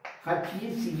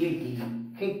 HECAT,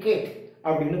 ஹெக்கேட்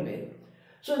அப்படின்னு பேரு.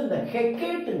 ஸோ இந்த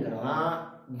ஹெக்கேட்டுங்கிறதான்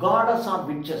காடஸ் ஆஃப்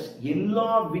விச்சஸ், எல்லா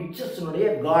விச்சஸனுடைய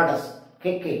காடஸ்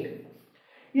ஹெக்கேட்.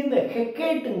 இந்த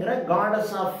ஹெக்கேட்டுங்கிற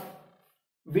காடஸ் ஆஃப்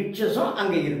விச்சஸும்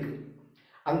அங்கே இருக்கு.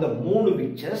 அந்த 3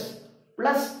 விச்சஸ்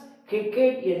பிளஸ்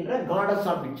ஹெக்கேட் என்ற காடஸ்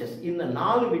ஆஃப் விச்சஸ், இந்த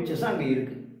 4 விச்சஸ் அங்கே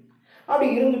இருக்கு. அப்படி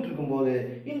இருந்துட்டு இருக்கும்போது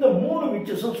இந்த 3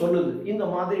 விச்சஸும் சொல்லுது, இந்த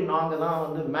மாதிரி நாங்கள் தான்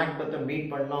வந்து மேக்பெத்தை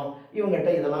மீட் பண்ணோம்,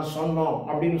 இவங்ககிட்ட இதெல்லாம் சொன்னோம்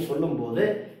அப்படின்னு சொல்லும்போது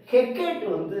ஹெக்கேட்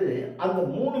வந்து அந்த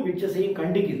 3 விச்சஸையும்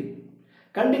கண்டிக்குது.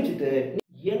 கண்டிச்சுட்டு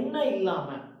என்ன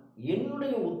இல்லாமல்,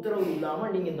 என்னுடைய உத்தரவு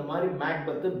இல்லாமல் நீங்கள் இந்த மாதிரி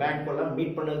மேக்பெத்து பேங்க்கெல்லாம்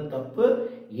மீட் பண்ணது தப்பு,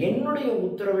 என்னுடைய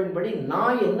உத்தரவின்படி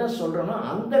நான் என்ன சொல்கிறேனோ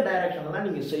அந்த டைரக்ஷனில் தான்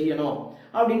நீங்கள் செய்யணும்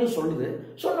அப்படின்னு சொல்லுது.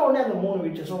 சொன்ன உடனே அந்த 3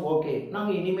 விச்சஸும் ஓகே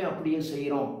நாங்கள் இனிமேல் அப்படியே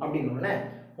செய்கிறோம் அப்படின்னு உடனே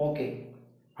ஓகே.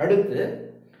 அடுத்து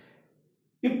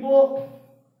இப்போ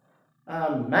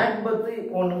மேக்பெத்து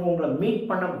உங்களை மீட்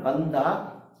பண்ண வந்தால்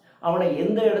அவனை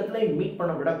எந்த இடத்துலையும் மீட்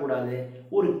பண்ண விடக்கூடாது.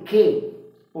 ஒரு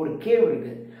கேவ்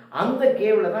இருக்கு. அந்த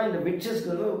கேவில் தான் இந்த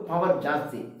விச்சஸ்க்கு பவர்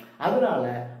ஜாஸ்தி. அதனால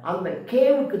அந்த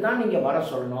கேவுக்கு தான் நீங்கள் வர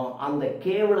சொல்லணும், அந்த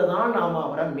கேவில் தான் நாம்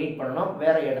அவரை மீட் பண்ணணும்,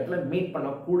 வேற இடத்துல மீட்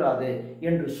பண்ணக்கூடாது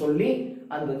என்று சொல்லி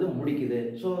அந்த இது முடிக்குது.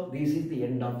 So this is the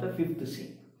end of the 5th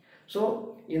scene. So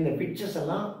இந்த விச்சஸ்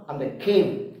எல்லாம்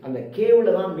அந்த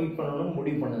கேவில் தான் மீட் பண்ணணும்னு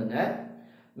முடிவு பண்ணுதுங்க.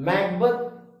 மேக்பெத்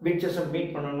விச்சஸை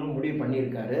மீட் பண்ணணும்னு முடிவு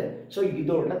பண்ணியிருக்காரு. ஸோ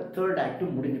இதோட 3rd ஆக்ட்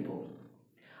முடிஞ்சு போகுது.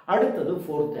 அடுத்தது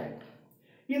 4th ஆக்ட்.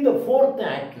 இந்த 4th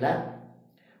ஆக்டில்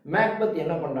மேக்பெத்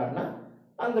என்ன பண்ணுறாருன்னா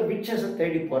அந்த விச்சஸை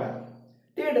தேடி போகிறார்.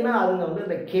 தேடினா அதுங்க வந்து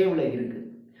அந்த கேவில் இருக்குது.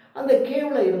 அந்த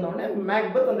கேவில் இருந்தோடனே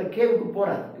மேக்பெத் அந்த கேவுக்கு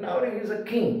போகிறார். அவர் is a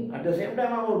king, at the same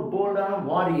time அவன் ஒரு போல்டான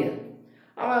வாரியர்.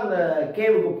 அவன் அந்த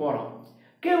கேவுக்கு போகிறான்.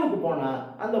 கேவுக்கு போனால்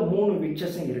அந்த 3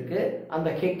 விச்சஸும் இருக்குது, அந்த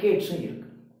ஹெக்கேட்ஸும்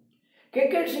இருக்குது.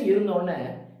 ஹெக்கேட்ஸும் இருந்தோடனே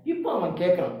இப்போ அவன்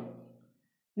கேட்குறான்,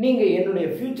 நீங்கள் என்னுடைய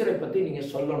ஃப்யூச்சரை பற்றி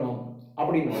நீங்கள் சொல்லணும்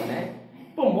அப்படின்னு. உடனே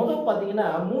இப்போ முதல் பார்த்தீங்கன்னா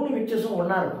 3 விச்சஸும்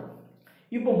ஒன்றா இருக்கும்.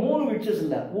 இப்போ 3 விச்சஸ்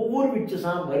இல்லை, ஒவ்வொரு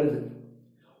விச்சஸாக வருது.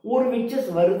 ஒரு விச்சஸ்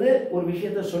வருது, ஒரு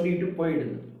விஷயத்த சொல்லிட்டு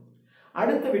போயிடுது.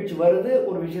 அடுத்த விச் வருது,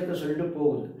 ஒரு விஷயத்த சொல்லிட்டு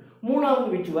போகுது. 3வது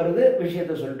விச் வருது,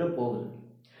 விஷயத்த சொல்லிட்டு போகுது.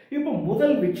 இப்போ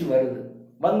முதல் விச் வருது,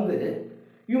 வந்து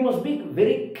you must be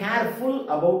very careful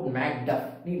about Macduff.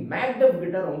 நீ மேக்டஃப்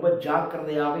கிட்ட ரொம்ப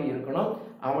ஜாக்கிரதையாக இருக்கணும்,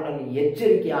 அவனை நீ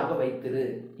எச்சரிக்கையாக வைத்திரு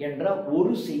என்ற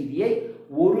ஒரு செய்தியை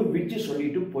ஒரு விச்சு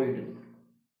சொல்லிட்டு போயிடுது.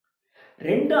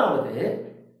 2வது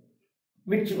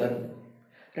விச் வருது.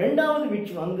 2வது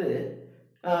விச் வந்து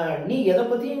நீ எதை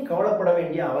பற்றியும் கவலைப்பட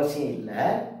வேண்டிய அவசியம் இல்லை.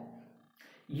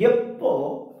 எப்போ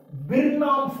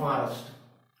பிர்னாம் ஃபாரஸ்ட்,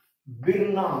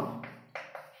 பிர்னாம்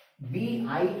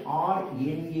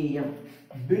BIRNAM,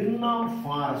 பிர்னாம்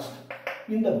ஃபாரஸ்ட்.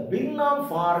 இந்த பிர்னாம்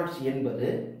ஃபாரஸ்ட் என்பது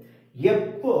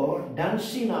எப்போ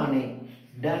டன்சினானே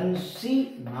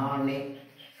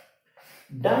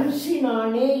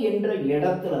என்ற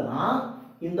இடத்துல தான்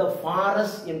இந்த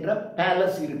ஃபாரஸ்ட் என்ற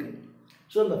பேலஸ் இருக்கு.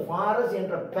 ஸோ இந்த ஃபாரஸ்ட்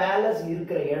என்ற பேலஸ்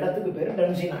இருக்கிற இடத்துக்கு பேர்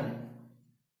டன்சினானே.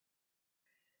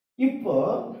 இப்போ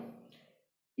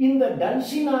இந்த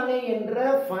டன்சினானே என்ற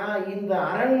இந்த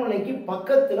அரண்மனைக்கு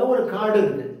பக்கத்தில் ஒரு காடு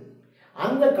இருக்கு.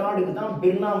 அந்த காடுக்கு தான்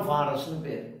பிர்னாம் ஃபாரஸ்ட்னு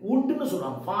பேர். வுட்னு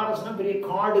சொல்லுவாங்க. ஃபாரஸ்ட்னா பெரிய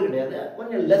காடு கிடையாது,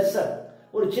 கொஞ்சம் லெஸ்ஸர்,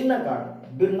 ஒரு சின்ன காடு.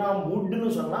 பிர்னாம் வுட்னு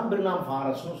சொல்லலாம், பிர்னாம்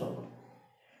ஃபாரஸ்ட்னு சொல்லலாம்.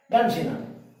 டன்சினானே.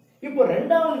 இப்போ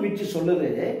 2வது விச்சு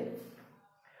சொல்லுது,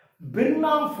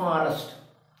 பிர்னாம் ஃபாரஸ்ட்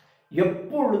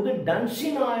எப்பொழுது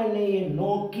டன்சினானையை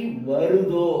நோக்கி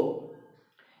வருதோ,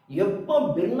 எப்போ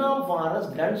பிர்னாம்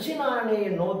ஃபாரஸ்ட் டன்சினானையை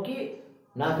நோக்கி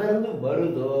நகர்ந்து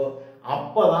வருதோ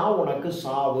அப்பதான் உனக்கு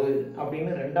சாவு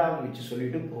அப்படின்னு 2வது விச்சு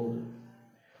சொல்லிட்டு போகுது.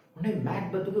 உடனே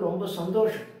மேக்பெத்துக்கு ரொம்ப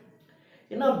சந்தோஷம்.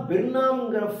 ஏன்னா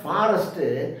பிர்னாம்ங்கிற ஃபாரஸ்ட்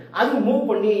அது மூவ்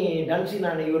பண்ணி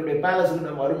டன்சினானை இவருடைய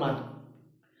பேலஸுக்கு வருமா.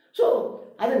 ஸோ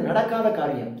அது நடக்காத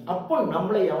காரியம். அப்போ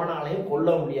நம்மளை எவனாலையும்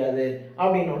கொல்ல முடியாது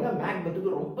அப்படின்னு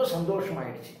மேக்பெத்துக்கு ரொம்ப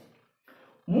சந்தோஷமாயிடுச்சு.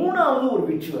 3வது ஒரு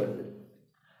விச்சு வருது.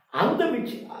 அந்த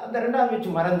விச், அந்த 2வது விச்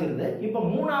மறந்துருது. இப்போ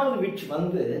 3வது விச்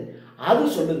வந்து அது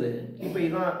சொல்லுது, இப்போ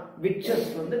இதான் விச்சஸ்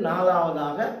வந்து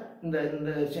 4வதாக இந்த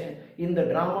இந்த இந்த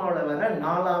டிராமாவில் வர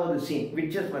 4வது சீன்,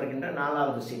 விச்சஸ் வருகின்ற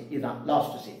 4வது சீன், இதுதான்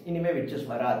லாஸ்ட் சீன். இனிமே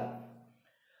விச்சஸ் வராது.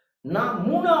 நான்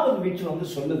 3வது விச் வந்து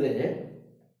சொல்லுது,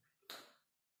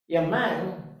 a man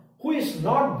who is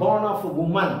not born of a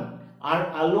woman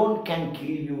alone can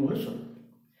kill you னு சொல்லுது.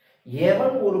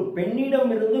 எவன் ஒரு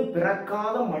பெண்ணிடம் இருந்து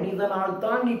பிறக்காத மனிதனால்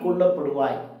தான் நீ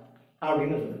கொல்லப்படுவாய்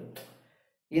அப்படின்னு சொல்லுது.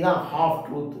 இதுதான் half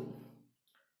truth.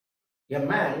 a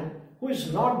man who is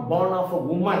not born of a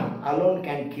woman alone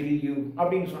can kill you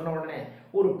அப்படின்னு சொன்ன உடனே,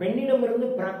 ஒரு பெண்ணிடமிருந்து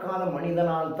பிறக்காத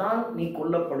மனிதனால் தான் நீ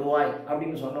கொல்லப்படுவாய்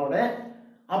அப்படின்னு சொன்ன உடனே,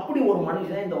 அப்படி ஒரு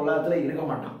மனுஷன் இந்த உலகத்தில் இருக்க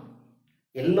மாட்டான்.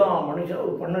 எல்லா மனுஷனும்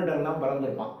ஒரு பொண்ணுகிட்ட இருந்தால்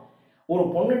பிறந்திருப்பான். ஒரு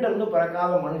பொண்ணுகிட்ட இருந்து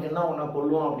பிறக்காத மனுஷன் தான் உன்னை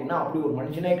கொல்லுவான் அப்படின்னா அப்படி ஒரு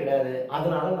மனுஷனே கிடையாது.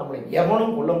 அதனால நம்மளை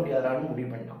எவனும் கொல்ல முடியாதான்னு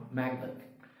முடிவு பண்ணிட்டான் மேக்பெத்.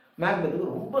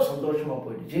 மேக்பெத்துக்கு ரொம்ப சந்தோஷமா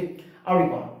போயிடுச்சு. அப்படி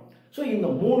பாருங்க. ஸோ இந்த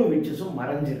 3 விச்சஸும்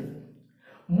மறைஞ்சிருது.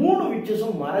 3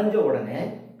 விச்சஸும் மறைஞ்ச உடனே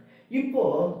இப்போ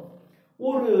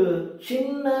ஒரு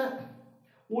சின்ன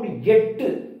ஒரு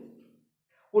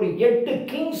 8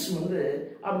 கிங்ஸ் வந்து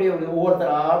அப்படியே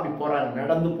ஒவ்வொருத்தரா அப்படி போறாங்க,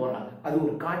 நடந்து போறாங்க. அது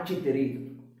ஒரு காட்சி தெரியுது.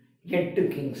 8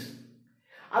 கிங்ஸ்.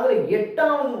 அதுல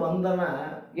 8வது வந்தவன்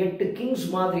 8 கிங்ஸ்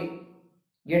மாதிரி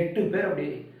 8 பேர் அப்படி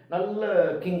நல்ல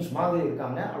கிங்ஸ் மாதிரி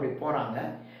இருக்காங்க, அப்படி போறாங்க.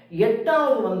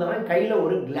 8வது வந்தவன் கையில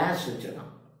ஒரு கிளாஸ் வச்சிருக்கான்.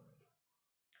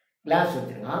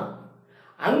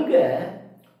 அங்க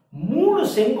 3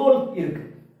 செங்கோல் இருக்கு.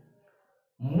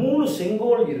 3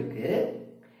 செங்கோல் இருக்கு.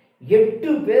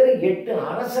 8 பேர் 8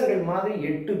 அரசர்கள் மாதிரி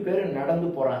 8 பேர் நடந்து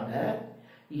போறாங்க.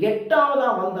 8வதா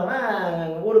வந்தவன்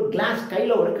ஒரு கிளாஸ்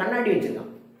கையில ஒரு கண்ணாடி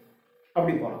வச்சிருக்கான்,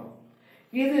 அப்படி போறான்.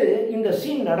 இது இந்த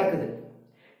சீன் நடக்குது.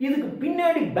 இதுக்கு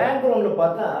பின்னாடி பேக்ரவுண்ட்ல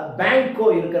பார்த்தா பேங்கோ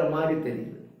இருக்கிற மாதிரி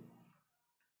தெரியுது.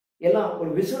 எல்லாம் ஒரு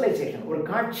விசுவலைசேஷன், ஒரு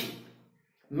காட்சி.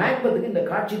 மேக்பெத்துக்கு இந்த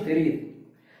காட்சி தெரியுது.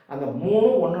 அந்த 3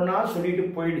 ஒண்ணுனா சொல்லிட்டு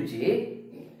போயிடுச்சு.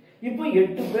 இப்போ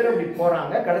 8 பேர் அப்படி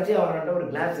போறாங்க. கடைசி அவர்கிட்ட ஒரு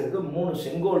கிளாஸ் இருக்கு, 3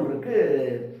 செங்கோல் இருக்கு.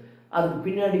 அதுக்கு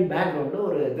பின்னாடி பேக்ரவுண்ட்ல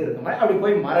ஒரு இது இருக்கு மாதிரி அப்படி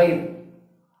போய் மறையுது.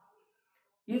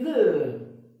 இது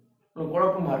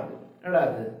குழப்பமா இருக்கு, என்னடா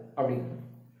இது அப்படின்னு.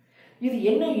 இது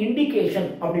என்ன இண்டிகேஷன்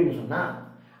அப்படின்னு சொன்னா,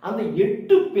 அந்த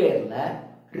 8 பேர்ல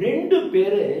 2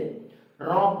 பேரு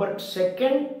ராபர்ட்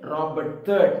செகண்ட், ராபர்ட்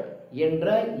தேர்ட் என்ற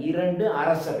 2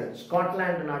 அரசர்கள்,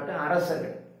 ஸ்காட்லாந்து நாட்டு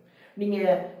அரசர்கள். நீங்க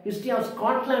ஹிஸ்டரி ஆஃப்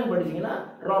ஸ்காட்லாந்து படிச்சீங்கன்னா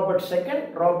ராபர்ட் செகண்ட்,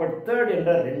 ராபர்ட் தேர்ட்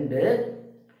என்ற 2,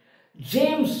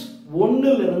 ஜேம்ஸ்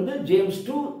 1 இருந்து James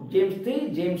 2, James 3,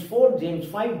 James 4, James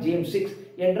 5, James 6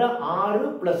 என்ற 6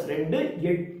 + 2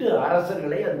 8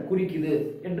 அரசர்களை அது குறிக்குது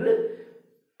என்று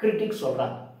கிரிட்டிக்ஸ்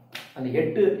சொல்றாங்க. அந்த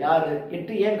 8 யாரு,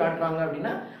 8 ஏன் காட்டுறாங்க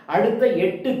அப்படின்னா, அடுத்த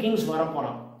 8 கிங்ஸ்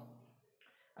வரப்போறான்.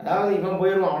 அதாவது இவன்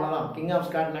போயிடுவான், அவ்வளவுதான். கிங் ஆஃப்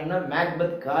ஸ்காட்லாண்ட்னா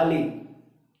மேக்பெத் காலி.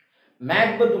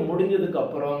 மேக்பெத் முடிஞ்சதுக்கு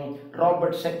அப்புறம்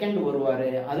ராபர்ட் செகண்ட் வருவாரு,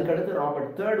 அதுக்கடுத்து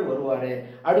ராபர்ட் தேர்ட் வருவாரு,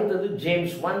 அடுத்தது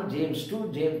ஜேம்ஸ் 1, ஜேம்ஸ் 2,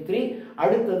 ஜேம்ஸ் 3,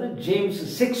 அடுத்தது ஜேம்ஸ்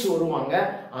 6 வருவாங்க.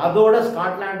 அதோட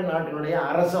ஸ்காட்லாந்து நாட்டினுடைய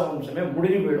அரச வம்சமே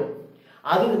முடிஞ்சு போயிடும்.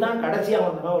 அதுக்கு தான் கடைசியா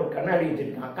வந்தவன் ஒரு கண்ணாடி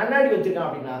வச்சிருக்கான். கண்ணாடி வச்சிருக்கான்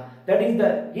அப்படின்னா that is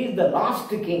he is the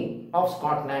last king of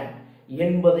Scotland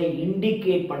என்பதை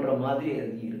இண்டிகேட் பண்ற மாதிரி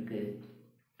இருக்கு.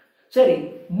 சரி,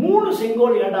 3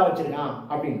 செங்கோல் ஏண்டா வச்சிருக்கான்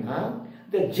அப்படின்னா,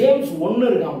 இந்த ஜேம்ஸ் 1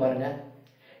 இருக்கான் பாருங்க.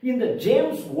 இந்த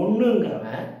ஜேம்ஸ்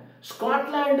 1ங்கிறவன்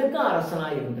ஸ்காட்லாண்டுக்கு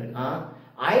அரசனாக இருந்திருக்கான்,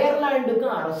 அயர்லாண்டுக்கு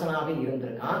அரசனாக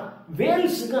இருந்திருக்கான்,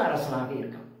 வேல்ஸுக்கு அரசனாக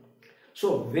இருக்கான். ஸோ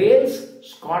வேல்ஸ்,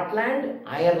 ஸ்காட்லாந்து,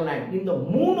 அயர்லாந்து இந்த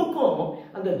 3க்கும்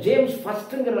அந்த ஜேம்ஸ்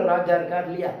ஃபர்ஸ்ட்ங்கிற ராஜா இருக்கார்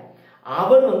இல்லையா,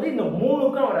 அவர் வந்து இந்த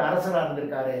 3க்கும் அவர் அரசராக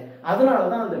இருந்திருக்காரு.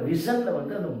 அதனாலதான் அந்த விஷன்ல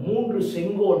வந்து அந்த 3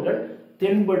 செங்கோல்கள்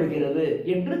தென்படுகிறது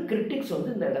என்று கிரிட்டிக்ஸ் வந்து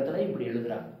இந்த இடத்துல இப்படி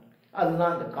எழுதுறாங்க.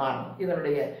 அதுதான் அந்த காரணம்.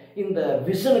 இதனுடைய இந்த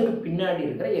விஷனுக்கு பின்னாடி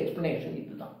இருக்கிற எக்ஸ்பிளனேஷன்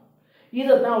இதுதான்.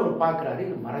 இதைத்தான் அவர் பார்க்கிறாரு.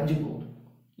 இது மறைஞ்சு போகுது.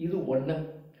 இது 1.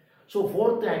 ஸோ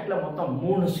 4th ஆக்ட்ல மொத்தம்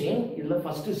 3 சீன். இதுல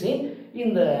ஃபர்ஸ்ட் சீன்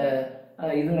இந்த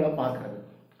இதுங்களை பார்க்கறது.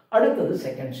 அடுத்தது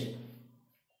செகண்ட் சீன்.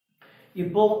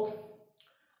 இப்போ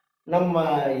நம்ம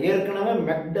ஏற்கனவே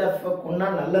மெக்டஃப் கொன்னா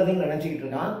நல்லதுன்னு நினைச்சுக்கிட்டு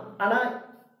இருக்கான். ஆனா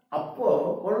அப்போ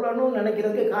கொல்லணும்னு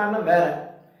நினைக்கிறதுக்கு காரணம் வேற.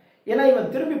 ஏன்னா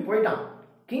இவன் திரும்பி போயிட்டான்,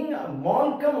 கிங்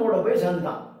மால்கமோட போய்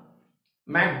சேர்ந்துட்டான்.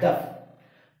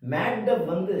 மேக்டஃப்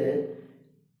வந்து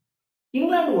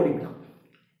இங்கிலாந்து ஓடிட்டான்.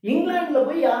 இங்கிலாந்துல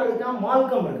போய் யார் இருக்கான்,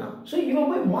 மால்கம் இருக்கான். ஸோ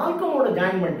இவன் போய் மால்கமோட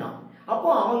ஜாயின் பண்ணிட்டான். அப்போ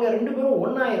அவங்க 2 பேரும்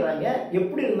ஒன்னாயிடுறாங்க.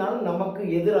 எப்படி இருந்தாலும் நமக்கு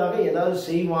எதிராக ஏதாவது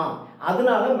செய்வான்,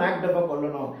 அதனால மேக்டஃபை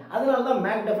கொல்லணும். அதனாலதான்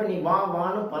மேக்டஃபை நீ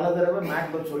வான்னு பல தடவை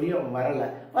மேக்பெத் சொல்லி அவன் வரல.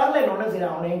 என்னோட சரி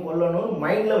அவனையும் கொல்லணும்னு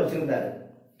மைண்ட்ல வச்சிருந்தாரு.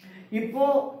 இப்போ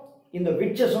இந்த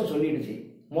விச்சஸும் சொல்லிடுச்சு.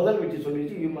 முதல் விச்சு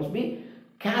சொல்லிடுச்சு, you must be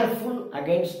careful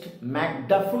against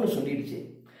மேக்டஃப்னு சொல்லிடுச்சு.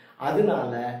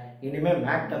 அதனால இனிமே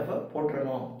மேக்டஃபை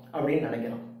போட்டுறணும் அப்படின்னு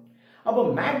நினைக்கிறோம். அப்போ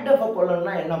மேக்டஃபை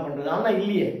கொல்லணும்னா என்ன பண்றது? ஆனால்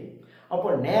இல்லையே. அப்போ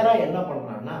நேரா என்ன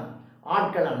பண்றான்னா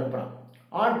ஆட்களை அனுப்புறான்.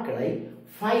 ஆட்களை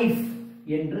 5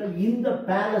 என்ற இந்த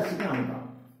பேலஸுக்கு அனுப்புறான்.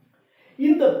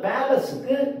 இந்த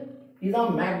பேலஸுக்கு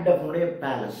இதான் மேக்டஃபனுடைய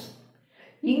பேலஸ்.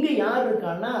 இங்க யார்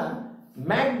இருக்கான்னா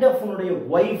மேக்டஃபனுடைய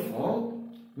ஒய்ஃபும்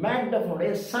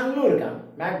மேக்டஃபனுடைய சன்னும் இருக்காங்க.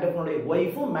 மேக்டஃபனுடைய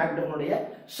ஒய்ஃபும் மேக்டஃபனுடைய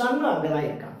சன்னும் அங்கதான்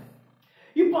இருக்காங்க.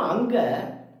 இப்போ அங்க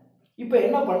இப்போ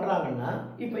என்ன பண்றாங்கன்னா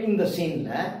இப்போ இந்த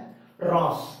சீன்ல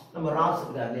ராஸ், நம்ம ராஸ்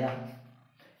இருக்கா இல்லையா,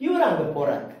 இவர் அங்க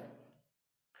போறாரு.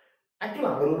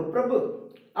 ஆக்சுவலா அவர் ஒரு பிரபு.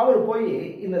 அவர் போய்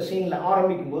இந்த சீன்ல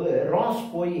ஆரம்பிக்கும் போது ராஸ்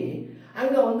போய்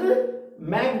அங்க வந்து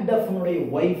மேக்டஃபனுடைய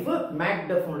ஒய்ஃப்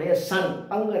மேக்டஃபனுடைய சன்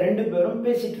அவங்க 2 பேரும்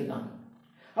பேசிட்டு இருக்காங்க.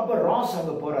 அப்ப ராஸ்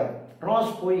அங்க போறாரு.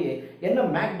 ராஸ் போய் என்ன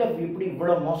மேக்டஃப் இப்படி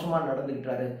இவ்வளவு மோசமா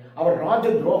நடந்துக்கிட்டாரு, அவர் ராஜ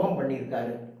துரோகம்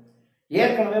பண்ணியிருக்காரு,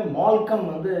 ஏற்கனவே மால்கம்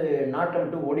வந்து நாட்டை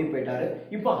விட்டு ஓடி போயிட்டாரு,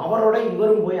 இப்போ அவரோட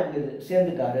இவரும் போய் அங்க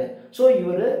சேர்ந்துட்டாரு. ஸோ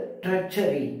இவர்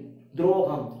ட்ரெச்சரி,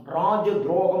 துரோகம், ராஜ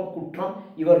துரோகம் குற்றம்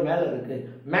இவர் மேல இருக்கு,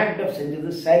 மேக்டஃப்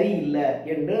செஞ்சது சரியில்லை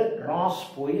என்று ராஸ்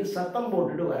போய் சத்தம்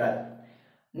போட்டுட்டு வர்றார்.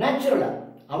 நேச்சுரலா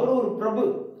அவர் ஒரு பிரபு,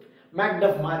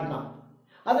 மேக்டஃப் மாறினான்.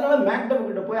 அதனால மேக்டஃப்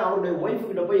கிட்ட போய் அவருடைய ஒய்ஃப்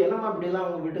கிட்ட போய் என்னமா இப்படிலாம்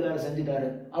அவங்க வீட்டுக்காரர் செஞ்சுட்டாரு,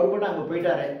 அவர் மட்டும் அங்கே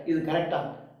போயிட்டாரு, இது கரெக்டா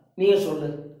நீயே சொல்லு,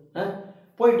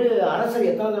 போயிட்டு அரசர்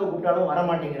எத்தனை தடவை கூப்பிட்டாலும்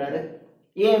வரமாட்டேங்கிறாரு,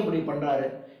 ஏன் இப்படி பண்றாரு,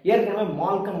 ஏற்கனவே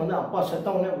மால்கம் வந்து அப்பா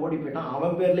செத்தவனே ஓடி போயிட்டான்,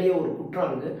 அவன் பேர்லயே ஒரு குற்றம்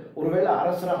இருக்கு, ஒருவேளை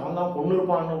அரசரை அவன் தான் கொண்டு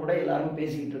இருப்பான்னு கூட எல்லாரும்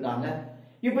பேசிக்கிட்டு இருக்காங்க.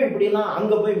 இப்போ இப்படிலாம்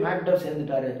அங்கே போய் மேக்டஃப்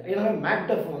சேர்ந்துட்டாரு, ஏன்னா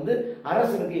மேக்டஃப் வந்து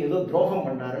அரசருக்கு ஏதோ துரோகம்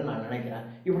பண்றாருன்னு நான் நினைக்கிறேன்,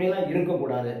 இப்படிலாம்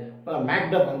இருக்கக்கூடாது,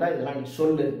 மேக்டஃப் வந்தா இதெல்லாம் நீ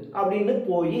சொல்லு அப்படின்னு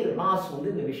போய் ராஸ்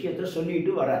வந்து இந்த விஷயத்த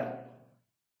சொல்லிட்டு வர்றார்.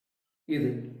 இது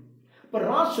இப்போ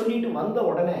ராஸ் சொல்லிட்டு வந்த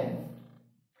உடனே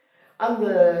அந்த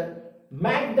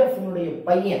மேக்டஃபனுடைய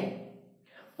பையன்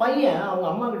அவங்க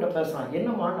அம்மா கிட்ட பேசுறான்.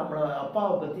 என்னம்மா நம்மளோட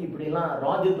அப்பாவை பத்தி இப்படிலாம்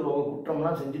ராஜ துரோக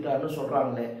குற்றம்லாம் செஞ்சுட்டாருன்னு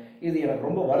சொல்றாங்களே, இது எனக்கு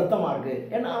ரொம்ப வருத்தமா இருக்கு.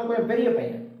 ஏன்னா அவன் பெரிய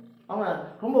பையன், அவன்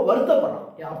ரொம்ப வருத்தப்படுறான்,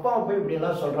 என் அப்பாவை போய்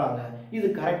இப்படியெல்லாம் சொல்றாங்க, இது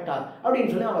கரெக்டா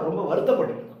அப்படின்னு சொல்லி அவன் ரொம்ப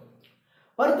வருத்தப்பட்டு இருக்கான்.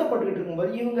 வருத்தப்பட்டுக்கிட்டு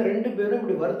இருக்கும்போது இவங்க 2 பேரும்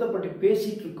இப்படி வருத்தப்பட்டு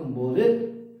பேசிட்டு இருக்கும்போது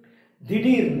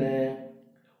திடீர்னு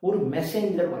ஒரு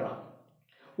மெசேஞ்சர் வரான்.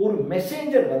 ஒரு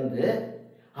மெசேஞ்சர் வந்து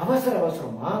அவசர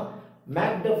அவசரமா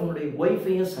மேக்டஃபனுடைய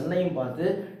ஒய்ஃபையும் சன்னையும் பார்த்து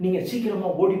நீங்க சீக்கிரமா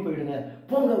ஓடி போயிடுங்க,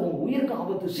 போங்க, உங்க உயிருக்கு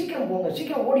ஆபத்து, சீக்கிரம் போங்க,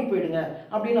 சீக்கிரம் ஓடி போயிடுங்க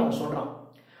அப்படின்னு அவன் சொல்றான்.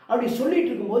 அப்படி சொல்லிட்டு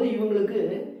இருக்கும்போது இவங்களுக்கு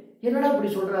என்னடா இப்படி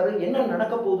சொல்றாரு, என்ன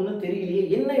நடக்க போகுதுன்னு தெரியலையே,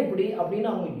 என்ன இப்படி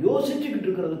அப்படின்னு அவங்க யோசிச்சுக்கிட்டு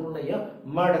இருக்கிறதுக்குள்ளேயே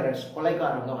மர்டரர்ஸ்,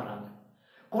 கொலைக்காரங்க வராங்க.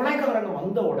 கொலைக்காரங்க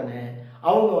வந்த உடனே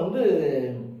அவங்க வந்து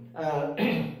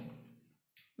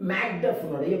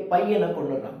மேக்டஃபனுடைய பையனை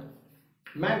கொண்டுறாங்க.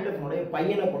 மேக்டஃபனுடைய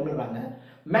பையனை கொண்டுறாங்க.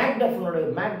 மேக்டஃபனுடைய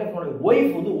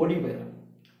ஒய்ஃப் வந்து ஓடி போயிடுறாங்க.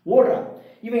 ஓடுறாங்க,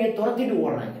 இவங்க துரத்திட்டு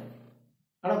ஓடுறாங்க,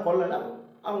 ஆனால் கொல்லல,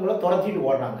 அவங்கள துரத்திட்டு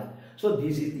ஓடுறாங்க. So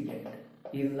this is the end.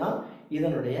 இதுதான்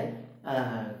இதனுடைய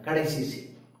கடைசி சீன்.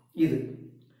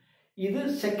 இது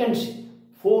second scene,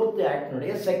 4th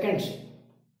ஆக்டினுடைய second scene.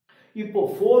 இப்போ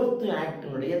 4th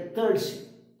ஆக்டினுடைய தேர்ட் சீன்,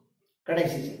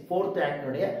 கடைசி scene, 4th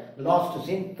ஆக்டினுடைய last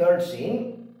scene, third scene.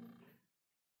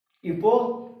 இப்போ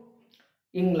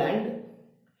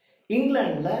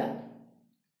இங்கிலாந்துல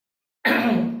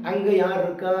அங்க யார்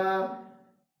இருக்கா,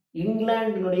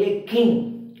 இங்கிலாந்தினுடைய கிங்.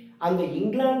 அந்த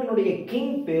இங்கிலாந்தினுடைய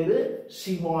கிங் பேரு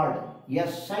சிவார்ட்,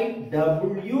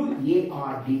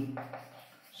 SIWARD,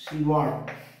 சிவார்ட்.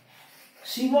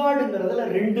 சிவார்டுங்கிறதுல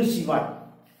 2 சிவார்ட்.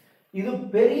 இது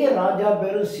பெரிய ராஜா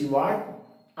பேரு சிவார்ட்,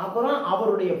 அப்புறம்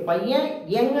அவருடைய பையன்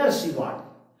யங்கர் சிவார்ட்.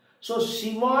 ஸோ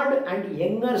சிவார்ட் அண்ட்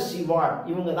யங்கர் சிவார்ட்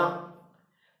இவங்க தான்.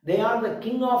 They are the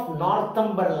king of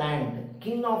Northumberland.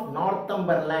 King of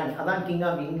Northumberland, அதான் king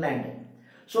of England.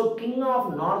 So king of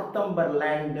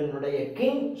Northumberland உடைய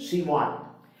king சிவார்ட்,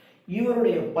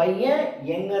 இவருடைய பையன்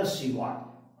யங்கர் சிவார்ட்,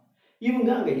 இவங்க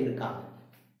அங்க இருக்காங்க.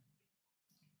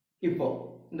 இப்போ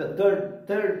இந்த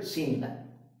தேர்ட் சீன்ல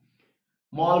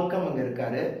மால்கம் அங்க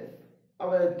இருக்காரு,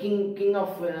 அவர் கிங்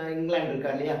ஆஃப் இங்கிலாந்து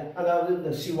இருக்கார் இல்லையா, அதாவது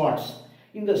இந்த சிவார்ட்ஸ்.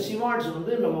 இந்த சிவார்ட்ஸ்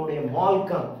வந்து நம்மளுடைய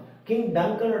மால்கம், கிங்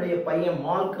டங்கனுடைய பையன்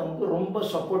மால்கமுக்கு ரொம்ப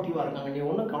சப்போர்ட்டிவா இருக்காங்க. நீ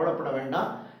ஒன்றும் கவலைப்பட வேண்டாம்,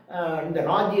 இந்த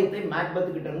ராஜ்யத்தை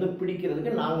மேக்பெத் கிட்ட இருந்து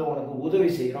பிடிக்கிறதுக்கு நாங்கள் உனக்கு உதவி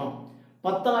செய்கிறோம்,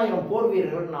 10,000 போர்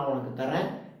வீரர்கள் நான் உனக்கு தரேன்,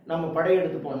 நம்ம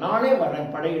படையெடுத்துப்போம், நானே வரேன்,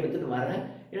 படையெடுத்துட்டு வரேன்,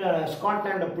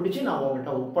 ஸ்காட்லாண்டை பிடிச்சி நான்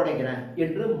உங்கள்கிட்ட ஒப்படைக்கிறேன்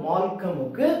என்று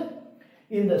மால்கமுக்கு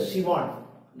இந்த சிவார்ட்,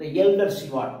 இந்த எல்டர்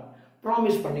சிவார்ட்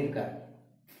ப்ராமிஸ் பண்ணியிருக்காரு.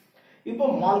 இப்போ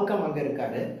மால்கம் அங்கே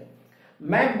இருக்காரு,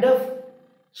 மேக்டஃப்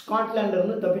ஸ்காட்லாண்ட்ல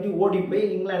இருந்து தப்பிச்சு ஓடி போய்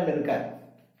இங்கிலாந்துல இருக்கார்.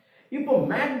 இப்போ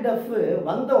மேக்டஃப்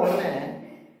வந்த உடனே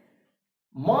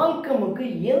மால்கமுக்கு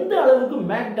எந்த அளவுக்கு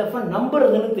மேக்டஃபை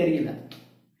நம்புறதுன்னு தெரியல.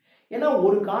 ஏன்னா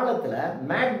ஒரு காலத்துல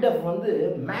மேக்டஃப் வந்து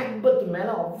மேக்பெத் மேல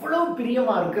அவ்வளவு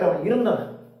பிரியமா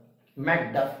இருந்தவன்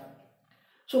மேக்டஃப்.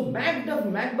 ஸோ மேக்டஃப்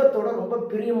மேக்பெத்தோட ரொம்ப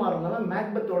பிரியமா இருந்தவன்,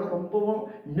 மேக்பெத்தோட ரொம்பவும்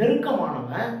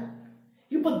நெருக்கமானவன்.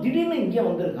 இப்போ திடீர்னு இங்கே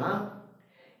வந்திருக்கான்.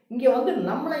 இங்கே வந்து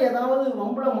நம்மளை ஏதாவது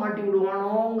வம்புல மாட்டி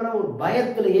விடுவானோங்கிற ஒரு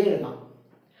பயத்திலேயே இருக்கான்.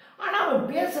 ஆனால் அவன்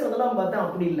பேசுறதெல்லாம் பார்த்தா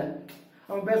அப்படி இல்லை.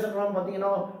 அவன் பேசுறதெல்லாம்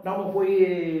பார்த்தீங்கன்னா, நம்ம போய்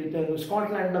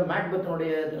ஸ்காட்லாண்டில்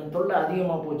மேக்பெத்தனுடைய தொல்லை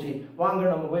அதிகமாக போச்சு, வாங்க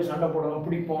நம்ம போய் சண்டை போடலாம்,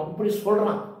 பிடிப்போம், இப்படி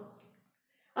சொல்கிறான்.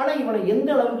 ஆனால் இவனை எந்த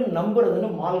அளவுக்கு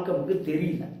நம்புறதுன்னு மால்கமுக்கு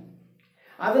தெரியல.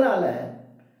 அதனால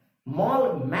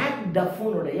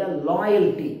மேக்டஃபனுடைய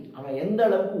லாயல்ட்டி, அவன் எந்த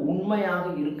அளவுக்கு உண்மையாக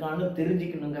இருக்கான்னு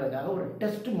தெரிஞ்சுக்கணுங்கிறதுக்காக ஒரு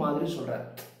டெஸ்ட் மாதிரி சொல்றார்.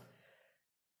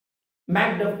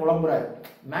 மேக்டஃப் புலம்புறாரு,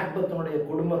 மேக்பெத்தனுடைய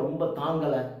கொடுமை ரொம்ப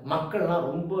தாங்கல, மக்கள்லாம்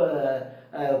ரொம்ப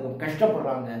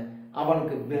கஷ்டப்படுறாங்க,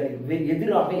 அவனுக்கு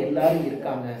எதிராக எல்லாரும்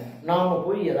இருக்காங்க, நாம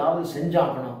போய் ஏதாவது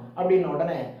செஞ்சாகணும் அப்படின்னு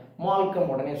உடனே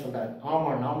மால்கம் உடனே சொல்றாரு,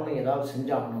 ஆமா நாமளும் ஏதாவது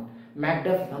செஞ்சாகணும்.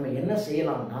 மேக்டஃப், நம்ம என்ன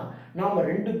செய்யலாம்னா, நாம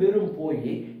 2 பேரும்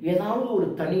போய் ஏதாவது ஒரு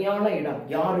தனியான இடம்,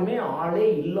 யாருமே ஆளே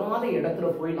இல்லாத இடத்துல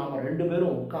போய் நாம 2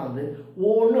 பேரும் உட்கார்ந்து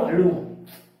ஒன்று அழுவோம்,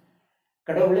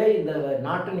 கடவுளே இந்த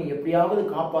நாட்டை நீ எப்படியாவது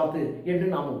காப்பாத்து என்று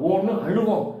நாம ஒன்று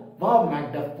அழுவோம், வா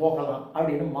மேக்டஃப் போகலாம்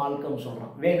அப்படின்னு மால்கம்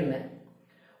சொல்றான். வேணும்னு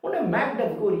உடனே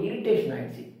மேக்டஃப்க்கு ஒரு இரிட்டேஷன்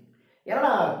ஆயிடுச்சு.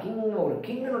 ஏன்னா ஒரு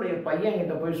கிங்கனுடைய பையன்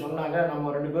கிட்ட போய் சொன்னாங்க,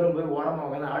 நம்ம 2 பேரும் போய் ஓரமாக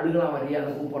உட்காந்து அழுகலாம்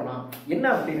வரியான்னு கூப்பிடுறான், என்ன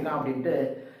அப்படி இருக்கான் அப்படின்ட்டு.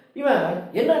 இவன்,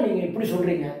 என்ன நீங்க இப்படி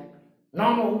சொல்றீங்க,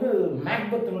 நாம வந்து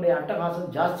மேக்பெத்தனுடைய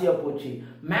அட்டகாசம் ஜாஸ்தியா போச்சு,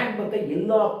 மேக்பெத்தை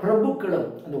எல்லா பிரபுக்களும்,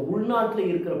 அந்த உள்நாட்டில்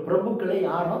இருக்கிற பிரபுக்களை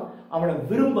யாரும் அவனை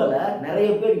விரும்பல, நிறைய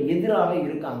பேர் எதிராக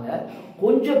இருக்காங்க,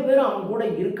 கொஞ்சம் பேர் அவன் கூட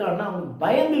இருக்கான்னா அவனுக்கு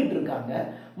பயந்துட்டு இருக்காங்க,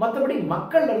 மற்றபடி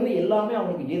மக்கள்ல இருந்து எல்லாமே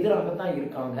அவனுக்கு எதிராகத்தான்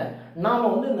இருக்காங்க, நாம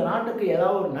வந்து இந்த நாட்டுக்கு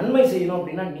ஏதாவது ஒரு நன்மை செய்யணும்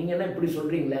அப்படின்னா நீங்க என்ன இப்படி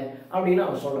சொல்றீங்களே அப்படின்னு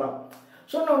அவன் சொல்றான்.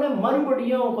 சொன்ன உடனே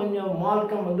மறுபடியும் கொஞ்சம்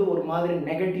மால்கம் வந்து ஒரு மாதிரி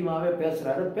நெகட்டிவாகவே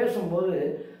பேசுறாரு. பேசும்போது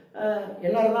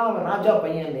என்னதான் அவன் ராஜா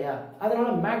பையன் இல்லையா, அதனால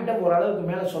மேக்டஃப் ஓரளவுக்கு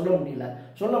மேலே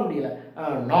சொல்ல முடியல.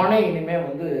 நானே இனிமே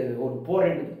வந்து ஒரு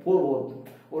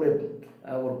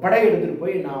ஒரு படை எடுத்துட்டு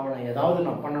போய் நான் அவனை ஏதாவது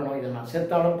நான் பண்ணணும், இதை நான்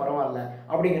செத்தாலும் பரவாயில்ல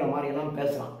அப்படிங்கிற மாதிரி எல்லாம்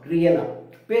பேசுறான். ரியலா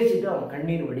பேசிட்டு அவன்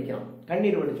கண்ணீர் வடிக்கிறான்.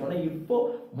 கண்ணீர் வடிச்சோடனே இப்போ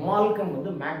மால்கம்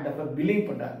வந்து மேக்டஃபை பிலீவ்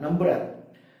பண்றார், நம்புறாரு.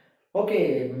 ஓகே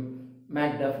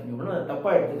மேக்டஃப், நீ ஒன்றும்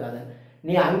தப்பாக எடுத்துக்காத,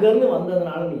 நீ அங்கேருந்து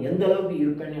வந்ததுனால நீ எந்த அளவுக்கு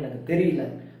இருப்பேன்னு எனக்கு தெரியல,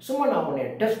 சும்மா நான் உன்னை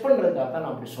டெஸ்ட் பண்ணுறதுக்காக தான்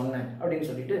நான் அப்படி சொன்னேன் அப்படின்னு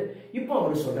சொல்லிட்டு இப்போ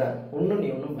அவர் சொல்கிறார், நீ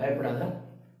ஒன்றும் பயப்படாத,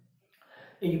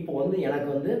 இப்போ வந்து எனக்கு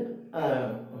வந்து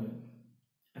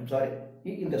சாரி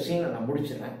இந்த சீனை நான்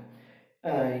முடிச்சிடுறேன்,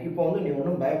 இப்போ வந்து நீ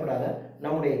ஒன்றும் பயப்படாத,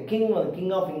 நம்முடைய கிங்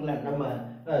ஆஃப் இங்கிலாந்து நம்ம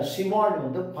சிமால்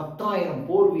வந்து 10,000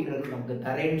 போர் வீரர்கள் நமக்கு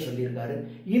தரேன்னு சொல்லியிருக்காரு,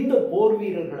 இந்த போர்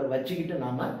வீரர்களை வச்சுக்கிட்டு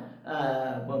நாம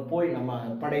போய் நம்ம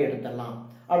படையெடுத்தலாம்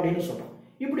அப்படின்னு சொல்றோம்.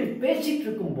 இப்படி பேசிட்டு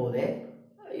இருக்கும் போதே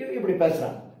இப்படி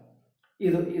பேசுறாங்க.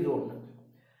 இது ஒண்ணு.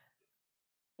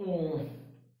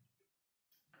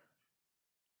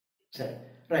 சரி,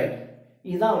 ரைட்.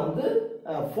 இதுதான் வந்து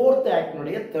 4th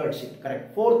ஆக்டினுடைய 3rd scene. Correct.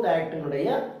 4th ஆக்டினுடைய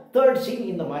 3rd scene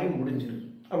இந்த மாதிரி முடிஞ்சிருக்கு.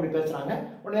 அப்படி பேசுறாங்க.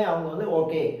 உடனே அவங்க வந்து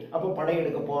ஓகே அப்போ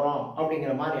படையெடுக்க போறோம்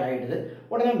அப்படிங்கிற மாதிரி ஆயிடுது.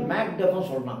 உடனே மேக்டஃபும்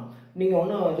சொல்றான், நீங்க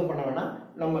ஒன்றும் இது பண்ண வேணாம்,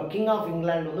 நம்ம கிங் ஆஃப்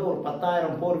இங்கிலாந்து வந்து ஒரு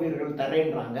 10,000 போர் வீரர்கள்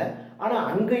தரேன்றாங்க, ஆனா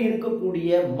அங்க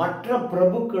இருக்கக்கூடிய மற்ற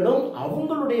பிரபுக்களும்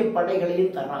அவங்களுடைய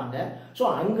படைகளையும் தர்றாங்க. ஸோ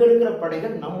அங்க இருக்கிற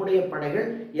படைகள் நம்முடைய படைகள்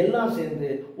எல்லாம் சேர்ந்து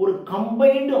ஒரு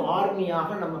கம்பைன்டு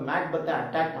ஆர்மியாக நம்ம மேக்பெத்தை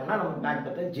அட்டாக் பண்ணா நம்ம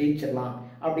மேக்பெத்தை ஜெயிச்சிடலாம்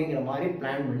அப்படிங்கிற மாதிரி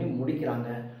பிளான் பண்ணி முடிக்கிறாங்க.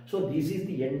 So this is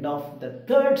the end of the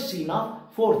 3rd scene of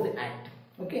 4th act.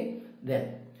 Okay, தென்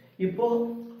இப்போ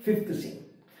 5th சீன்,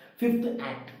 5th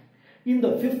ஆக்ட். இந்த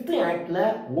 5th ஆக்ட்ல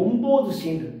 9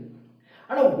 சீன் இருக்கு.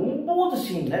 ஆனா 9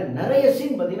 சீன்ல நிறைய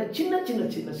சீன் பார்த்தீங்கன்னா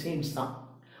சின்ன சீன்ஸ் தான்.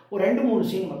 ஒரு 2-3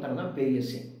 சீன் மட்டும் தான் பெரிய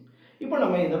சீன். இப்போ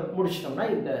நம்ம இதை முடிச்சிட்டோம்னா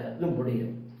இந்த இது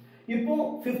முடியும். இப்போ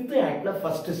 5th ஆக்ட்ல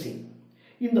ஃபர்ஸ்ட் சீன்.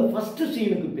 இந்த ஃபர்ஸ்ட்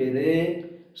சீனுக்கு பேரு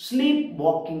ஸ்லீப்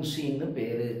வாக்கிங் சீன்னு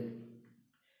பேரு.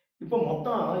 இப்போ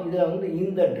மொத்தம் இதை வந்து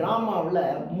இந்த டிராமாவில்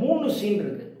 3 சீன்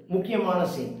இருக்கு, முக்கியமான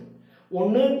சீன்.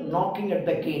 ஒன்று knocking at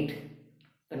the gate.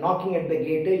 Knocking at the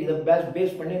கேட்டு இதை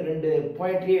பேஸ் பண்ணி 2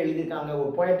 போயட்ரியே எழுதியிருக்காங்க.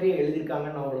 ஒரு போயட்ரியே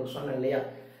எழுதியிருக்காங்கன்னு நான் உங்களுக்கு சொன்னேன் இல்லையா.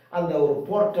 அந்த ஒரு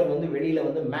போர்ட்டர் வந்து வெளியில்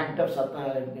வந்து மேக்டப்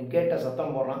கேட்டை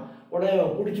சத்தம் போடுறான். உடனே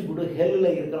குடிச்சு கொடு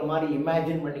ஹெல்லில் இருக்கிற மாதிரி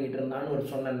இமேஜின் பண்ணிக்கிட்டு இருந்தான்னு ஒரு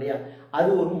சொன்னேன் இல்லையா. அது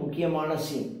ஒரு முக்கியமான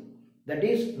scene. That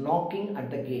is knocking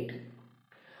at the gate.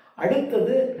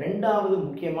 அடுத்தது 2வது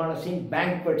முக்கியமான சீன்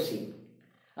பேங்க்வெட் சீன்.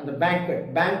 அந்த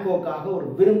பேங்கோக்காக ஒரு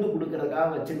விருந்து கொடுக்கறதுக்காக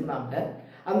வச்சிருந்தாங்க.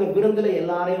 அந்த விருந்தில்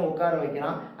எல்லாரையும் உட்கார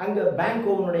வைக்கிறான். அங்கே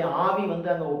பேங்கோவனுடைய ஆவி வந்து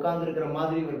அங்கே உட்கார்ந்துருக்கிற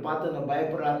மாதிரி இவர் பார்த்து அங்கே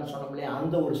பயப்படுறாருன்னு சொன்னோம் இல்லையா.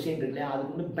 அந்த ஒரு சீன் இருக்கு இல்லையா,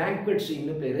 அதுக்கு வந்து பேங்க்வெட்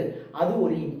சீன்னு பேர். அது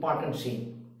ஒரு இம்பார்ட்டன்ட் சீன்.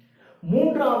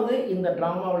 மூன்றாவது இந்த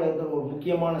டிராமாவில் இருக்கிற ஒரு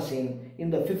முக்கியமான சீன்,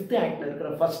 இந்த 5th ஆக்ட்ல இருக்கிற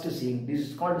first scene, this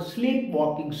is called sleep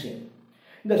walking scene.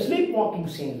 இந்த ஸ்லீப்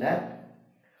வாக்கிங் சீன்ல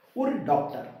ஒரு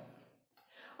டாக்டர்,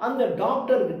 அந்த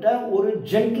டாக்டர் கிட்ட ஒரு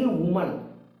ஜென்டில் உமன்,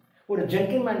 ஒரு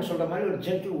ஜென்டில்மேன் சொல்ற மாதிரி ஒரு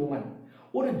ஜென்டில்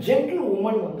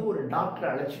உமன், வந்து ஒரு டாக்டரை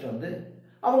அழைச்சிட்டு வந்து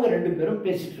அவங்க 2 பேரும்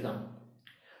பேசிட்டு இருக்காங்க.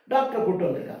 டாக்டரை கூட்டு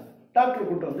வந்திருக்காங்க. டாக்டர்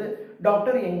கூட்டு வந்து,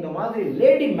 டாக்டர் எங்க மாதிரி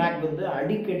லேடி மேக்பெத்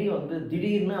அடிக்கடி வந்து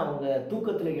திடீர்னு அவங்க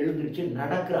தூக்கத்தில் எழுந்திருச்சு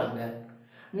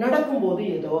நடக்கும்போது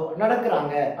ஏதோ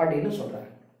நடக்கிறாங்க அப்படின்னு சொல்றாரு.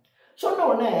 சொன்ன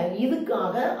உடனே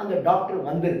இதுக்காக அந்த டாக்டர்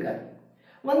வந்திருக்காரு.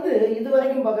 வந்து இது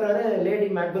வரைக்கும் பார்க்குறாரு லேடி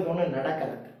மேக்பெத் ஒன்றும்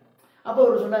நடக்கலை. அப்போ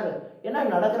அவர் சொன்னார், என்ன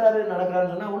நடக்கிறாருன்னு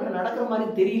சொன்னால் ஒன்றும் நடக்கிற மாதிரி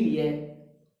தெரியலையே,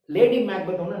 லேடி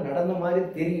மேக்பெத் ஒன்றும் நடந்த மாதிரி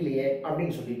தெரியலையே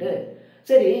அப்படின்னு சொல்லிட்டு,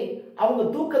 சரி அவங்க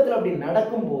தூக்கத்தில் அப்படி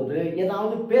நடக்கும்போது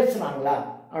ஏதாவது பேசுனாங்களா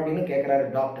அப்படின்னு கேட்குறாரு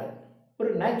டாக்டர். ஒரு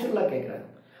நேச்சுரலாக கேட்குறாரு.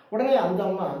 உடனே அந்த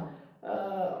அம்மா,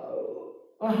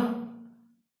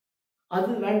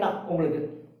 அது வேண்டாம் உங்களுக்கு,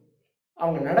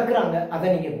 அவங்க நடக்கிறாங்க, அதை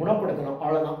நீங்கள் குணப்படுத்தணும்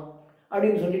அவ்வளோதான்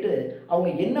அப்படின்னு சொல்லிட்டு அவங்க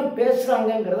என்ன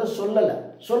பேசுகிறாங்கங்கிறத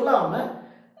சொல்லாமல்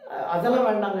அதெல்லாம்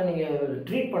வேண்டாங்க, நீங்கள்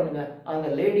ட்ரீட் பண்ணுங்க, அந்த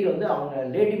லேடி வந்து அவங்க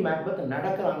லேடி மேக்பெத்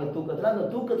நடக்கிறாங்க தூக்கத்தில், அந்த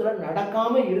தூக்கத்தில்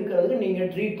நடக்காமல் இருக்கிறதுக்கு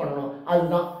நீங்கள் ட்ரீட் பண்ணணும்,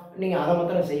 அதுதான் நீங்கள் அதை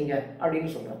மாத்திரம் செய்யுங்க அப்படின்னு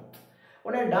சொல்கிறாங்க.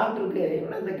 உடனே டாக்டருக்கு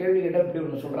இந்த கேள்வி கேட்டால் இப்படி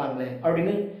ஒன்று சொல்கிறாங்களே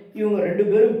அப்படின்னு இவங்க 2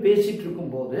 பேரும் பேசிகிட்டு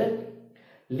இருக்கும்போது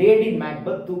லேடி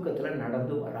மேக்பெத் தூக்கத்தில்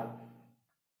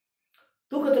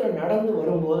நடந்து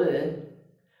வரும்போது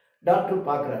டாக்டர்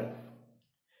பார்க்குறாரு.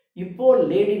 இப்போ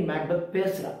லேடி மேக்பெத்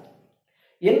பேசுகிறா.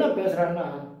 என்ன பேசுகிறான்னா,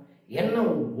 என்ன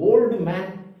ஓல்டு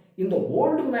மேன், இந்த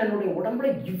ஓல்டு மேனுடைய உடம்புல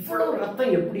இவ்வளவு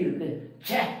ரத்தம் எப்படி இருக்கு,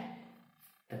 சே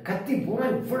இந்த கத்தி பூரா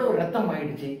இவ்வளவு ரத்தம்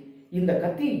ஆயிடுச்சு, இந்த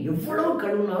கத்தி எவ்வளவு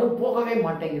கழுவுனாலும் போகவே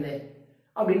மாட்டேங்குது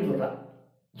அப்படின்னு சொல்றான்.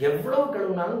 எவ்வளவு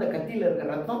கழுவுனாலும் இந்த கத்தியில இருக்கிற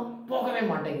ரத்தம் போகவே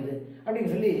மாட்டேங்குது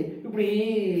அப்படின்னு சொல்லி இப்படி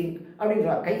அப்படின்னு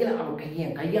சொல்றா.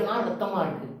 கையெல்லாம் ரத்தமா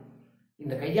இருக்கு,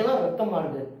 இந்த கையெல்லாம் ரத்தமா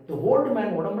இருக்கு, இந்த ஓல்டு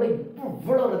மேன் உடம்புல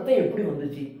இவ்வளவு ரத்தம் எப்படி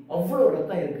வந்துச்சு, அவ்வளவு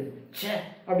ரத்தம் இருக்கு, சே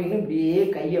அப்படின்னு இப்படியே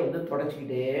கையை வந்து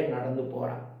தொடச்சிக்கிட்டே நடந்து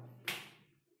போறான்.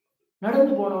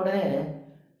 நடந்து போன உடனே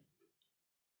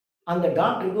அந்த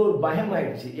டாக்டருக்கு ஒரு பயம்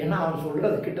ஆயிடுச்சு. ஏன்னா அவன்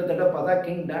சொல்றது கிட்டத்தட்ட பார்த்தா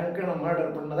கிங் டன்கனை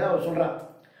மர்டர் பண்ணதை அவன் சொல்றான்.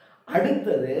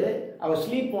 அடுத்தது அவ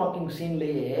ஸ்லீப் வாக்கிங்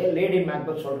சீன்லேயே லேடி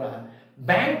மேக்பெத் சொல்றா,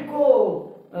 பேங்கோ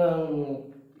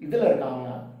இதுல இருக்கான்,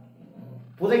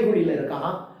 புதைக்குடியில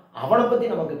இருக்கான், அவனை பத்தி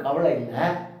நமக்கு கவலை இல்லை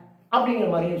அப்படிங்கிற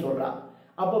மாதிரியும் சொல்றான்.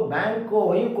 அப்போ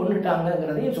பேங்கோவையும்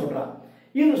கொண்டுட்டாங்கிறதையும் சொல்றான்.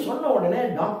 இது சொன்ன உடனே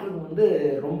டாக்டருக்கு வந்து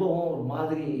ரொம்பவும் ஒரு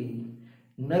மாதிரி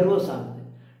நர்வஸ்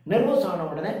ஆன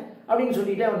உடனே அப்படின்னு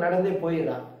சொல்லிட்டு அவன் நடந்தே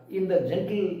போயிடறான். இந்த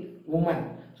ஜென்டில் உமன்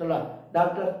சொல்ல,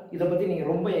 டாக்டர் இதை பற்றி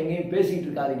நீங்கள் ரொம்ப எங்கேயும் பேசிகிட்டு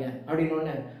இருக்காதீங்க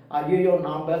அப்படின்னு. ஐயோ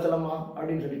நான் பேசலாமா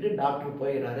அப்படின்னு சொல்லிட்டு டாக்டர்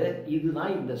போயிடுறாரு.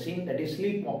 இதுதான் இந்த scene, that is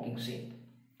sleep walking scene.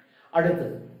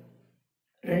 அடுத்தது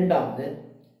 2வது,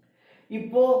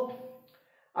 இப்போ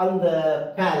அந்த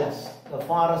பேலஸ், இந்த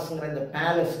ஃபாரஸ்ட்ங்கிற இந்த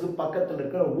பேலஸ்க்கு பக்கத்தில்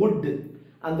இருக்கிற வுட்டு,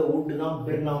 அந்த வுட்டு தான்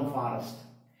பிர்னாம் ஃபாரஸ்ட்.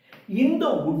 இந்த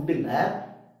வுட்டில்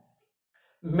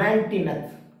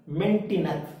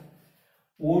மென்டினத்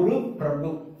ஒரு பிரபு,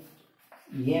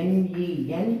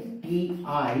 MENTINETH,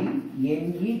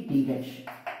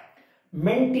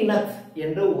 மென்டினத்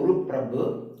என்ற ஒரு பிரபு,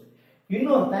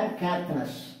 இன்னொருத்தன்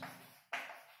கேத்னஸ்,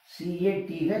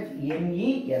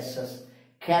 CATHNESS,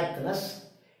 கேத்னஸ்,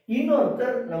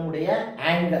 இன்னொருத்தர் நம்முடைய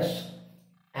Angus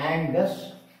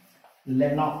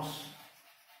Lennox.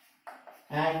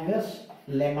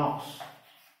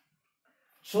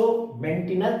 So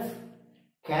மென்டினத்,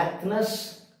 கேத்னஸ்,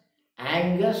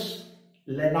 Angus,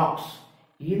 Lennox,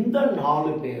 இந்த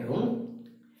 4 பேரும்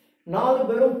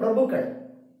பிரபுக்கள்.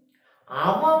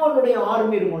 அவனுடைய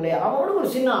ஆர்மி இருக்கும் இல்லையா, அவனுக்கு ஒரு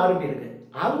சின்ன ஆர்மி இருக்கு,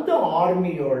 அந்த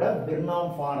ஆர்மியோட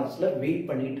பிர்னாம் ஃபாரஸ்ட்ல வெயிட்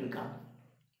பண்ணிட்டு இருக்காங்க.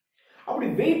 அப்படி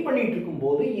வெயிட் பண்ணிட்டு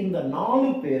இருக்கும்போது இந்த 4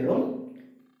 பேரும்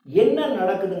என்ன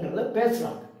நடக்குதுங்கிறத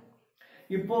பேசுறாங்க.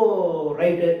 இப்போ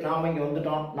ரைட்டு, நாம இங்க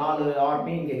வந்துட்டோம், 4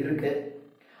 ஆர்மி இங்க இருக்கு.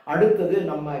 அடுத்தது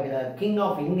நம்ம கிங்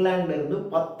ஆஃப் இங்கிலாந்துல இருந்து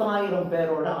 10,000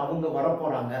 பேரோட அவங்க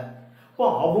வரப்போறாங்க. இப்போ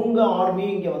அவங்க ஆர்மி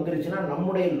இங்க வந்துருச்சுன்னா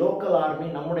நம்முடைய லோக்கல் ஆர்மி,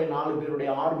 நம்முடைய 4 பேருடைய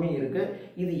ஆர்மி இருக்கு,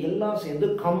 இது எல்லாம் சேர்ந்து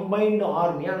கம்பைன்டு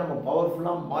ஆர்மியா நம்ம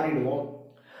பவர்ஃபுல்லா மாறிடுவோம்.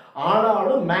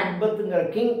 ஆனாலும் மேக்பெத்ங்கிற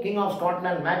king of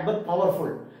Scotland, Macbeth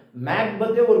powerful,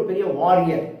 மேக்பெத்தே ஒரு பெரிய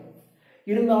வாரியர்,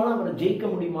 இருந்தாலும் அவரை ஜெயிக்க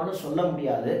முடியுமான்னு சொல்ல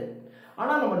முடியாது.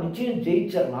 ஆனால் நம்ம நிச்சயம்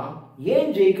ஜெயிச்சிடலாம். ஏன்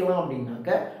ஜெயிக்கலாம் அப்படின்னாக்க,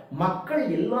 மக்கள்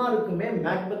எல்லாருக்குமே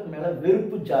மேக்பெத் மேல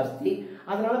வெறுப்பு ஜாஸ்தி,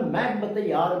 அதனால மேக்பெத்தை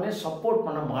யாருமே சப்போர்ட்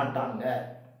பண்ண மாட்டாங்க.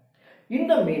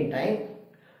 இந்த மீன் டைம்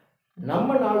நம்ம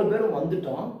 4 பேரும்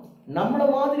வந்துட்டோம், நம்மள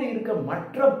மாதிரி இருக்க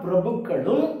மற்ற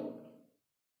பிரபுக்களும்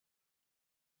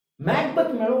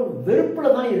மேக்பெத் மேல ஒரு வெறுப்புல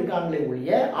தான் இருக்காங்களே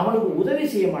ஒழிய அவனுக்கு உதவி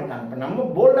செய்ய மாட்டாங்க. இப்ப நம்ம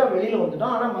போல்டா வெளியில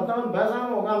வந்துட்டோம், ஆனா மத்தவன்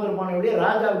பேசாம உட்காந்துருப்பான ஒழிய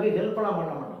ராஜாவுக்கு ஹெல்ப் எல்லாம்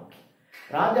பண்ண மாட்டான்.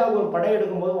 ராஜாவுக்கு ஒரு படை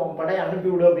எடுக்கும்போது உன் படையை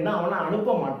அனுப்பிவிடு அப்படின்னா அவனை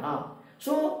அனுப்ப மாட்டான்.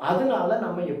 ஸோ அதனால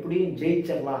நம்ம எப்படியும்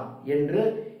ஜெயிச்சிடலாம் என்று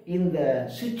இந்த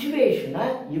சிச்சுவேஷனை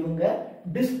இவங்க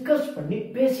டிஸ்கஸ் பண்ணி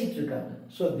பேசிட்டு இருக்காங்க.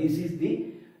 So this is the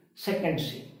second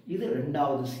scene. இது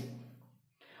ரெண்டாவது சீன்.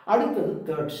 அடுத்தது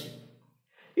தேர்ட் சீன்.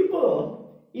 இப்போ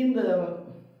இந்த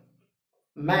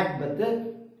மேக்பெத்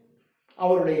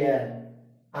அவருடைய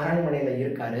அரண்மனையில்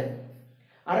இருக்காரு.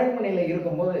 அரண்மனையில்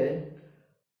இருக்கும்போது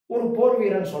ஒரு போர்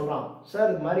வீரன் சொல்றான், சார்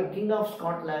இது மாதிரி கிங் ஆஃப்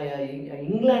ஸ்காட்லாந்து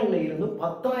இங்கிலாந்துல இருந்து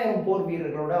 10,000 போர்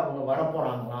வீரர்களோட அவங்க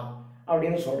வரப்போறாங்களாம்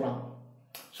அப்படின்னு சொல்றான்.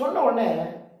 சொன்ன உடனே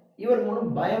இவருக்கு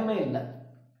ஒன்றும் பயமே இல்லை.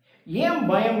 ஏன்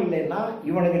பயம் இல்லைன்னா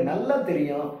இவனுக்கு நல்லா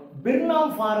தெரியும்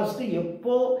பிர்னாம் ஃபாரஸ்ட்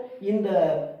எப்போ இந்த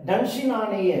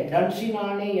டன்சினானே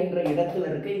என்ற இடத்துல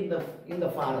இருக்க இந்த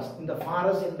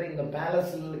ஃபாரஸ்ட் என்ற இந்த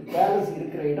பேலஸ்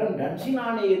இருக்கிற இடம்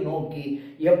டன்சினானேயை நோக்கி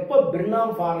எப்போ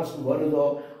பிர்னாம் ஃபாரஸ்ட் வருதோ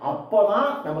அப்போதான்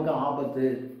நமக்கு ஆபத்து.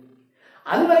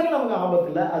 அது வரைக்கும் நமக்கு ஆபத்து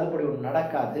இல்லை, அதுபடி ஒன்று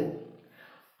நடக்காது.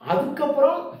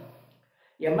 அதுக்கப்புறம்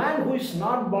a man who is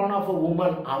not born of a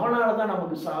woman அவனால தான்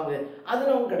நமக்கு சாவு, அது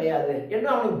நமக்கு கிடையாது என்று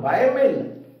அவனுக்கு பயமே இல்லை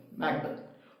மேக்பெத்.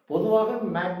 பொதுவாக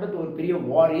மேக்பெத் ஒரு பெரிய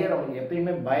வாரியர், அவனுக்கு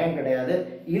எப்பயுமே பயம் கிடையாது.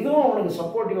 இதுவும் அவனுக்கு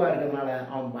சப்போர்ட்டிவா இருக்கிறதுனால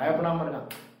அவன் பயப்படாம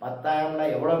இருக்கான். 10,000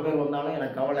 எவ்வளவு பேர் வந்தாலும்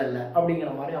எனக்கு கவலை இல்லை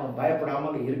அப்படிங்கிற மாதிரி அவன்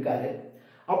பயப்படாம இருக்காரு.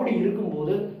 அப்படி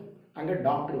இருக்கும்போது அங்க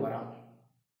டாக்டர் வரான்.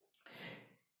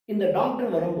 இந்த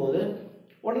டாக்டர் வரும்போது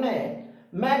உடனே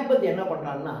மேக்பெத் என்ன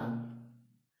பண்றான்னா,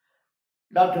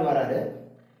 டாக்டர் வராரு,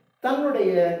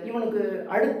 தன்னுடைய இவனுக்கு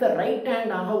அடுத்த ரைட்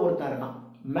ஹேண்டாக ஒருத்தன் இருக்கான்.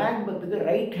 மேக்பெத்துக்கு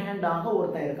ரைட் ஹேண்டாக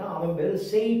ஒருத்தன் இருக்கான். அவன் பேரு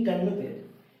செய்டன் பேரு.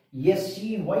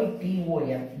 SEYTON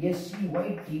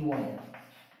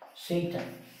செய்டன்.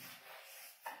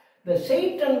 இந்த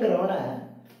செய்டன்கிறவனை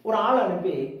ஒரு ஆள்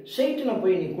அனுப்பி செய்டனை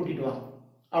போய் நீ கூட்டிட்டு வா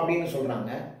அப்படின்னு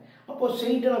சொல்றாங்க. அப்போ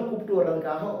செய்டனை கூப்பிட்டு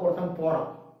வர்றதுக்காக ஒருத்தன் போறான்.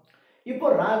 இப்போ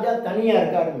ராஜா தனியா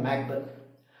இருக்காரு மேக்பெத்.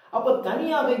 அப்போ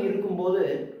தனியாக இருக்கும்போது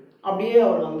அப்படியே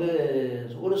அவர்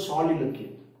ஒரு சாலிலுக்கு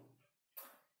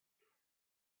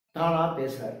தானா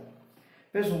பேசுறாரு.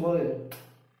 பேசும்போது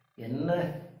என்ன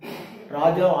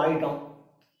ராஜா ஆயிட்டோம்,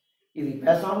 இது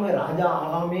பேசாம ராஜா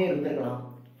ஆகாமே இருந்திருக்கலாம்.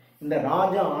 இந்த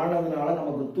ராஜா ஆனதுனால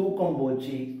நமக்கு தூக்கம்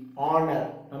போச்சு, ஆனர்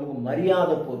நமக்கு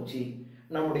மரியாதை போச்சு,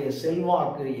 நம்முடைய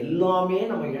செல்வாக்கு எல்லாமே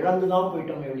நம்ம இழந்துதான்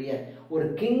போயிட்டோமே ஒழிய ஒரு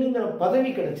கிங்குங்கிற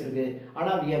பதவி கிடைச்சிருக்கு.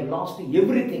 ஆனா we have lost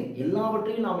everything,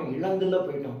 எல்லாவற்றையும் நாம இழந்துல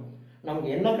போயிட்டோம். நமக்கு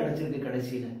என்ன கிடைச்சிருக்கு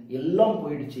கடைசியில, எல்லாம்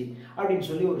போயிடுச்சு அப்படின்னு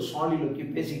சொல்லி ஒரு சாலிலோக்கி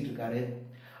பேசிட்டு இருக்காரு.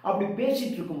 அப்படி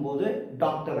பேசிட்டு இருக்கும்போது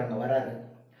டாக்டர் அங்க வராரு.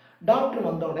 டாக்டர்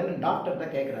வந்த உடனே டாக்டர்கிட்ட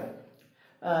கேட்கிறாரு,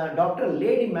 டாக்டர்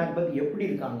லேடி மேக்பெத் எப்படி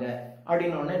இருக்காங்க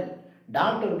அப்படின்ன உடனே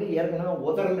டாக்டருக்கு ஏற்கனவே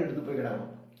உதறல் எடுத்து போய்க்கிறாங்க.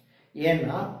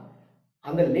 ஏன்னா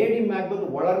அந்த லேடி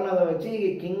மேக்பெத் வளர்னதை வச்சு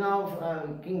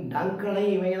கிங் டங்கனை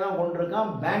இவங்க தான்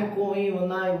கொண்டிருக்கான், பேங்கோவையும் இவங்க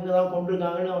தான்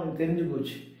கொண்டிருக்காங்கன்னு அவனுக்கு தெரிஞ்சு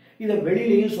போச்சு. இதை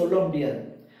வெளியிலையும் சொல்ல முடியாது.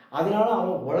 அதனால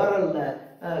அவன் வளரல,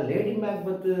 லேடி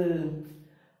மேக்பெத்து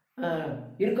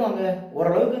இருக்காங்க,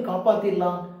 ஓரளவுக்கு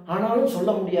காப்பாத்திடலாம், ஆனாலும்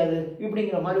சொல்ல முடியாது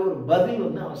இப்படிங்கிற மாதிரி ஒரு பதில்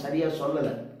அவன் சரியா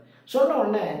சொல்லலை. சொன்ன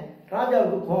உடனே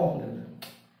ராஜாவுக்கு கோபம் வந்தது.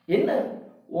 என்ன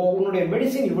உன்னுடைய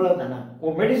மெடிசின் இவ்வளவு தானே,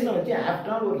 உன் மெடிசனை வச்சு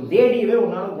ஆஃப்டர் ஆல் ஒரு லேடியவே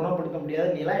உன்னால குணப்படுத்த முடியாது,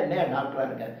 நீலாம் என்ன டாக்டரா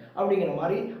இருக்க அப்படிங்கிற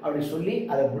மாதிரி அப்படி சொல்லி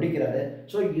அதை முடிக்கிறாரு.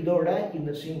 ஸோ இதோட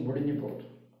இந்த சீன் முடிஞ்சு போகுது.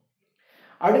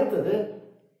 அடுத்தது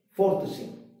ஃபோர்த்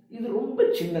சீன். இது ரொம்ப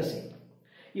சின்ன சீன்.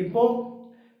 இப்போ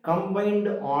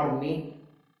கம்பைன்டு ஆர்மி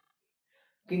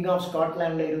கிங் ஆஃப்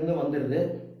ஸ்காட்லாண்ட்ல இருந்து வந்துடுது,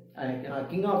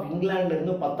 கிங் ஆஃப் இங்கிலாந்துல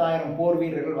இருந்து 10,000 போர்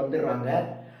வீரர்கள் வந்துடுறாங்க.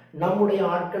 நம்முடைய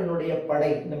ஆட்களுடைய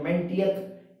படை இந்த மென்டியத்,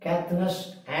 கேத்னஸ்,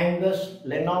 ஆங்கஸ்,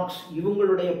 லெனாக்ஸ்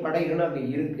இவங்களுடைய படைகள் அங்கே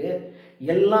இருக்கு.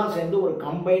 எல்லாம் சேர்ந்து ஒரு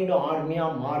கம்பைன்டு ஆர்மியா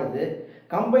மாறுது.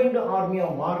 கம்பைன்டு ஆர்மியா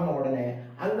மாறின உடனே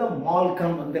அங்க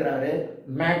மால்கம் வந்துடுறாரு,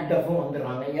 மேக்டஃபும்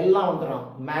வந்துடுறாங்க, எல்லாம் வந்துடுறான்.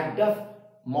 மேக்டஃப்,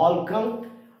 மால்கம்,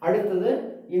 அடுத்தது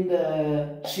இந்த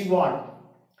சிவாட்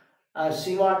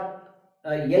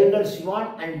எல்டர் சிவாட்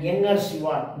அண்ட் யங்கர்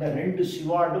சிவாட், இந்த 2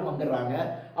 சிவாட்டும் வந்துடுறாங்க.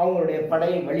 அவங்களுடைய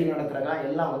படையை வழி நடத்துறாங்க,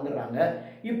 எல்லாம் வந்துடுறாங்க.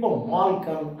 இப்போ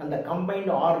மால்கம் அந்த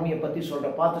கம்பைன்டு ஆர்மியை பத்தி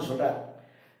பார்த்து சொல்றார்,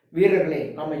 வீரர்களே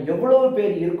நம்ம எவ்வளவு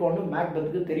பேர் இருக்கோம்னு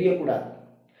மேக்பெத்துக்கு தெரியக்கூடாது.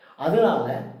 அதனால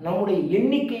நம்முடைய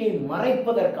எண்ணிக்கையை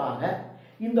மறைப்பதற்காக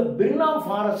இந்த பிர்னாம்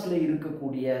ஃபாரஸ்ட்ல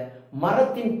இருக்கக்கூடிய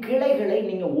மரத்தின் கிளைகளை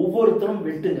நீங்க ஒவ்வொருத்தரும்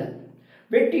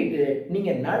வெட்டிட்டு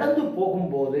நீங்க நடந்து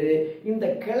போகும்போது இந்த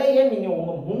கிளையை நீங்க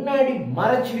உங்க முன்னாடி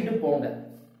மறைச்சிக்கிட்டு போங்க.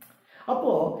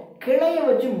 அப்போ கிளையை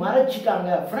வச்சு மறைச்சிட்டாங்க.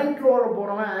 ஃப்ரண்ட் ரோல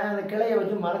போறவன் அந்த கிளையை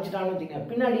வச்சு மறைச்சிட்டான்னு வச்சுங்க,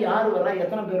 பின்னாடி யார் வரா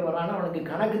எத்தனை பேர் வரான்னு அவனுக்கு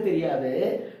கணக்கு தெரியாது,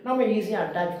 நம்ம ஈஸியாக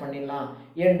அட்டாச் பண்ணிடலாம்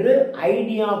என்று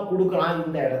ஐடியா கொடுக்கலாம்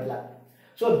இந்த இடத்துல.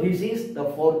 So this is the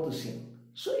fourth scene.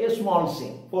 So a small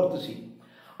scene, fourth scene.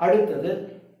 அடுத்தது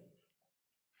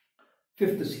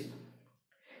ஃபிஃப்த் சீன்.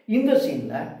 இந்த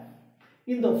சீன்ல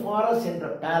இந்த ஃபாரஸ்ட் என்ற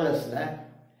பேலஸ்ல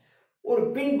ஒரு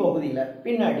பின்பகுதியில்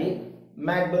பின்னாடி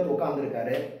மேக்பெத்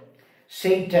உட்கார்ந்துருக்காரு.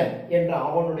 செய்டன் என்ற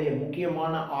அவனுடைய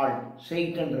முக்கியமான ஆள்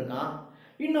செய்டன் இருக்கான்.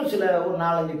 இன்னும் சில ஒரு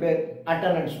 4-5 பேர்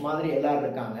அட்டண்டன்ஸ் மாதிரி எல்லாரும்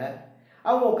இருக்காங்க.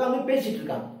 அவங்க உட்காந்து பேசிட்டு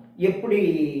இருக்காங்க, எப்படி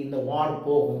இந்த வார்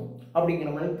போகும்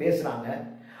அப்படிங்கிற மாதிரி பேசுறாங்க.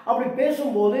 அப்படி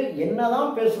பேசும்போது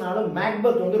என்னதான் பேசினாலும்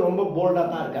மேக்பெத் வந்து ரொம்ப போல்டா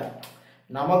தான் இருக்கார்.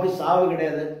 நமக்கு சாவு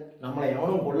கிடையாது, நம்மளை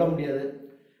எவனும் கொல்ல முடியாது,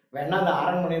 வேணா அந்த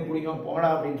அரண்மனையை பிடிக்கும் போடா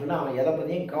அப்படின்னு சொன்னா அவன் எதை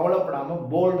பத்தியும் கவலைப்படாம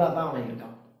போல்டா தான் அவன்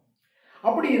இருக்கான்.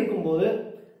 அப்படி இருக்கும்போது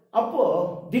அப்போ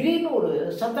திடீர்னு ஒரு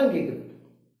சத்தம் கேட்குது.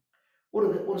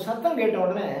 ஒரு சத்தம் கேட்ட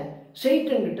உடனே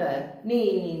செய்டன் கிட்ட நீ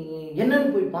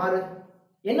என்னன்னு போய் பாரு,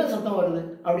 என்ன சத்தம் வருது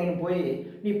அப்படின்னு போய்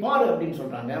நீ பாரு அப்படின்னு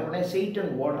சொல்றாங்க. உடனே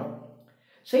செய்டன் ஓடுறான்.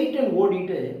 செய்டன்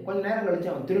ஓடிட்டு கொஞ்ச நேரம்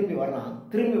கழிச்சு அவன் திரும்பி வர்றான்.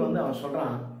 திரும்பி வந்து அவன்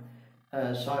சொல்றான்,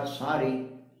 சாரி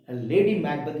லேடி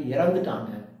மேக்பெத்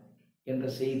இறந்துட்டாங்க என்ற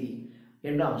செய்தி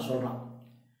என்று அவன் சொல்றான்.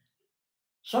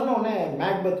 சொன்ன உடனே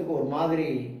மேக்பெத்துக்கு ஒரு மாதிரி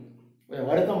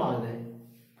வருத்தமாகுது.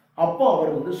 அப்போ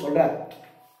அவர் வந்து சொல்றார்,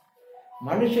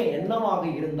 மனுஷன் என்னவாக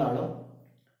இருந்தாலும்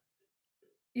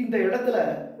இந்த இடத்துல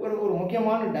ஒரு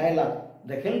முக்கியமான dialogue,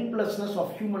 the helplessness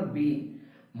of human being.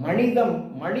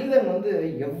 மனிதன் வந்து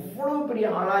எவ்வளவு பெரிய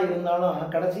ஆளா இருந்தாலும்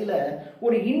கடைசியில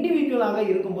ஒரு இண்டிவிஜுவலாக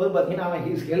இருக்கும்போது பார்த்தீங்கன்னா அவன்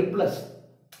ஹீஸ் ஹெல்ப்லெஸ்.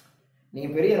 நீங்க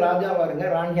பெரிய ராஜாவா இருங்க,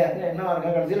 ராணியா இருங்க, என்னவா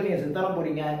இருங்க, கடைசியில் நீங்க சித்தானம்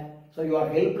போறீங்க. ஸோ யூ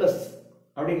ஆர் ஹெல்ப்லெஸ்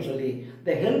அப்படின்னு சொல்லி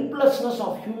த ஹெல்ப்லெஸ்னஸ்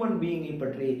ஆஃப் ஹியூமன் பீயிங்கை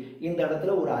பற்றி இந்த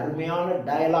இடத்துல ஒரு அருமையான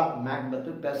டயலாக் மேக்பெத்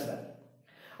பேசுறாரு.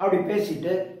 அப்படி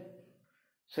பேசிட்டு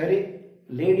சரி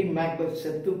லேடி மேக்பெத்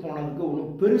செத்து போனதுக்கு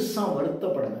ஒன்றும் பெருசா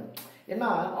வருத்தப்படலை. ஏன்னா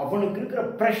அவனுக்கு இருக்கிற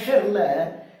ப்ரெஷர்ல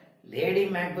லேடி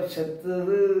மேக்பெத்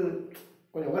செத்தது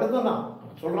கொஞ்சம் வருத்தம் தான்.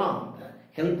 சொல்றான்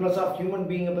ஹெல்ப்லெஸ் ஆஃப் ஹியூமன்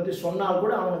பீயிங்கை பற்றி சொன்னால்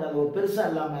கூட அவனுக்கு அது ஒரு பெருசா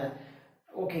இல்லாம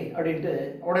ஓகே அப்படின்ட்டு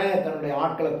உடனே தன்னுடைய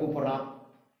ஆட்களை கூப்பிடுறான்.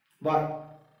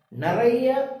 நிறைய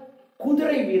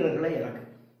குதிரை வீரர்களை இறக்கு.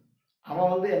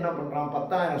 அவன் வந்து என்ன பண்றான்,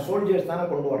 10,000 சோல்ஜர்ஸ் தானே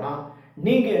கொண்டு வரான்,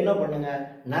 நீங்க என்ன பண்ணுங்க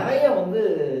நிறைய வந்து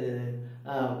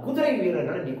குதிரை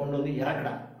வீரர்களை நீ கொண்டு வந்து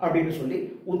இறக்கடா அப்படின்னு சொல்லி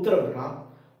உத்தரவிடுறான்.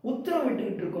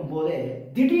 உத்தரவிட்டுக்கிட்டு இருக்கும் போதே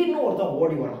திடீர்னு ஒருத்தன்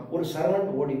ஓடி வரான், ஒரு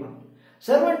சர்வெண்ட் ஓடி வரான்.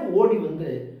 சர்வெண்ட் ஓடி வந்து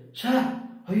சார்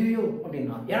ஐயோ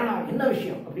அப்படின்னா, ஏன்னா என்ன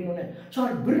விஷயம் அப்படின்னு,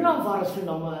 சார் பிர்னா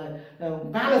ஃபாரஸ்ட் நம்ம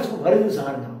பேலஸ்க்கு வருது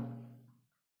சார்.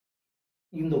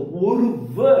 இந்த ஒரு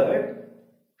வேர்ட்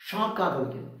ஷாக்காக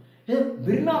வைக்குது.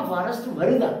 பிர்னா ஃபாரஸ்ட்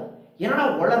வருதா, என்னடா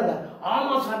வளர்ற?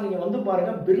 ஆமா சார் நீங்க வந்து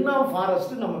பாருங்க, பிர்னா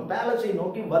ஃபாரஸ்ட் நம்ம பேலஸை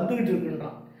நோக்கி வந்துகிட்டு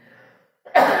இருக்குன்றான்.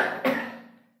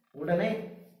 உடனே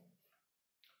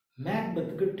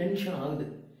மேக்பெத்துக்கு டென்ஷன் ஆகுது.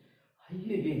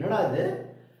 ஐயோ என்னடா இது,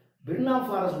 பிர்னா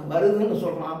ஃபாரஸ்ட் வருதுன்னு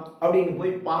சொல்றான் அப்படின்னு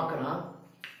போய் பார்க்கறான்.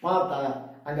 பார்த்தா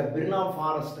அங்க பிர்னா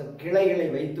ஃபாரஸ்ட் கிளைகளை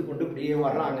வைத்து கொண்டு இப்படியே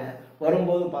வர்றாங்க.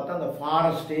 வரும்போது பார்த்தா அந்த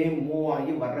ஃபாரஸ்டே மூவ்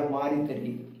ஆகி வர்ற மாதிரி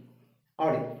தெரியுது.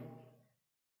 அப்படி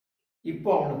இப்போ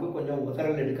அவனுக்கு கொஞ்சம்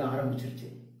உதறல் எடுக்க ஆரம்பிச்சிருச்சு.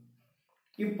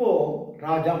 இப்போ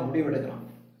ராஜா முடிவெடுக்கிறான்,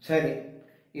 சரி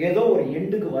ஏதோ ஒரு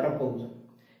எண்டுக்கு வரப்போகுது,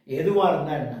 எதுவா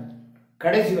இருந்தா என்ன,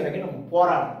 கடைசி வரைக்கும் நம்ம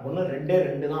போராடணும். ஒன்று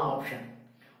ரெண்டு தான் ஆப்ஷன்.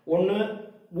 ஒன்று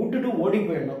விட்டுட்டு ஓடி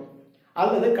போயிடணும்,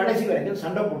 அல்லது கடைசி வரைக்கும்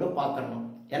சண்டை போட்டு பார்த்துடணும்.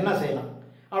 என்ன செய்யலாம்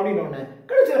அப்படின்னு ஒன்று,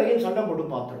 கடைசி வரைக்கும் சண்டை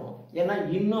போட்டு பார்த்துருவோம். ஏன்னா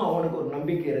இன்னும் அவனுக்கு ஒரு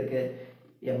நம்பிக்கை இருக்கு,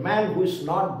 a man who is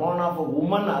not born of a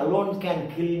woman alone can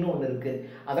kill ன்னு ஒன்று இருக்கு.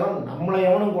 அதனால நம்மளை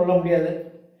எவனும் கொல்ல முடியாது.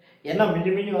 ஏன்னா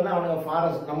மிஞ்சி வந்து அவனுக்கு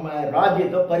ஃபாரஸ்ட் நம்ம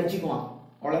ராஜ்யத்தை பறிச்சுக்குவான்,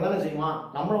 அவ்வளோதானே செய்வான்,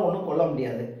 நம்மளும் ஒன்றும் கொல்ல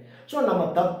முடியாது. ஸோ நம்ம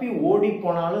தப்பி ஓடி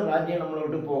போனாலும் ராஜ்யம் நம்மளை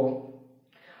விட்டு போகும்.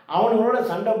 அவனுங்களோட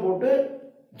சண்டை போட்டு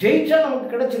ஜெயிச்சா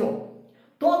நமக்கு கிடைச்சிடும்,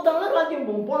 தோத்தாலும் ராஜ்யம்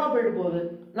போகும், போனா போயிட்டு போகுது,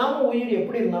 நம்ம உயிர்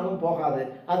எப்படி இருந்தாலும் போகாது.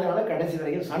 அதனால கடைசி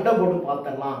வரைக்கும் சண்டை போட்டு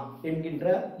பார்த்தரலாம் என்கின்ற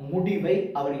முடிவை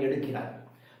அவர் எடுக்கிறார்.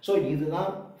 ஸோ இதுதான்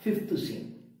 5th சீன்.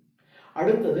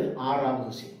 அடுத்தது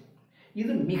 6வது சீன்.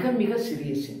 இது மிக மிக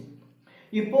சிறிய சீன்.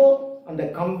 இப்போ அந்த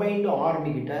கம்பைன்டு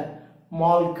ஆர்மி கிட்ட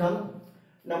மால்கம்,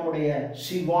 நம்முடைய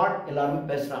சிவாட் எல்லாரும்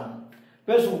பேசுறாங்க.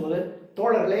 பேசும்போது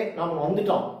தோழர்களே நாம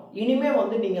வந்துட்டோம், இனிமே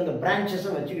வந்து நீங்க அந்த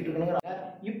பிரான்ச்சஸை வச்சுக்கிட்டு இருக்கணுங்கிறாங்க.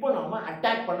 இப்போ நம்ம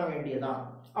அட்டாக் பண்ண வேண்டியதா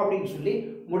அப்படின்னு சொல்லி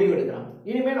முடிவெடுக்கிறாங்க.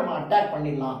 இனிமே நம்ம அட்டாக்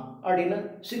பண்ணிடலாம் அப்படின்னு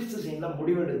 6th சீன்ல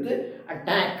முடிவெடுத்து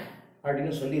அட்டாக்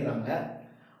அப்படின்னு சொல்லிடுறாங்க.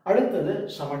 அடுத்தது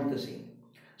 7th சீன்.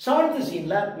 7th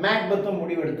சீன்ல மேக்பெத்தும்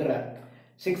முடிவெடுக்கிறார்.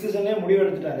 6th சீன்ல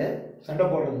முடிவெடுத்துட்டாரு சண்டை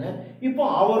போடுறதுன்னு. இப்போ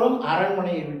அவரும்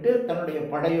அரண்மனையை விட்டு தன்னுடைய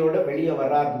படையோட வெளியே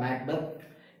வர்றார் மேக்பெத்.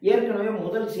 ஏற்கனவே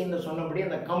முதல் சீன்ல சொன்னபடி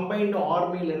அந்த கம்பைன்டு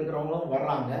ஆர்மியில் இருக்கிறவங்களும்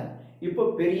வர்றாங்க. இப்போ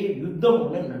பெரிய யுத்தம்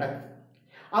ஒன்று நடக்குது.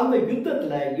 அந்த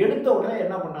யுத்தத்தில் எடுத்த உடனே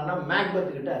என்ன பண்ணான்னா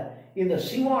மேக்பெத் கிட்ட இந்த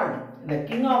சிவார்ட், இந்த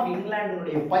கிங் ஆஃப்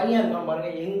இங்கிலாந்துடைய பையன் இருக்கான் பாருங்க,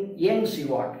 யங்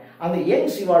சிவார்ட், அந்த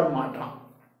யங் சிவார்ட் மாட்டான்.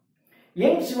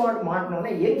 Young சிவார்ட்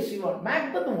மாட்டினோடனே young சிவார்ட்,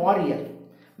 Macbeth warrior,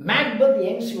 Macbeth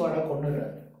young சிவார்டை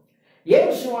கொண்டுறாரு.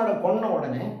 Young சிவார்டை கொன்ன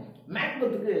உடனே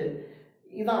மேக்பெத்துக்கு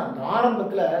இதான்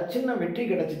ஆரம்பத்தில் சின்ன வெற்றி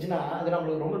கிடைச்சிச்சுன்னா அது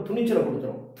நம்மளுக்கு ரொம்ப துணிச்சலை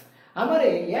கொடுத்துரும். அது மாதிரி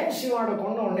யங் சிவார்டை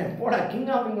கொன்ன உடனே போடா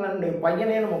கிங் ஆஃப் இங்கிலாந்துடைய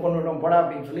பையனே நம்ம கொண்டுட்டோம் போடா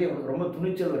அப்படின்னு சொல்லி அவருக்கு ரொம்ப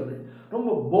துணிச்சல் வருது.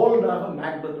 ரொம்ப போல்டாக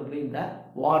மேக்பெத் வந்து இந்த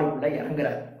வாருக்குள்ள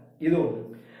இறங்குறாரு. இது ஒன்று.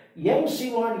 யங்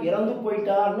சிவார்ட் இறந்து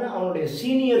போயிட்டார்னு அவனுடைய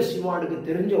சீனியர் சிவார்டுக்கு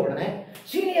தெரிஞ்ச உடனே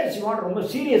சீனியர் சிவார்ட் ரொம்ப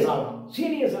சீரியஸ் ஆகும்.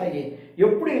 சீரியஸ் ஆகி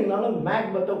எப்படி இருந்தாலும்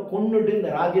மேக்பெத்தை கொன்னுட்டு இந்த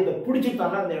ராஜ்யத்தை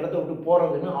பிடிச்சிட்டானா அந்த இடத்த விட்டு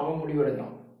போறதுன்னு அவன்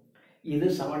முடிவெடுக்கிறான். இது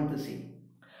 7th சீன்.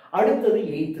 அடுத்தது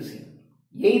 8th சீன்.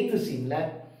 8th சீன்ல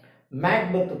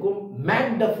மேக்பெத்துக்கும்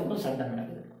மேக்டஃபுக்கும் சண்டை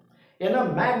நடக்குது. ஏன்னா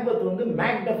மேக்பெத் வந்து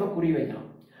மேக்டஃபை குறி வைக்கிறான்.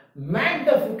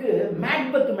 மேக்டஃபுக்கு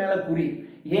மேக்பெத் மேல குறி.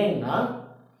 ஏன்னா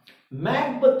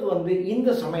மேக்பெத் வந்து இந்த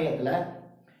சமயத்தில்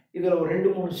இதில் ஒரு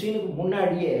 2-3 சீனுக்கு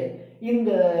முன்னாடியே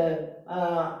இந்த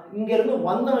இங்கேருந்து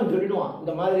வந்தவன் சொல்லிடுவான்,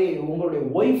 இந்த மாதிரி உங்களுடைய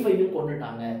ஒய்ஃபையும்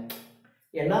கொண்டுட்டாங்க.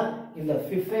 ஏன்னா இந்த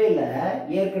ஃபிஃபேல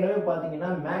ஏற்கனவே பார்த்தீங்கன்னா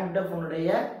மேக்டஃபனுடைய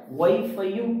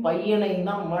ஒய்ஃபையும் பையனையும்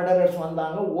தான் மர்டரர்ஸ்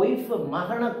வந்தாங்க. ஒய்ஃபு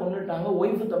மகனை கொண்டுட்டாங்க,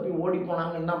 ஒய்ஃபு தப்பி ஓடி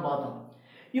போனாங்கன்னு தான் பார்த்தோம்.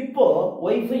 இப்போ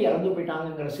ஒய்ஃபை இறந்து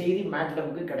போயிட்டாங்கிற செய்தி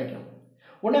மேக்டஃபுக்கு கிடைக்கும்.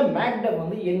 உடனே மேக்டஃப்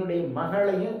வந்து என்னுடைய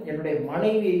மகளையும் என்னுடைய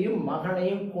மனைவியையும்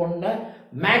மகனையும் கொண்ட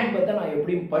மேக்பெத்தை நான்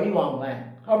எப்படியும் பழி வாங்குவேன்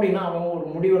அப்படின்னா அவன் ஒரு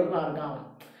முடிவில் தான் இருக்கான்.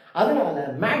 அதனால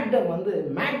மேக்டஃப் வந்து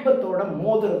மேக்பெத்தோட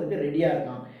மோதுறதுக்கு ரெடியாக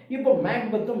இருக்கான். இப்போ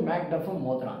மேக்பெத்தும் மேக்டஃபும்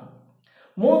மோதுறாங்க.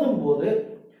 மோதும் போது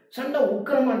சண்டை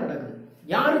உக்கிரமாக நடக்குது.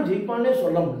 யாரும் ஜெயிப்பான்னே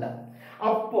சொல்ல முடியல.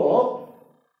 அப்போ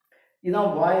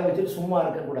இதான் வாயை வச்சுட்டு சும்மா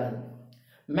இருக்கக்கூடாது.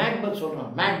 மேக்பெத்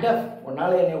சொல்றான், மேக்டஃப்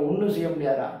உன்னால என்னை ஒன்றும் செய்ய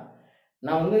முடியாதா?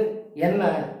 நான் வந்து என்ன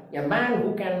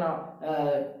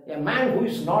a man who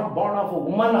is not born of a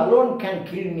woman alone can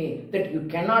kill me, that you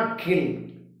cannot kill,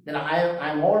 then I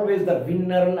am always the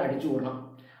winner ன்னு அடிச்சு விடலாம்.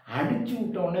 அடிச்சு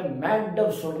விட்டோடனே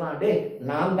மேக்டஃப் சொல்றான், டே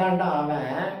நான் தாண்டா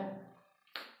அவன்,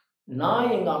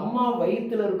 நான் எங்க அம்மா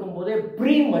வயிற்றுல இருக்கும் போதே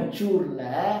ப்ரீ மச்சூர்ல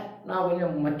நான்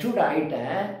கொஞ்சம் மச்சூர்ட்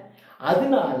ஆயிட்டேன்.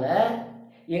 அதனால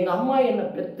எங்க அம்மா என்னை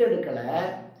பெத்தெடுக்கல,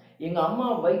 எங்க அம்மா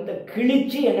வயிற்ற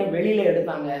கிழிச்சு என்னை வெளியில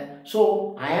எடுத்தாங்க. ஸோ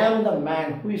ஐ ஆம் the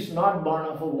man who is not born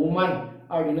of a woman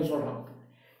அப்படின்னு சொல்றான்.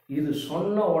 இது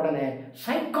சொன்ன உடனே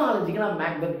சைக்காலஜிக்கலாக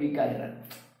மேக்பெத் வீக் ஆகிறார்.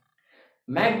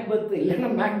 மேக்பெத் இல்லைன்னா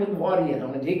மேக்பெத் வாரியர்,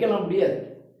 அவனை ஜெயிக்கலாம் முடியாது.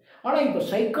 ஆனால் இப்போ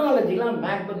சைக்காலஜிலாம்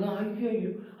மேக்பெத்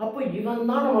ஐயோ அப்போ இவன்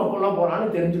தான் நம்மளை கொல்ல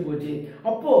போறான்னு தெரிஞ்சு போச்சு.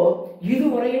 அப்போ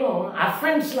இதுவரையிலும்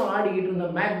அஃபென்ஸ்ல ஆடிக்கிட்டு இருந்த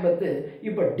மேக்பெத்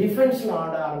இப்போ டிஃபென்ஸ்ல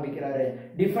ஆட ஆரம்பிக்கிறாரு.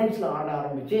 டிஃபென்ஸ்ல ஆட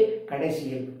ஆரம்பிச்சு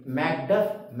கடைசியில்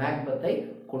மேக்பெத்தை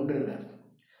கொன்றுறார்.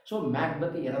 ஸோ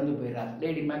மேக்பெத் இறந்து போயிறார்.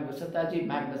 லேடி மேக்பெத் செத்தாச்சு,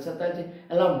 மேக்பெத் செத்தாச்சு,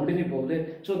 எல்லாம் முடிஞ்சு போகுது.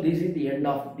 So this is the end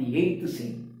of the 8th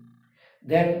scene.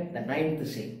 Then the 9th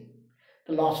scene,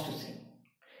 the last scene.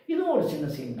 இதுவும் ஒரு சின்ன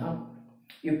சீன் தான்.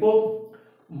 இப்போ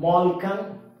மால்கம்,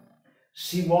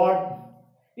 சிவார்ட்,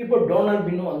 இப்போ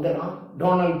டோனல்பின் வந்துடுறான்.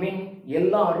 டோனல்பின்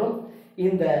எல்லாரும்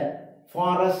இந்த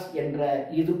ஃபாரஸ்ட் என்ற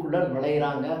இதுக்குள்ள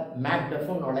நுழையிறாங்க.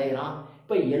 மேக்டஃபும் நுழையிறான்.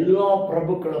 இப்போ எல்லா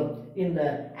பிரபுக்களும் இந்த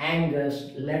ஆங்கஸ்,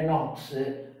 லெனாக்ஸ்,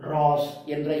 ராஸ்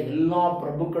என்ற எல்லா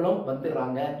பிரபுக்களும்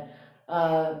வந்துடுறாங்க.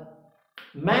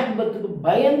 மேக்பெத்துக்கு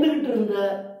பயந்துகிட்டு இருந்த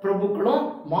பிரபுக்களும்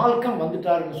மால்கம்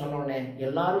வந்துட்டாருன்னு சொன்ன உடனே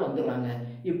எல்லாரும் வந்துடுறாங்க.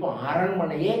 இப்போ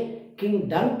அரண்மனையே கிங்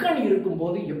டங்கன்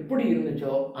இருக்கும்போது எப்படி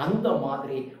இருந்துச்சோ அந்த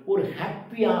மாதிரி ஒரு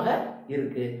ஹாப்பியாக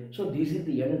இருக்கு. So this is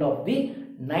the end of the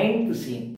 9th scene.